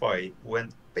last fight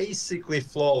went basically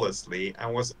flawlessly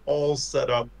and was all set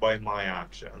up by my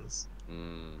actions.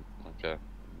 Okay.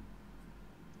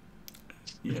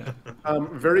 Yeah.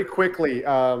 Very quickly,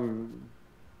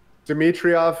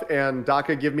 Dmitriev and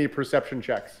Daka, give me perception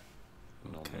checks.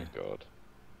 Oh my god.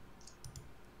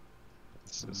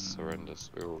 This is horrendous.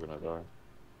 We're all gonna die.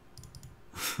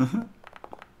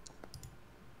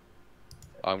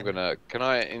 I'm gonna. Can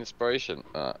I inspiration?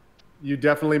 You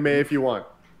definitely may if you want.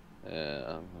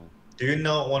 Yeah. Do you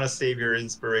not want to save your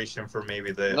inspiration for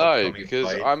maybe the No, upcoming because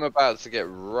fight? I'm about to get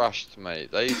rushed,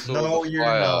 mate. They saw No, the you're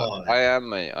fire. not. I am,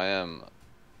 mate. I am.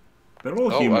 They're all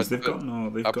humans. They've got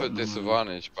no. I put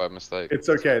disadvantage by mistake. It's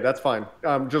okay. That's fine.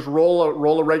 Just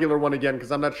roll a regular one again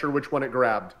because I'm not sure which one it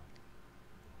grabbed.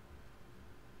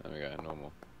 There we go.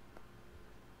 Normal.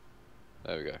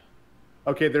 There we go.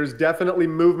 Okay, there's definitely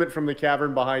movement from the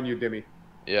cavern behind you, Dimmy.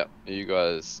 Yep. You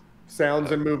guys.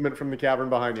 Sounds and movement from the cavern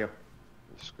behind you.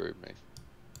 Screwed me.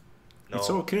 No. It's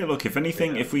okay. Look, if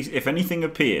anything, if anything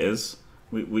appears,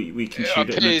 we can shoot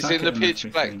it. Appears and attack in the it and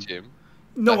pitch black, everything. Jim.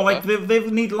 No, like they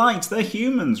need lights. They're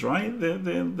humans, right?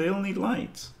 They all need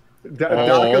lights. Daka,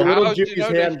 little How do you Jimmy's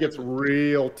know hand that? gets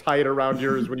real tight around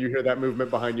yours when you hear that movement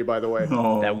behind you, by the way.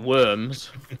 Oh. They're worms.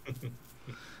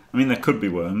 I mean, there could be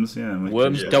worms. Yeah,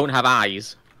 Worms don't have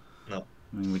eyes. No.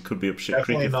 I mean, we could be up shit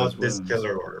creek Definitely if not there's this worms.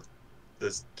 killer orb.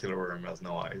 this killer worm has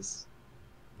no eyes,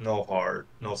 no heart,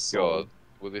 no soul. God.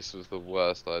 Well, this was the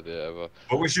worst idea ever.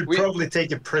 But we should probably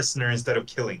take it prisoner instead of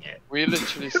killing it. We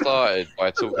literally started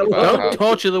by talking about Don't how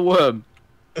torture the worm.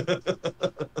 I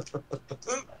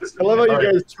love how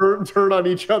you guys turn on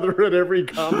each other at every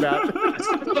combat.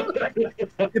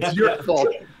 It's your fault.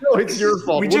 No, it's your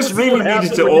fault. We just really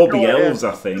needed to all be elves,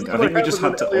 I think. I think we just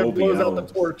had to all be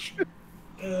elves.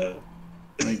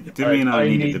 Like, Dimmy and I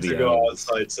needed to be go elves.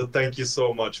 outside, so thank you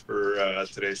so much for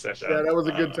today's session. Yeah, that was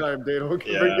a good time, Dano.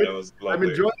 Yeah, it was lovely. I'm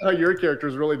enjoying how your character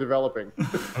is really developing.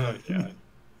 Yeah.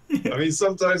 I mean,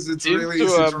 sometimes it's Into really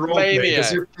easy to a role play because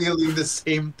maniac. you're feeling the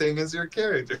same thing as your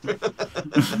character.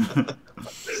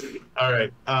 All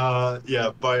right.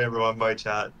 Yeah. Bye, everyone. Bye,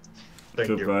 chat. Thank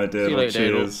you. Goodbye, See you Dale. later,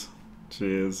 Dale. Cheers.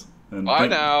 Cheers. And Bye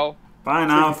now. Bye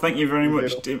now. Thank you very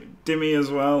much, Dimmy as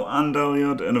well, and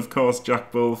Elyod, and of course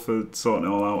Jack Bull for sorting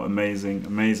it all out. Amazing,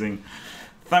 amazing.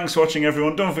 Thanks for watching,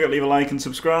 everyone. Don't forget to leave a like and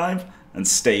subscribe, and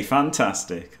stay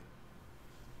fantastic.